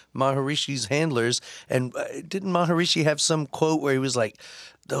the Maharishi's handlers. And didn't Maharishi have some quote where he was like,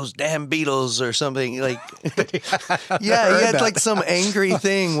 "Those damn Beatles" or something? Like, yeah, he had like some angry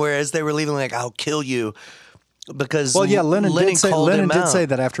thing. Whereas they were leaving like, "I'll kill you." Because Lennon did out. say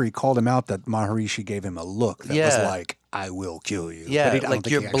that after he called him out, that Maharishi gave him a look that was like, "I will kill you." Yeah, but like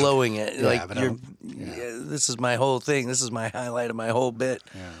you're blowing it. Yeah, like this is my whole thing. This is my highlight of my whole bit.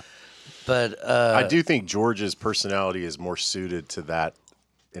 Yeah. But I do think George's personality is more suited to that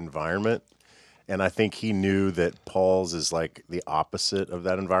environment, and I think he knew that Paul's is like the opposite of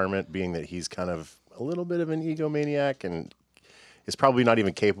that environment, being that he's kind of a little bit of an egomaniac and is probably not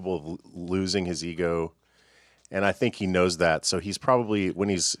even capable of losing his ego. And I think he knows that. So he's probably, when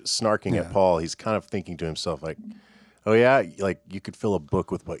he's snarking at Paul, he's kind of thinking to himself like, oh yeah, like you could fill a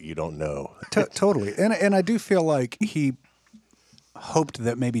book with what you don't know. Totally. And I do feel like he hoped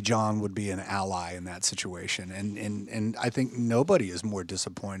that maybe John would be an ally in that situation. And I think nobody is more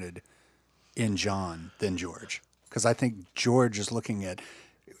disappointed in John than George. Because I think George is looking at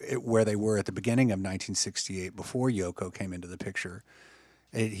where they were at the beginning of 1968 before Yoko came into the picture.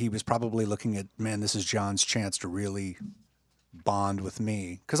 He was probably looking at, man, this is John's chance to really bond with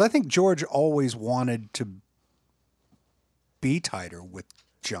me. Because I think George always wanted to be tighter with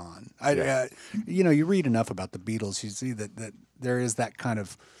John. You read enough about the Beatles, you see that there is that kind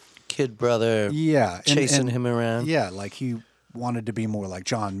of kid brother chasing him around. Yeah, like he wanted to be more like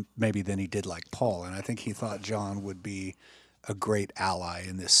John maybe than he did like Paul. And I think he thought John would be a great ally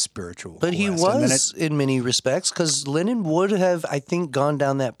in this spiritual But quest. he was in many respects, because Lennon would have, I think, gone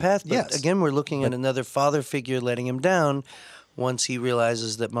down that path. But again, we're looking at another father figure letting him down once he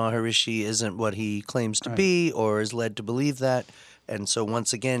realizes that Maharishi isn't what he claims to be, or is led to believe that. And so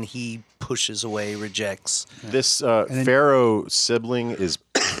once again, he pushes away, rejects. This Pharaoh sibling is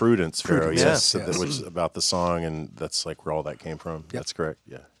Prudence Pharaoh, yes. which is about the song, and that's like where all that came from. Yep. That's correct,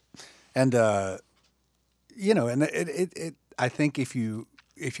 yeah. And, and it I think if you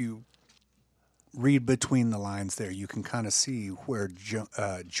read between the lines there, you can kind of see where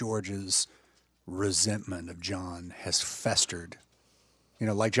George's resentment of John has festered.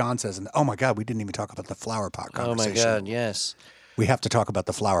 Like John says, oh my God, we didn't even talk about the flower pot conversation. Oh my God, yes. We have to talk about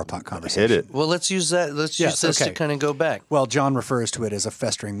the flower pot conversation. Hit it. Well, let's use that. Let's use this to kind of go back. Well, John refers to it as a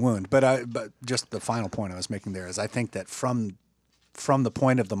festering wound, but just the final point I was making there is I think that from the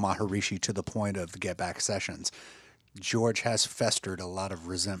point of the Maharishi to the point of the Get Back sessions, George has festered a lot of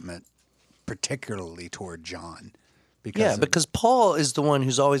resentment, particularly toward John. Because Paul is the one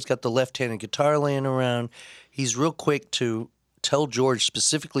who's always got the left-handed guitar laying around. He's real quick to tell George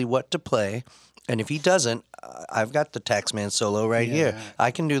specifically what to play. And if he doesn't, I've got the Taxman solo right here.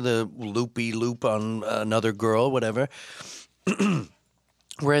 I can do the loopy loop on another girl, whatever.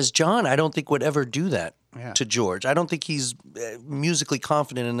 Whereas John, I don't think would ever do that to George. I don't think he's musically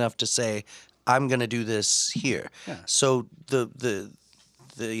confident enough to say, I'm going to do this here. Yeah. So the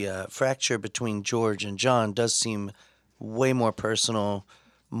fracture between George and John does seem way more personal,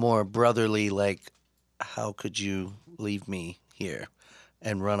 more brotherly, like, how could you leave me here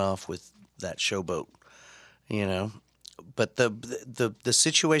and run off with that showboat, But the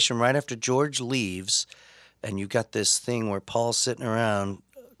situation right after George leaves, and you got this thing where Paul's sitting around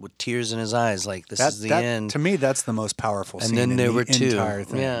with tears in his eyes, like this is the end. To me, that's the most powerful scene. And then there were two. Entire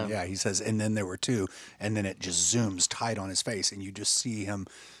thing. Yeah, he says, and then there were two, and then it just zooms tight on his face, and you just see him.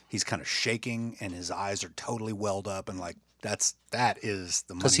 He's kind of shaking, and his eyes are totally welled up, and like that is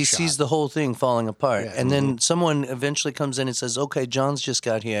the money Because he shot. sees the whole thing falling apart. Yeah. And then someone eventually comes in and says, okay, John's just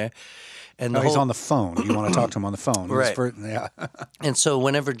got here. And He's on the phone. You want to talk to him on the phone. Right. Yeah. And so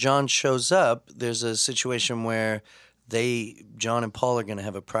whenever John shows up, there's a situation where John and Paul are going to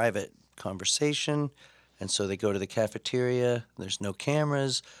have a private conversation. And so they go to the cafeteria. There's no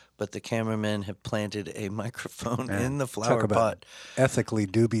cameras, but the cameramen have planted a microphone in the flower Talk about pot. ethically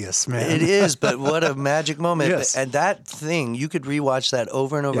dubious, man. It is, but what a magic moment. Yes. And that thing, you could rewatch that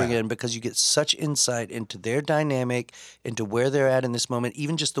over and over Yeah. again because you get such insight into their dynamic, into where they're at in this moment,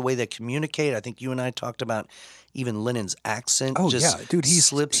 even just the way they communicate. I think you and I talked about even Lennon's accent. Oh just yeah, dude, he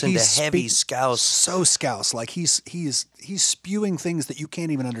slips into heavy scouse. So scouse, like he's spewing things that you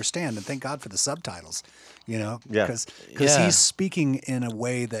can't even understand. And thank God for the subtitles, you know, Yeah. because Yeah. he's speaking in a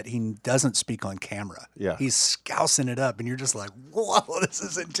way that he doesn't speak on camera. Yeah. He's scousing it up, and you're just like, whoa, this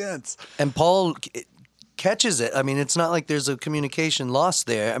is intense. And Paul catches it. I mean, it's not like there's a communication loss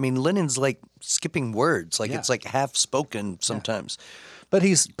there. I mean, Lennon's like skipping words, like Yeah. it's like half spoken sometimes. But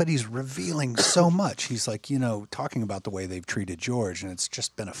he's revealing so much. He's like, you know, talking about the way they've treated George, and it's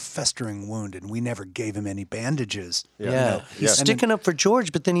just been a festering wound, and we never gave him any bandages. Yeah. You know? He's Yeah. sticking up for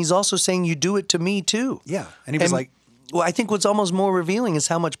George, but then he's also saying, you do it to me too. Yeah, and he was like, well, I think what's almost more revealing is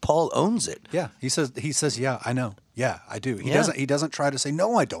how much Paul owns it. yeah, he says, yeah, I know, yeah, I do. Yeah. He doesn't try to say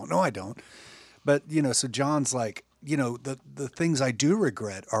no, I don't. But you know, so John's like, you know, the things I do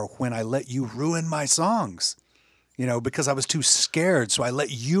regret are when I let you ruin my songs, you know, because I was too scared, so I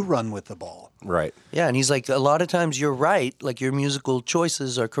let you run with the ball. Right. Yeah, and he's like, a lot of times you're right, like your musical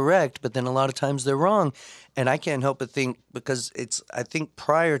choices are correct, but then a lot of times they're wrong. And I can't help but think, because I think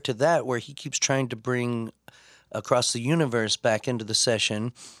prior to that, where he keeps trying to bring Across the Universe back into the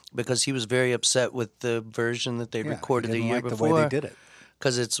session, because he was very upset with the version that they Yeah, recorded he the didn't year like before. the way they did it.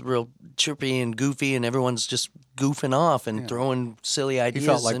 Because it's real chirpy and goofy, and everyone's just goofing off and throwing silly He ideas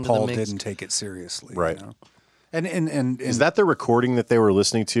felt like into Paul the mix. didn't take it seriously, Right. You know? And Is that the recording that they were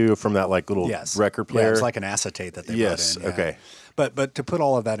listening to from that like little yes, record Yeah, player? it was like an acetate that they Yes, put in. Yeah. okay. But to put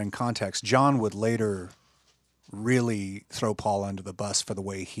all of that in context, John would later really throw Paul under the bus for the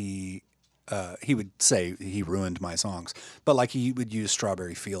way he would say he ruined my songs. But like he would use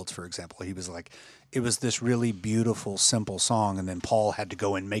Strawberry Fields, for example. He was like, it was this really beautiful, simple song, and then Paul had to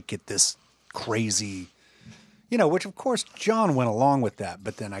go and make it this crazy, you know, which of course John went along with that.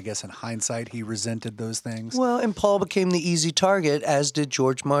 But then I guess in hindsight, he resented those things. Well, and Paul became the easy target, as did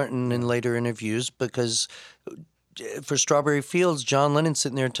George Martin in later interviews, because for Strawberry Fields, John Lennon's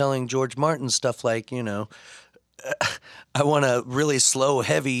sitting there telling George Martin stuff like, you know, I want a really slow,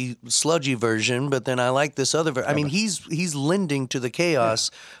 heavy, sludgy version, but then I like this other version. I mean, he's lending to the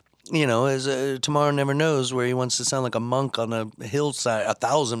chaos, you know, as Tomorrow Never Knows, where he wants to sound like a monk on a hillside,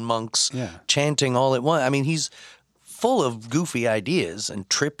 1,000 monks chanting all at once. I mean, he's full of goofy ideas and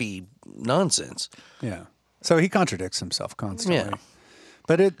trippy nonsense. Yeah. So he contradicts himself constantly. Yeah.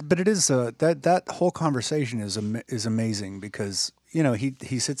 But it is that whole conversation is amazing because, you know,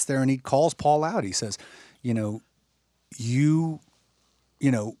 he sits there and he calls Paul out. He says, you know,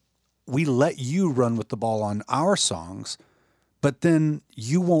 we let you run with the ball on our songs, but then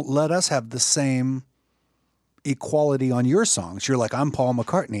you won't let us have the same equality on your songs. You're like, I'm Paul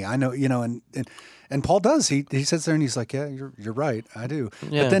McCartney. I know, you know, and Paul does. He sits there and he's like, yeah, you're right. I do.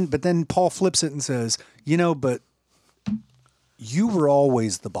 Yeah. But then Paul flips it and says, you know, but you were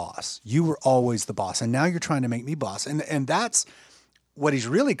always the boss. You were always the boss. And now you're trying to make me boss. And that's what he's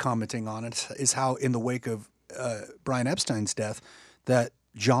really commenting on is how in the wake of Brian Epstein's death, that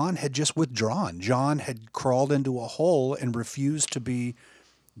John had just withdrawn. John had crawled into a hole and refused to be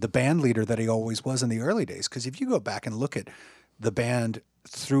the band leader that he always was in the early days. Because if you go back and look at the band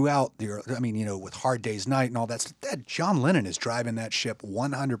throughout with Hard Day's Night and all that John Lennon is driving that ship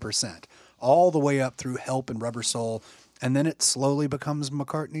 100%, all the way up through Help and Rubber Soul, and then it slowly becomes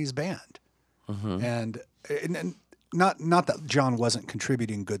McCartney's band. Mm-hmm. And not that John wasn't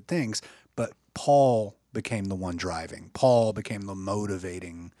contributing good things, but Paul became the one driving. Paul became the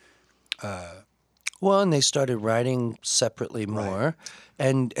motivating. Well, and they started writing separately more,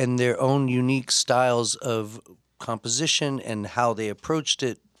 and their own unique styles of composition and how they approached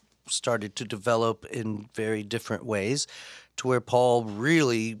it started to develop in very different ways, to where Paul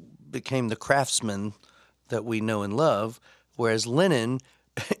really became the craftsman that we know and love, whereas Lennon,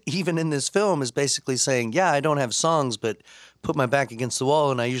 even in this film, is basically saying, yeah, I don't have songs, but put my back against the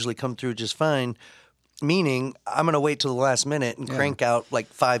wall and I usually come through just fine. Meaning, I'm going to wait till the last minute and crank out like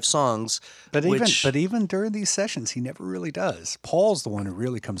 5 songs. But which, even during these sessions, he never really does. Paul's the one who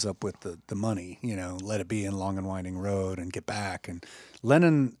really comes up with the money. You know, Let It Be in Long and Winding Road and Get Back. And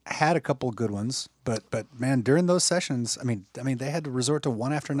Lennon had a couple good ones, but man, during those sessions, I mean, they had to resort to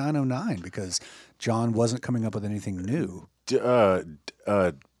One After 909 because John wasn't coming up with anything new. Don't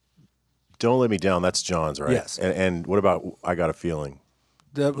Let Me Down. That's John's, right? Yes. And what about I Got a Feeling?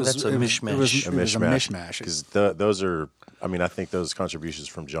 That's a mishmash. It was a mishmash. Because those are, I mean, I think those contributions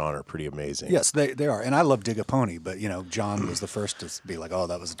from John are pretty amazing. Yes, they are. And I love Dig a Pony, but, you know, John was the first to be like, oh,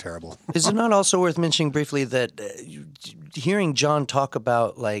 that was terrible. Is it not also worth mentioning briefly that hearing John talk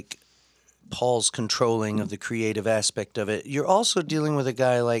about, like, Paul's controlling of the creative aspect of it, you're also dealing with a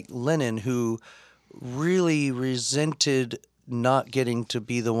guy like Lennon who really resented not getting to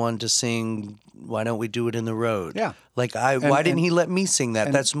be the one to sing Why Don't We Do It in the Road? Yeah. Like, why didn't he let me sing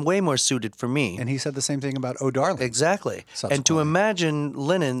that? That's way more suited for me. And he said the same thing about Oh Darling. Exactly. And to imagine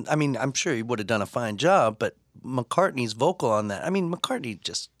Lennon, I mean, I'm sure he would have done a fine job, but McCartney's vocal on that, I mean, McCartney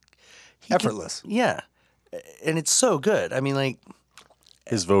just... Effortless. Yeah. And it's so good. I mean, like...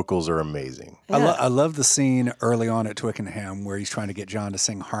 His vocals are amazing. Yeah. I love the scene early on at Twickenham where he's trying to get John to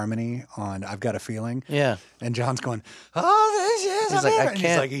sing harmony on I've Got a Feeling. Yeah. And John's going, oh, this is He's like, I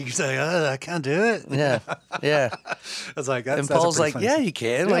can't. He's like, oh, I can't do it. Yeah. Yeah. I was like, that's, And that's a Paul's pretty like, funny yeah, scene. you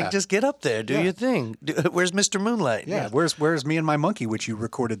can. Yeah. Like, just get up there. Do your thing. Where's Mr. Moonlight? Yeah. Where's Me and My Monkey, which you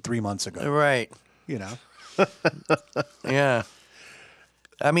recorded 3 months ago? Right. You know? Yeah.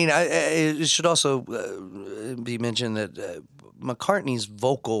 I mean, it should also be mentioned that McCartney's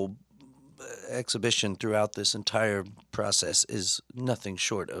vocal exhibition throughout this entire process is nothing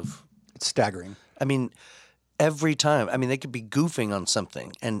short of... It's staggering. I mean, every time. I mean, they could be goofing on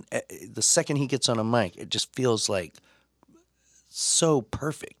something, and the second he gets on a mic, it just feels like so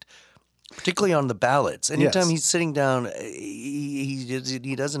perfect. Particularly on the ballads. Anytime he's sitting down,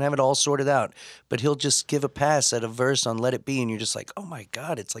 he doesn't have it all sorted out, but he'll just give a pass at a verse on Let It Be, and you're just like, oh my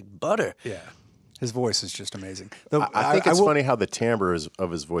God, it's like butter. Yeah. His voice is just amazing. I think it's funny how the timbre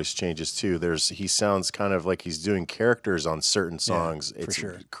of his voice changes too. He sounds kind of like he's doing characters on certain songs. Yeah, it's for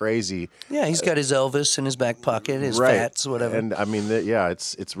sure. crazy. Yeah, he's got his Elvis in his back pocket, his Right. Fats, whatever. And I mean,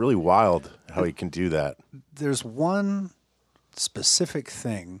 it's really wild how he can do that. There's one specific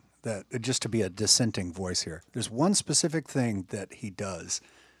thing that, just to be a dissenting voice here, there's one specific thing that he does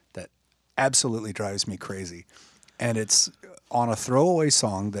that absolutely drives me crazy. And it's on a throwaway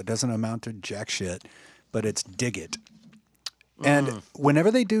song that doesn't amount to jack shit, but it's Dig It. And whenever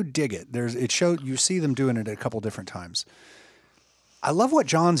they do Dig It, you see them doing it a couple different times. I love what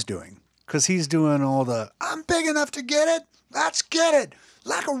John's doing, because he's doing all the, I'm big enough to get it, let's get it,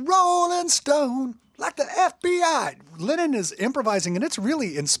 like a rolling stone, like the FBI. Lennon is improvising, and it's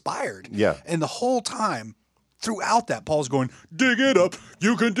really inspired. Yeah. And the whole time, throughout that, Paul's going, dig it up,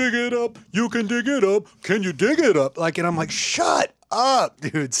 you can dig it up, you can dig it up, can you dig it up? Like, and I'm like, shut up,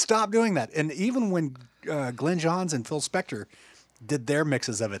 dude, stop doing that. And even when Glenn Johns and Phil Spector did their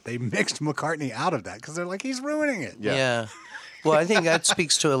mixes of it, they mixed McCartney out of that because they're like, he's ruining it. Yeah. Well, I think that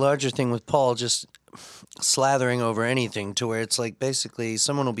speaks to a larger thing with Paul just slathering over anything, to where it's like basically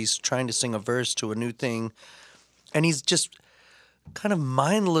someone will be trying to sing a verse to a new thing, and he's just kind of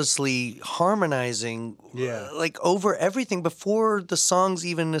mindlessly harmonizing like over everything before the song's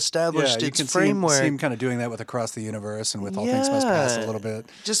even established its framework. See him kind of doing that with Across the Universe and with All Things Must Pass a little bit.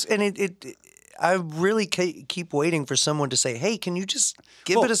 Just, and I really keep waiting for someone to say, hey, can you just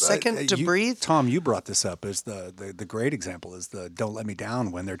give it a second to breathe? Tom, you brought this up as the great example is the Don't Let Me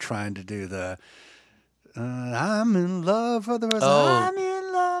Down, when they're trying to do the I'm in love for the first time. I'm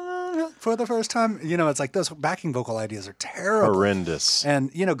in love for the first time. You know, it's like those backing vocal ideas are terrible. Horrendous. And,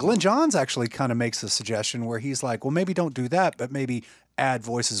 you know, Glenn Johns actually kind of makes a suggestion where he's like, well, maybe don't do that, but maybe add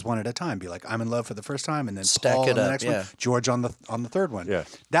voices one at a time. Be like, I'm in love for the first time, and then Stack Paul it on the up, next yeah. one, George on the third one. Yeah.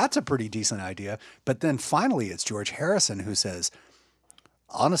 That's a pretty decent idea. But then finally it's George Harrison who says,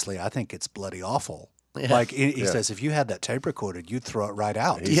 honestly, I think it's bloody awful. Yeah. Like he says, if you had that tape recorded, you'd throw it right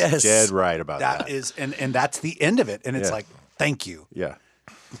out. He's Yes. dead right about that. That is, and that's the end of it. And it's like, thank you. Yeah.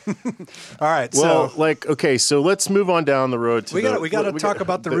 All right. Well, So okay, so let's move on down the road to we got to talk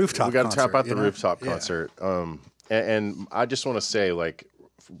about the rooftop. We got to talk about the you know? rooftop concert. And I just want to say, like,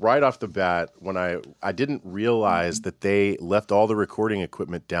 right off the bat, when I didn't realize that they left all the recording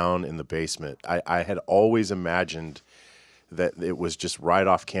equipment down in the basement. I had always imagined that it was just right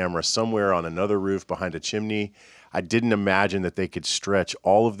off camera somewhere on another roof behind a chimney. I didn't imagine that they could stretch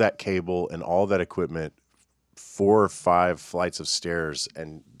all of that cable and all that equipment 4 or 5 flights of stairs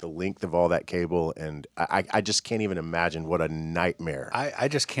and the length of all that cable. And I just can't even imagine what a nightmare. I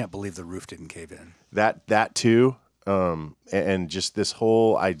just can't believe the roof didn't cave in. That too. And just this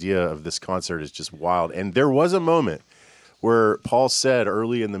whole idea of this concert is just wild. And there was a moment where Paul said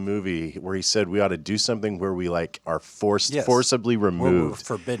early in the movie where he said we ought to do something where we like are forcibly removed.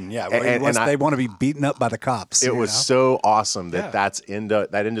 We're forbidden, yeah. And they want to be beaten up by the cops. It was so awesome that Yeah.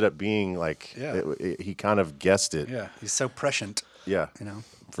 that ended up being like he kind of guessed it. Yeah, he's so prescient. Yeah, You know?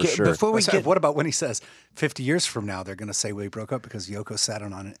 for sure. Before we get What about when he says 50 years from now they're going to say we broke up because Yoko sat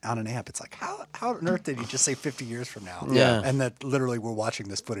on an amp? It's like how on earth did he just say 50 years from now? Yeah. And that literally we're watching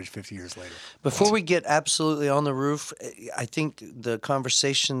this footage 50 years later. Before we get absolutely on the roof, I think the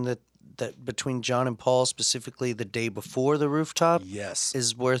conversation that between John and Paul, specifically the day before the rooftop, Yes.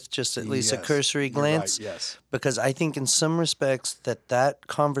 is worth just at least a Yes. cursory You're right, glance. yes. Because I think in some respects that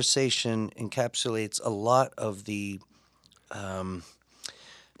conversation encapsulates a lot of the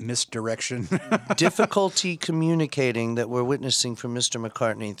Misdirection. difficulty communicating that we're witnessing from Mr.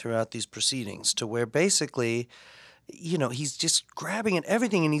 McCartney throughout these proceedings, to where basically, he's just grabbing at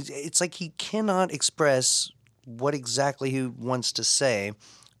everything, and it's like he cannot express what exactly he wants to say.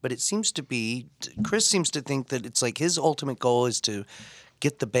 But it seems to be, Chris seems to think that it's like his ultimate goal is to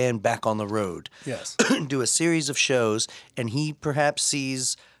get the band back on the road. Yes. Do a series of shows, and he perhaps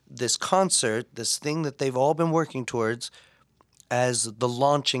sees this concert, this thing that they've all been working towards, as the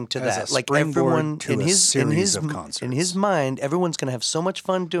launching to As that. a Like springboard everyone to in a his series of concerts. in his mind, everyone's going to have so much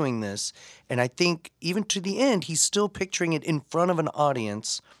fun doing this. And I think even to the end, he's still picturing it in front of an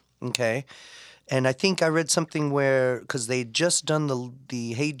audience. Okay. And I think I read something where, because they'd just done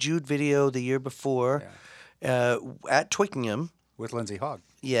the Hey Jude video the year before at Twickenham. With Lindsay Hogg.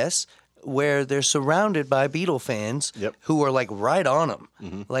 Yes, where they're surrounded by Beatle fans who are like right on them.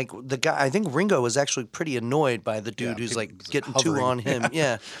 Mm-hmm. Like the guy, I think Ringo was actually pretty annoyed by the dude who's like getting too hovering. on him.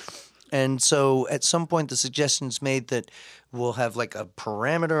 Yeah. And so at some point the suggestion's made that we'll have like a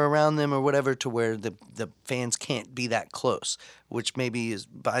parameter around them or whatever to where the fans can't be that close, which maybe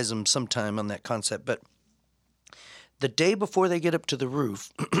buys them some time on that concept. But the day before they get up to the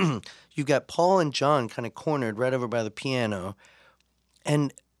roof, you got Paul and John kind of cornered right over by the piano.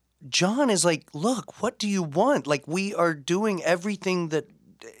 And John is like, look, what do you want? Like, we are doing everything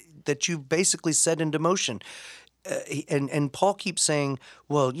that you've basically set into motion. And Paul keeps saying,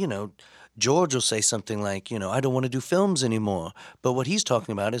 well, George will say something like, I don't want to do films anymore. But what he's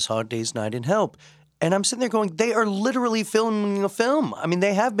talking about is Hard Day's Night in Help. And I'm sitting there going, they are literally filming a film. I mean,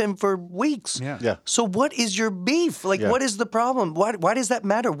 they have been for weeks. Yeah. So what is your beef? Like, what is the problem? Why does that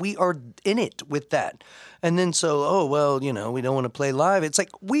matter? We are in it with that. And then we don't want to play live. It's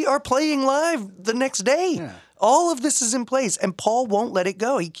like, we are playing live the next day. Yeah. All of this is in place, and Paul won't let it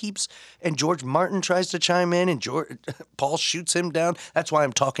go. And George Martin tries to chime in, and Paul shoots him down. That's why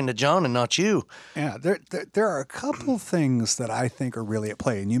I'm talking to John and not you. Yeah, there are a couple things that I think are really at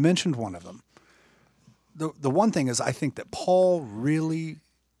play, and you mentioned one of them. The one thing is I think that Paul really,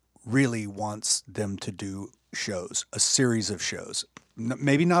 really wants them to do shows, a series of shows.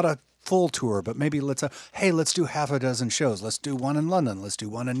 Maybe not a full tour, but maybe let's do half a dozen shows. Let's do one in London. Let's do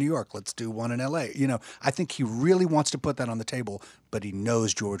one in New York. Let's do one in LA. I think he really wants to put that on the table, but he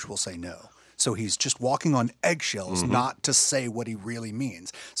knows George will say no. So he's just walking on eggshells not to say what he really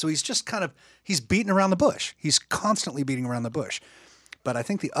means. So he's just he's beating around the bush. He's constantly beating around the bush. But I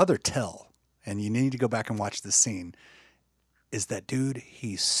think the other tell, and you need to go back and watch this scene, is that dude,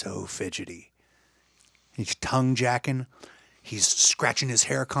 he's so fidgety. He's tongue jacking. He's scratching his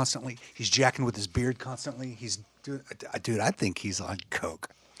hair constantly. He's jacking with his beard constantly. Dude, I think he's on coke.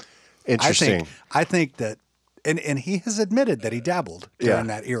 Interesting. I think that, and he has admitted that he dabbled during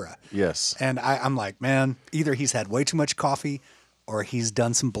that era. Yes. And I'm like, man, either he's had way too much coffee or he's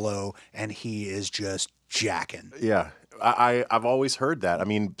done some blow and he is just jacking. Yeah. I've always heard that. I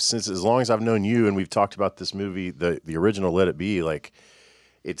mean, since as long as I've known you, and we've talked about this movie, the original Let It Be, like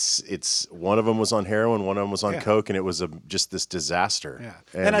it's one of them was on heroin, one of them was on coke, and it was just this disaster.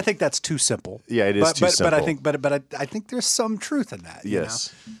 Yeah, and I think that's too simple. Yeah, it is too simple. But I think there's some truth in that.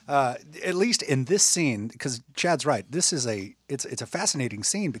 Yes. At least in this scene, because Chad's right. This is it's a fascinating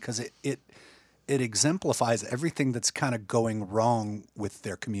scene because it exemplifies everything that's kind of going wrong with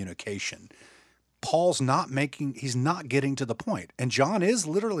their communication. Paul's he's not getting to the point. And John is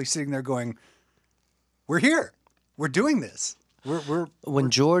literally sitting there going, we're here. We're doing this.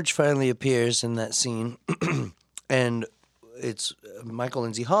 When George finally appears in that scene, and it's Michael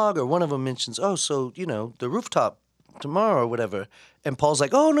Lindsay Hogg, or one of them mentions, the rooftop tomorrow or whatever. And Paul's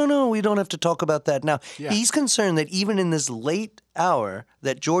like, oh, no, we don't have to talk about that now. Yeah. He's concerned that even in this late hour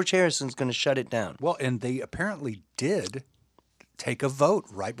that George Harrison's going to shut it down. Well, and they apparently did take a vote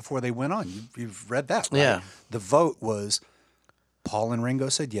right before they went on. You've read that, right? Yeah. The vote was Paul and Ringo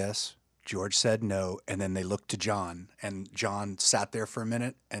said yes, George said no, and then they looked to John, and John sat there for a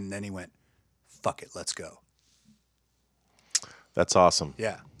minute, and then he went, fuck it, let's go. That's awesome.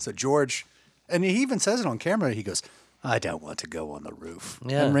 Yeah. So George, and he even says it on camera, he goes, I don't want to go on the roof.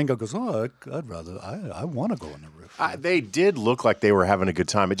 Yeah. And Ringo goes, oh, I'd rather, I want to go on the roof. They did look like they were having a good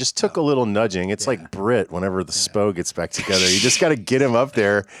time. It just took a little nudging. It's like Brit whenever the Spo gets back together. You just got to get him up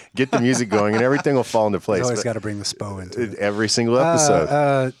there, get the music going, and everything will fall into place. He's always But got to bring the Spo into it. every single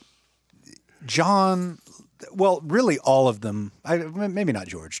episode. John, well, really all of them. Maybe not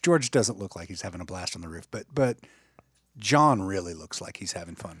George. George doesn't look like he's having a blast on the roof, but John really looks like he's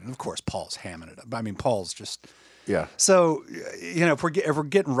having fun. And of course, Paul's hamming it up. I mean, Paul's just Yeah. so. If we're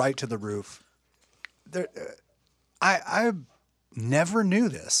getting right to the roof, there, I never knew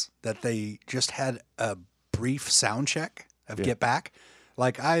this, that they just had a brief sound check of Get Back.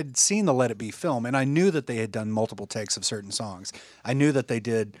 Like, I'd seen the Let It Be film, and I knew that they had done multiple takes of certain songs. I knew that they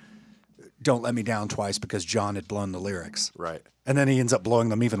did Don't Let Me Down twice because John had blown the lyrics. Right. And then he ends up blowing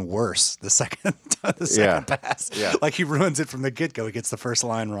them even worse the second pass. Yeah. Like, he ruins it from the get-go. He gets the first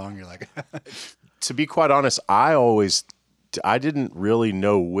line wrong. You're like... To be quite honest, I didn't really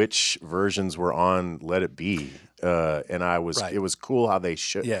know which versions were on Let It Be. And Right. It was cool how they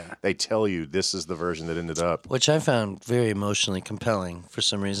Yeah. they tell you this is the version that ended up. Which I found very emotionally compelling for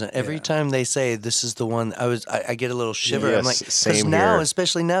some reason. Every time they say this is the one, I get a little shiver. I'm like, Yes, same now, here.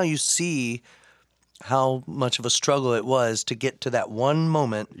 especially now, you see how much of a struggle it was to get to that one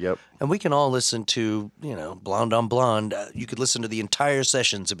moment. Yep. And we can all listen to, Blonde on Blonde. You could listen to the entire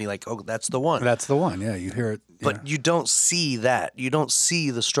sessions and be like, oh, that's the one. That's the one. Yeah, you hear it. But you don't see that. You don't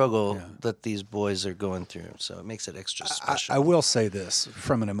see the struggle that these boys are going through. So it makes it extra special. I will say this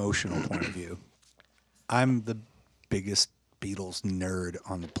from an emotional point of view. I'm the biggest Beatles nerd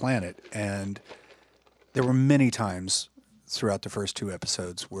on the planet, and there were many times throughout the first two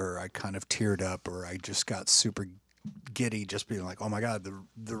episodes where I kind of teared up, or I just got super giddy, just being like, "Oh my God,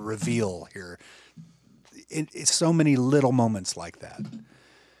 the reveal here!" It's so many little moments like that.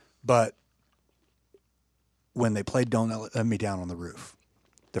 But when they played "Don't Let Me Down on the Roof,"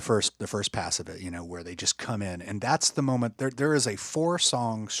 the first pass of it, where they just come in, and that's the moment. There is a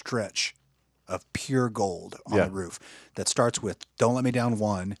 4-song stretch of pure gold on the roof that starts with "Don't Let Me Down"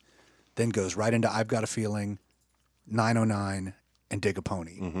 1, then goes right into "I've Got a Feeling," 909, and "Dig a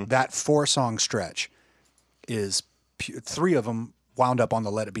Pony." Mm-hmm. That 4-song stretch is 3 of them wound up on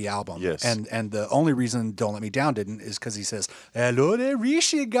the Let It Be album. Yes. And the only reason Don't Let Me Down didn't is because he says, "Hello there,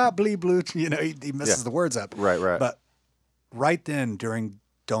 Rishi got blee blue." He messes the words up. Right. But right then during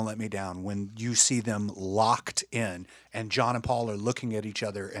Don't Let Me Down, when you see them locked in and John and Paul are looking at each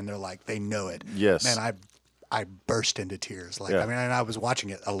other and they're like, they know it. Yes. Man, I burst into tears. Like, Yeah. I mean, and I was watching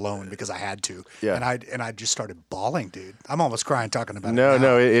it alone because I had to. Yeah. And I just started bawling, dude. I'm almost crying talking about it. No,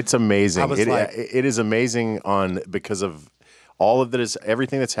 now. it's amazing. I was It is amazing because of all of that is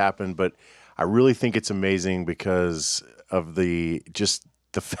everything that's happened. But I really think it's amazing because of the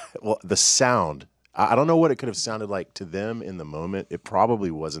sound. I don't know what it could have sounded like to them in the moment. It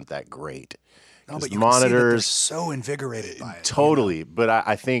probably wasn't that great. No, 'Cause but the you can see that they're monitors, so invigorated by it. totally. But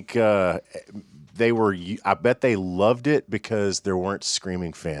I think they were. I bet they loved it because there weren't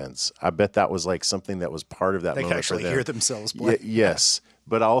screaming fans. I bet that was like something that was part of that. They moment can actually for them. hear themselves play. Yes,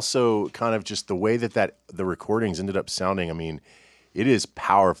 but also kind of just the way that the recordings ended up sounding. I mean, it is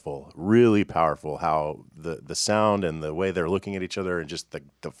powerful, really powerful. How the sound and the way they're looking at each other, and just the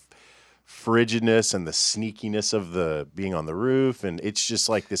frigidness and the sneakiness of the being on the roof, and it's just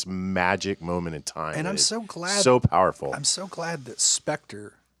like this magic moment in time. And that I'm is so glad. so powerful. I'm so glad that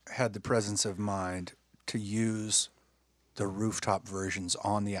Spectre had the presence of mind to use the rooftop versions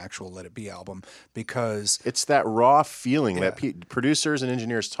on the actual Let It Be album, because It's that raw feeling that producers and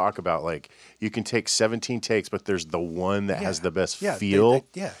engineers talk about. Like, you can take 17 takes, but there's the one that has the best feel.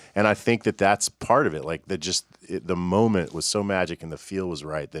 And I think that's part of it. Like, the moment was so magic and the feel was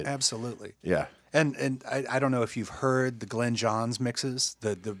right. That absolutely. yeah. And I don't know if you've heard the Glenn Johns mixes,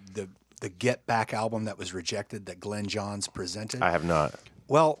 the Get Back album that was rejected that Glenn Johns presented. I have not.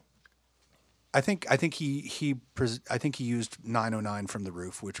 Well, I think he used 909 from the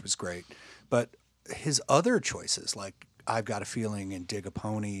roof, which was great, but his other choices like I've Got a Feeling and Dig a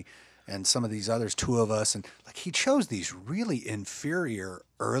Pony and some of these others, Two of Us, and like he chose these really inferior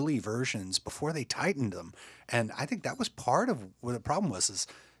early versions before they tightened them, and I think that was part of what the problem was. Is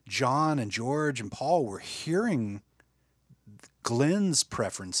John and George and Paul were hearing Glenn's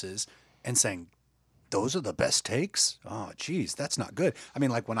preferences and saying, those are the best takes? Oh, geez, that's not good. I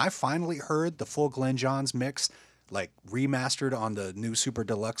mean, like when I finally heard the full Glenn Johns mix, like remastered on the new Super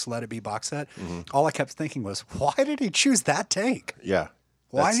Deluxe Let It Be box set, all I kept thinking was, why did he choose that take? Yeah.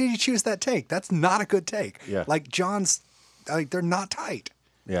 Why did he choose that take? That's not a good take. Yeah. Like John's, like they're not tight.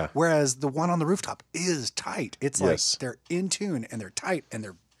 Yeah. Whereas the one on the rooftop is tight. It's Yes. like they're in tune and they're tight and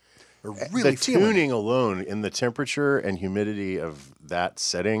they're really the feeling it. tuning alone in the temperature and humidity of that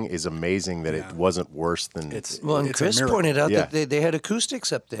setting is amazing that it wasn't worse than Well, and It's a Chris miracle. pointed out Yeah. that they had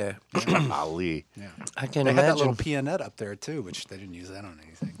acoustics up there. Ali. I can They had that little imagine. pianette up there too, which they didn't use that on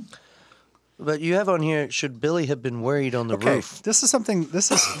anything. But you have on here, should Billy have been worried on the roof? This is something. This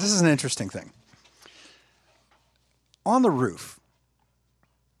is an interesting thing. On the roof,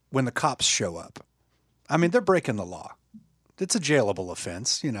 when the cops show up, I mean they're breaking the law. It's a jailable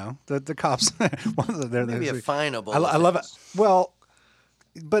offense, you know. The cops. Maybe a finable I love it. offense. Well,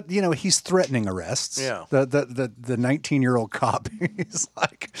 but you know he's threatening arrests. Yeah. The 19-year-old cop. He's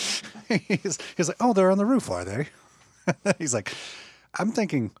like, oh, they're on the roof, are they? He's like, I'm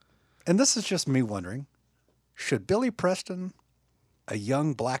thinking, and this is just me wondering, should Billy Preston, a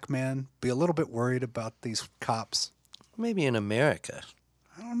young black man, be a little bit worried about these cops? Maybe in America.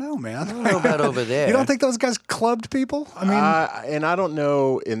 I don't know, man. I don't know about over there. You don't think those guys clubbed people? I mean, And I don't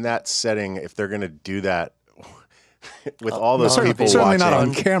know in that setting if they're going to do that with all those people certainly watching. not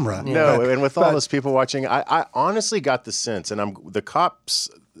on camera. No, but- and with all those people watching, I honestly got the sense, and the cops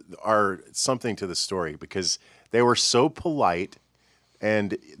are something to the story because they were so polite,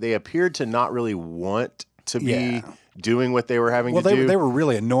 and they appeared to not really want to be Yeah. doing what they were having Well, to do. they were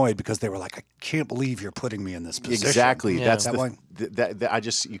really annoyed because they were like, I can't believe you're putting me in this position. Exactly. Yeah. That's That one- that I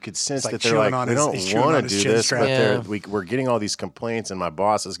just you could sense like that they're chewing like on we his- don't he's chewing want on to his do chin this, strap. but Yeah. we're getting all these complaints, and my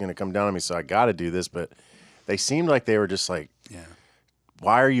boss is going to come down on me, so I got to do this. But they seemed like they were just like, Yeah.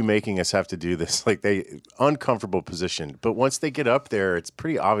 why are you making us have to do this? Like uncomfortable position. But once they get up there, it's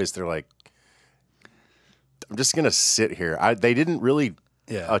pretty obvious they're like, I'm just going to sit here. They didn't really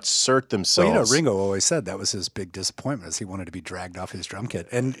assert Well, themselves. you know, Ringo always said that was his big disappointment, is he wanted to be dragged off his drum kit.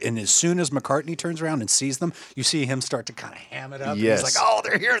 And as soon as McCartney turns around and sees them, you see him start to kind of ham it up. Yes. And he's like, oh,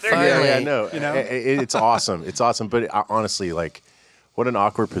 they're here, they're Finally. here. Yeah, I know. You know? It's awesome. It's awesome. But honestly, like, what an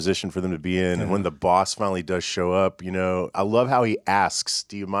awkward position for them to be in. And when the boss finally does show up, you know, I love how he asks,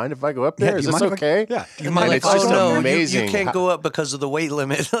 "Do you mind if I go up there? do Is you this mind if I- okay?" yeah. Do you And mind they're if like, I It's oh go just no, amazing. you can't go up because of the weight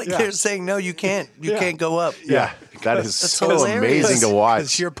limit. Like Yeah. they're saying, no, you can't. You can't go up. Yeah, that is so hilarious. amazing to Because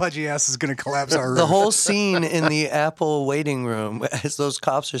watch. your pudgy ass is going to collapse our roof. The whole scene in the Apple waiting room, as those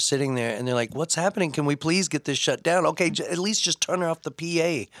cops are sitting there, and they're like, "What's happening? Can we please get this shut down? Okay, at least just turn off the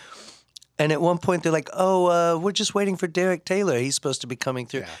PA." And at one point, they're like, "Oh, we're just waiting for Derek Taylor. He's supposed to be coming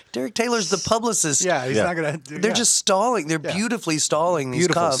through." Yeah. Derek Taylor's the publicist. Yeah, he's Yeah. not going to. They're just stalling. They're beautifully stalling these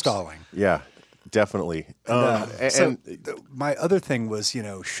beautiful cops. stalling. Yeah, definitely. My other thing was, you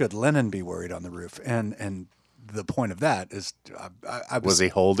know, should Lennon be worried on the roof? And the point of that is, I was he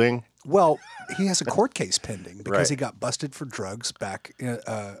holding? Well, he has a court case pending because Right. he got busted for drugs back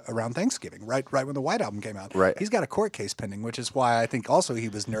around Thanksgiving, right when the White Album came out. Right. He's got a court case pending, which is why I think also he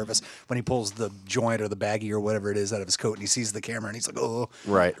was nervous when he pulls the joint or the baggie or whatever it is out of his coat and he sees the camera and he's like, oh.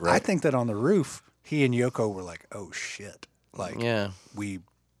 Right. I think that on the roof, he and Yoko were like, oh, shit. Like, Yeah. we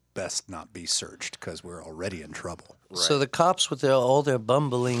best not be searched because we're already in trouble. So the cops, with all their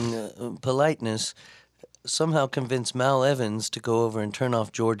bumbling politeness, somehow convince Mal Evans to go over and turn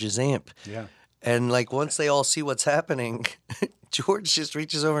off George's amp. Yeah. And like once they all see what's happening, George just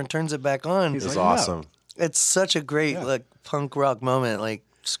reaches over and turns it back on. It was like, no. awesome. It's such a great like punk rock moment. Like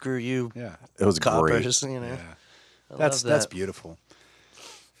screw you, Yeah. It was coppers. great. You know, I That's love that. beautiful.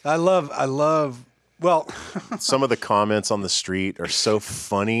 I love. Well, Some of the comments on the street are so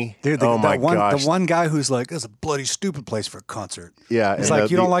funny. dude, oh my gosh. the one guy who's like, "This is a bloody stupid place for a concert." Yeah, it's and like the-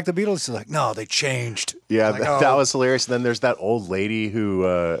 you don't like the Beatles. He's like, "No, they changed." Yeah, Like, that oh. was hilarious. And then there's that old lady who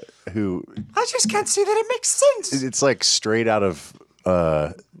I just can't see that it makes sense. it's like straight out of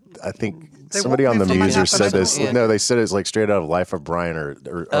I think They somebody woke on me the from my Muser nap said and I this. don't know. No, they said it's like straight out of Life of Brian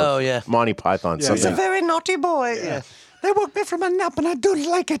or Oh, yeah. Monty Python. Yeah, something. yeah. very naughty boy. Yeah. They woke me from a nap and I don't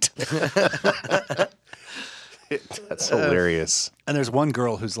like it. That's hilarious. And there's one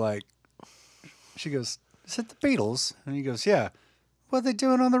girl who's like, she goes, "Is it the Beatles?" And he goes, "Yeah." "What are they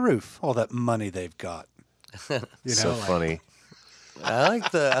doing on the roof? All that money they've got." You know, So like, funny.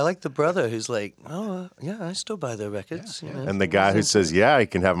 I like the brother who's like, oh yeah, I still buy their records. You know? And the guy who says, "Yeah, I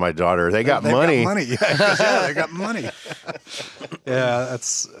can have my daughter. They got They've money." Got money. Yeah, 'cause, yeah, they got money. Yeah,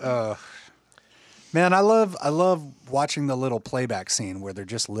 that's. Man, I love watching the little playback scene where they're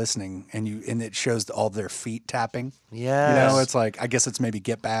just listening and it shows all their feet tapping. Yes. It's like, I guess it's maybe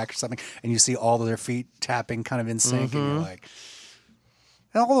Get Back or something, and you see all of their feet tapping kind of in sync, and you're like,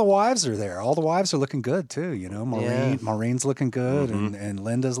 and all the wives are there. All the wives are looking good too. Maureen's looking good, and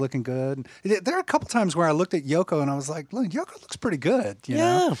Linda's looking good. There are a couple times where I looked at Yoko and I was like, look, Yoko looks pretty good. You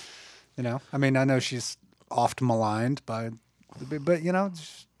know, I mean, I know she's oft maligned by, but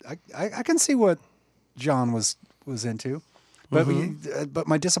I can see what John was into, but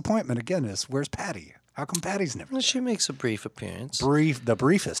my disappointment again is, where's Patty? How come Patty's never Well, there? she makes a brief appearance. The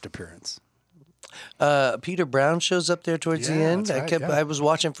briefest appearance. Peter Brown shows up there towards the end. that's right, I was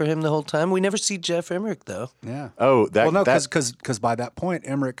watching for him the whole time. We never see Jeff Emmerich though. Yeah. Oh, because by that point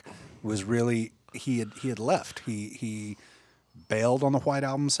Emmerich was really he had left. He bailed on the White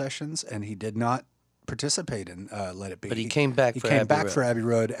Album sessions and he did not participate in Let It Be. But he came back for Abbey Road. for Abbey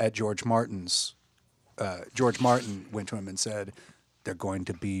Road at George Martin's. George Martin went to him and said, "They're going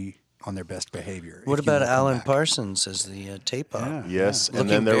to be on their best behavior." What if you about will come Alan back." Parsons as the tape op? Yeah. Yes, and Looking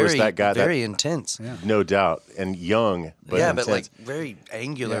then there was that guy very intense. no doubt, and young, but But intense. like very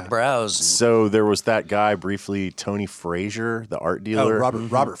angular Yeah. brows. So there was that guy briefly, Tony Frazier, the art Oh, dealer.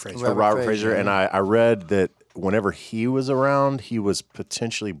 Robert Fraser. Robert Frazier, Frazier, and I read that whenever he was around, he was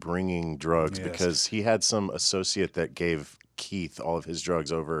potentially bringing drugs Yes. because he had some associate that gave Keith all of his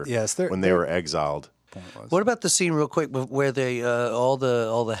drugs over Yes, when they were exiled. What about the scene, real quick, where they all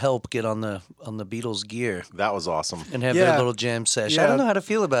the help get on the Beatles gear That was awesome. and have Yeah. their little jam sesh? I Yeah. don't know how to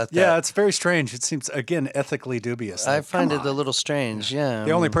feel about that. Yeah, it's very strange. It seems, again, ethically dubious. I Like, find come it a on. little strange. Yeah,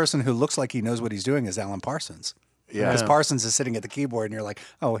 The only person who looks like he knows what he's doing is Alan Parsons. Yeah. Because Parsons is sitting at the keyboard, and you're like,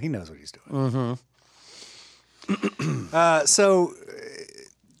 oh, he knows what he's doing. So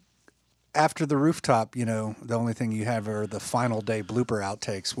after the rooftop, the only thing you have are the final day blooper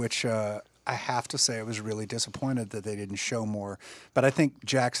outtakes, which I have to say I was really disappointed that they didn't show more. But I think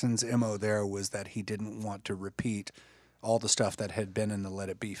Jackson's MO there was that he didn't want to repeat all the stuff that had been in the Let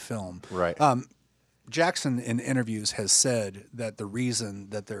It Be film. Right. Jackson in interviews has said that the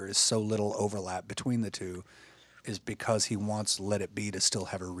reason that there is so little overlap between the two is because he wants Let It Be to still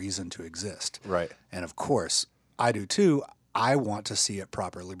have a reason to exist. Right. And of course, I do too. I want to see it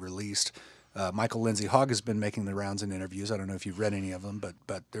properly released. Michael Lindsay Hogg has been making the rounds in interviews. I don't know if you've read any of them,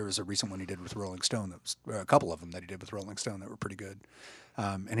 but there was a recent one he did with Rolling Stone. That was a couple of them that he did with Rolling Stone that were pretty good.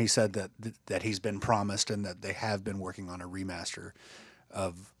 And he said that he's been promised and that they have been working on a remaster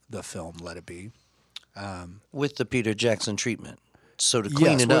of the film Let It Be. with the Peter Jackson treatment. So to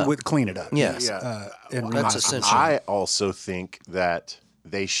clean it up. Clean it up. Yes. And That's remaster. essential. I also think that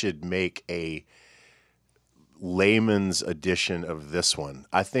they should make a layman's edition of this one.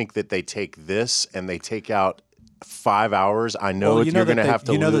 I think that they take this and they take out 5 hours. I know Well, you're going to have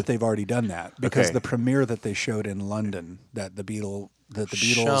to. You know lose- that they've already done that because Okay. the premiere that they showed in London, that the Beatles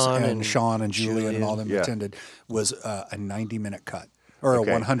Sean and and Sean and Julian and all them Yeah. attended was a 90-minute cut or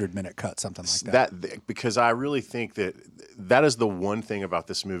Okay. a 100-minute cut, something like that. that because I really think that is the one thing about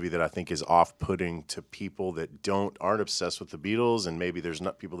this movie that I think is off-putting to people that aren't obsessed with the Beatles, and maybe there's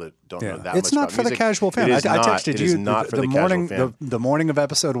not people that don't know that It's much not about for music. the casual fan. It I is not. texted It you is not for the morning, casual fan. the morning of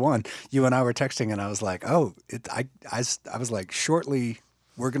episode 1. You and I were texting, and I was like, "Oh, I was like, shortly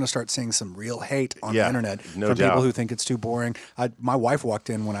we're going to start seeing some real hate on Yeah, the internet no from doubt. people who think it's too boring." My wife walked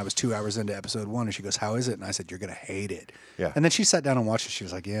in when I was 2 hours into episode 1, and she goes, "How is it?" And I said, "You're going to hate it." Yeah. And then she sat down and watched it. She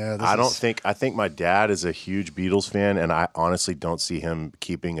was like, "Yeah, I think my dad is a huge Beatles fan, and I honestly don't see him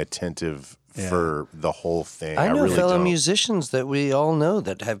keeping attentive for the whole thing. I know really fellow don't. musicians that we all know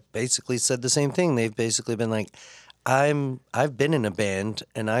that have basically said the same thing. They've basically been like, I've been in a band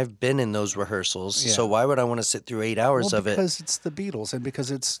and I've been in those rehearsals. So why would I want to sit through 8 hours of it? because it's the Beatles, and because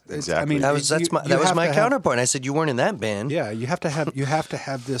it's I Exactly. mean, That was you my have to have- counterpoint. I said you weren't in that band. Yeah, you have to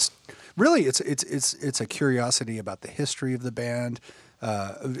have this. Really, it's a curiosity about the history of the band.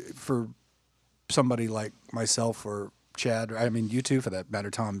 For somebody like myself or Chad, I mean you too, for that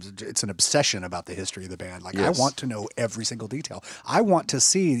matter, Tom. It's an obsession about the history of the band. Like Yes. I want to know every single detail. I want to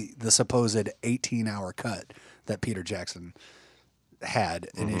see the supposed 18-hour cut that Peter Jackson had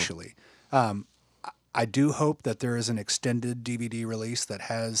initially. I do hope that there is an extended DVD release that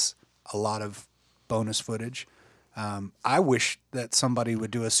has a lot of bonus footage. I wish that somebody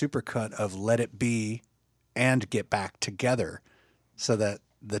would do a supercut of Let It Be and Get Back together so that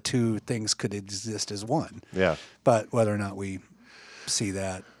the two things could exist as one. Yeah. But whether or not we see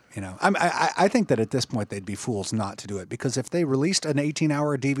that, I think that at this point they'd be fools not to do it, because if they released an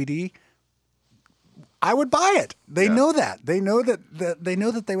 18-hour DVD, I would buy it. They know that. They know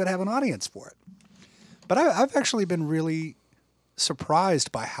that they would have an audience for it. But I've actually been really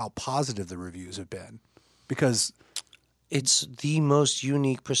surprised by how positive the reviews have been, because It's the most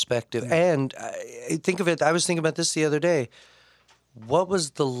unique perspective. And I think of it, I was thinking about this the other day. What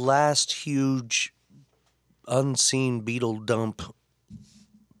was the last huge unseen Beatle dump?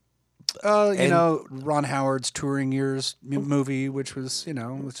 Ron Howard's touring years movie, which was,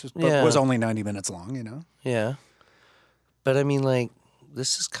 was only 90 minutes long, Yeah. But I mean, like,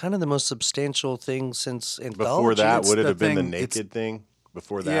 this is kind of the most substantial thing since anthology. Before that, It's would it the have been the thing- Naked thing?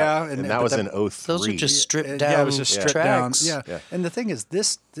 Before that, Yeah, and and- that but was that- in 03. Those are just stripped down Yeah, it was just stripped tracks. down. Yeah. And the thing is,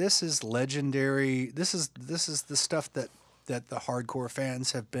 this is legendary. This is the stuff that the hardcore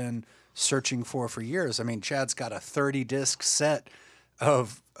fans have been searching for years. I mean, Chad's got a 30-disc set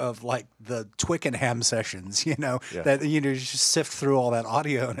of like the Twickenham sessions, that you just sift through all that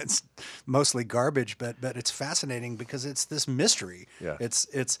audio, and it's mostly garbage, but it's fascinating because it's this mystery. Yeah.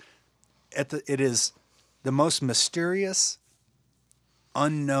 It is the most mysterious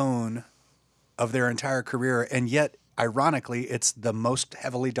unknown of their entire career, and yet ironically it's the most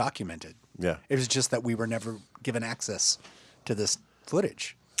heavily documented. Yeah. It was just that we were never given access to this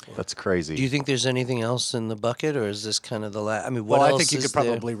footage. That's crazy. Do you think there's anything else in the bucket, or is this kind of the last? I mean, what Well, else I think you is could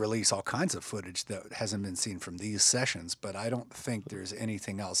there? probably release all kinds of footage that hasn't been seen from these sessions, but I don't think there's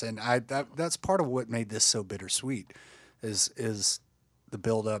anything else. And that's part of what made this so bittersweet, is the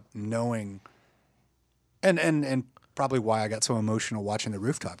build up, knowing, and probably why I got so emotional watching the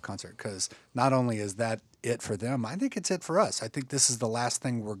Rooftop concert, because not only is that it for them, I think it's it for us. I think this is the last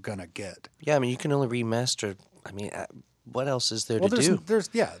thing we're gonna get. Yeah, I mean, you can only remaster. I mean, what else is there Well, to there's do? there's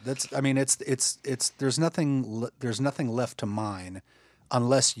nothing left to mine,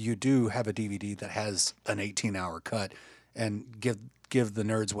 unless you do have a DVD that has an 18-hour cut, and give the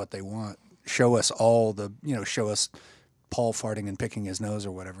nerds what they want. Show us show us Paul farting and picking his nose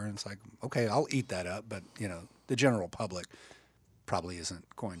or whatever, and it's like, okay, I'll eat that up, but the general public probably isn't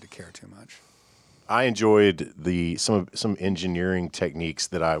going to care too much. I enjoyed some engineering techniques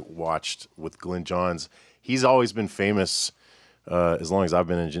that I watched with Glenn Johns. He's always been famous, as long as I've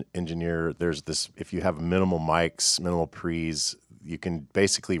been an engineer. There's this: if you have minimal mics, minimal pre's, you can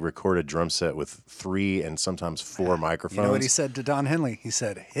basically record a drum set with 3 and sometimes 4 microphones. You know what he said to Don Henley? He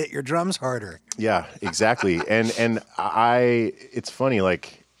said, "Hit your drums harder." Yeah, exactly. and it's funny,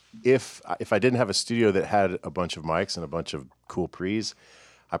 like if I didn't have a studio that had a bunch of mics and a bunch of cool pre's,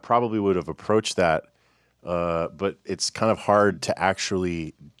 I probably would have approached that. But it's kind of hard to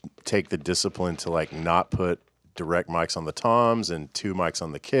actually take the discipline to like not put direct mics on the toms and 2 mics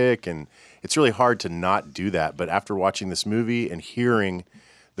on the kick, and it's really hard to not do that. But after watching this movie and hearing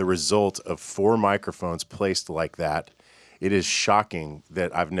the result of 4 microphones placed like that, it is shocking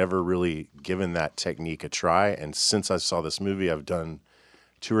that I've never really given that technique a try. And since I saw this movie, I've done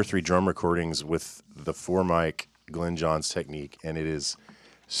 2 or 3 drum recordings with the 4 mic Glenn Johns technique, and it is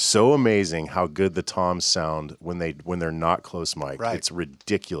so amazing how good the toms sound when they're not close mic. Right. It's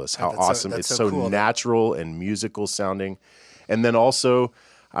ridiculous how That's so- awesome. that's It's so so cool. natural and musical sounding. And then also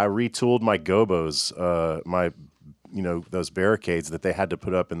I retooled my gobos, those barricades that they had to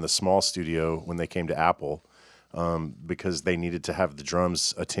put up in the small studio when they came to Apple, because they needed to have the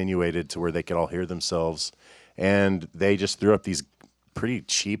drums attenuated to where they could all hear themselves. And they just threw up these pretty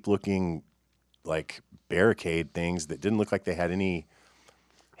cheap looking like barricade things that didn't look like they had any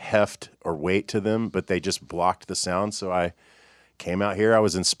heft or weight to them, but they just blocked the sound. So I came out here, I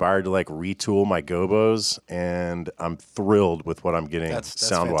was inspired to like retool my gobos, and I'm thrilled with what I'm getting That's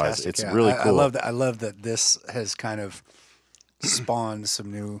sound wise. fantastic. It's Yeah. really I cool. love that this has kind of spawned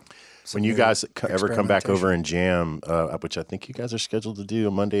some new. When you guys ever come back over and jam, which I think you guys are scheduled to do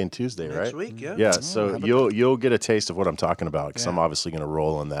on Monday and Tuesday, right? Next week, yeah. Yeah, so you'll get a taste of what I'm talking about, because I'm obviously going to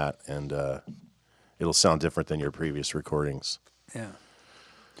roll on that, and it'll sound different than your previous recordings. Yeah.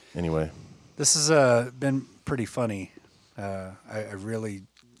 Anyway, This has been pretty funny. I really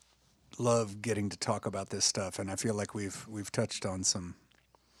love getting to talk about this stuff, and I feel like we've touched on some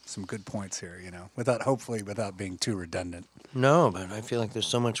good points here, without being too redundant. No, but I feel like there's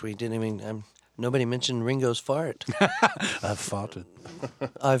so much we didn't even. Nobody mentioned Ringo's fart. I've fought it.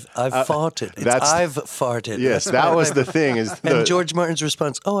 I've farted. It's that's- I've farted. yes, that was the thing. And George Martin's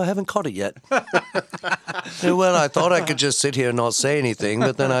response, "Oh, I haven't caught it yet." Yeah, well, I thought I could just sit here and not say anything,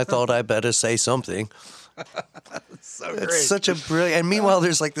 but then I thought I better say something. So It's such a brilliant. And meanwhile,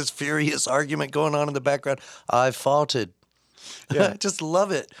 there's like this furious argument going on in the background. I've farted. I just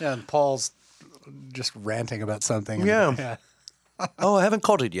love it. Yeah, and Paul's just ranting about something. Yeah. Oh, I haven't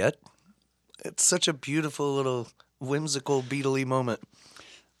caught it yet. It's such a beautiful little whimsical Beatle-y moment.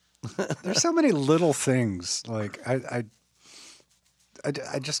 There's so many little things. Like I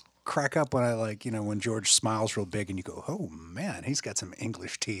just crack up when I when George smiles real big and you go, oh man, he's got some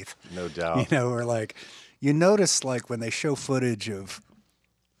English teeth. No doubt. Or like you notice when they show footage of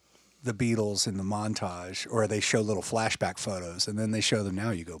the Beatles in the montage, or they show little flashback photos and then they show them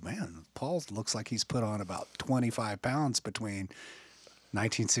now, you go, man, Paul looks like he's put on about 25 pounds between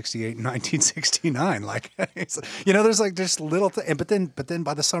 1968 and 1969. There's just little but then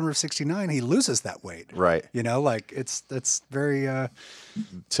by the summer of 69 he loses that weight. Right. It's very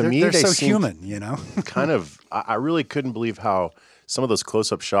to me they're they so seem human, kind of I really couldn't believe how some of those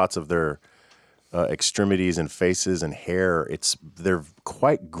close-up shots of their extremities and faces and hair, they're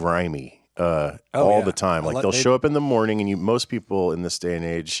quite grimy all the time. Like they'll show up in the morning, and most people in this day and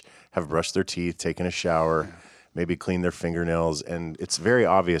age have brushed their teeth, taken a shower, maybe cleaned their fingernails, and it's very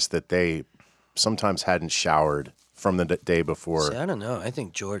obvious that they sometimes hadn't showered from the day before. See, I don't know. I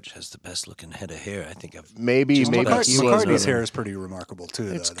think George has the best looking head of hair. I think I've maybe McCartney's hair is pretty remarkable too.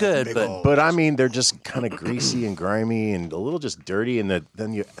 It's though. good, but I mean they're just kind of greasy and grimy and a little just dirty, and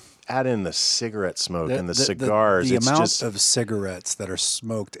then you add in the cigarette smoke and the cigars. The it's amount just of cigarettes that are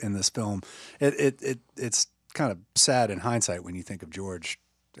smoked in this film, it's kind of sad in hindsight when you think of George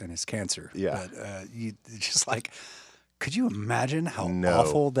and his cancer. Yeah. But you just could you imagine how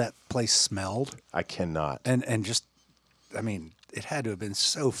awful that place smelled? I cannot. And just, I mean, it had to have been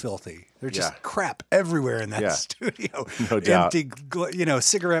so filthy. There's just crap everywhere in that studio. No doubt. Empty,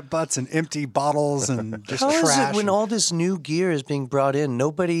 cigarette butts and empty bottles and just How trash. is it when all this new gear is being brought in?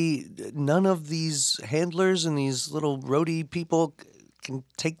 None of these handlers and these little roadie people can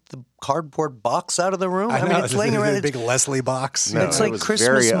take the cardboard box out of the room. I mean, know, it's laying around. the big Leslie box. No, It's it like was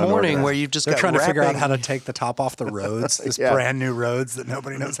Christmas very morning unorganized. where you've just They're got trying to figure out wrapping. how to take the top off the roads. This brand new roads that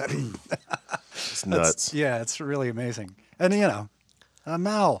nobody knows how to. It's nuts. Yeah, it's really amazing. And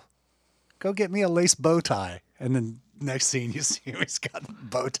Mal, go get me a lace bow tie. And then next scene, you see him, he's got a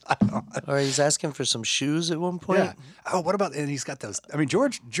bow tie on. Or he's asking for some shoes at one point. Yeah. Oh, what about? And he's got those. I mean,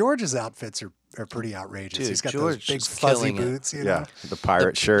 George's outfits are pretty outrageous. Dude, he's got George those big is fuzzy killing it. boots. Yeah, the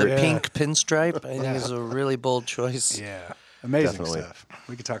pirate shirt. The pink pinstripe, I think, is a really bold choice. Yeah, amazing Definitely. stuff.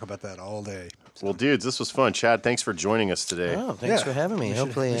 We could talk about that all day. Well, dudes, this was fun. Chad, thanks for joining us today. Oh, thanks for having me.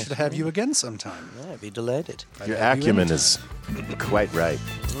 Hopefully, we should have you again sometime. I'd be delighted. Your acumen is quite right.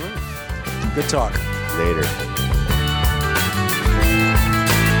 Good talk. Later.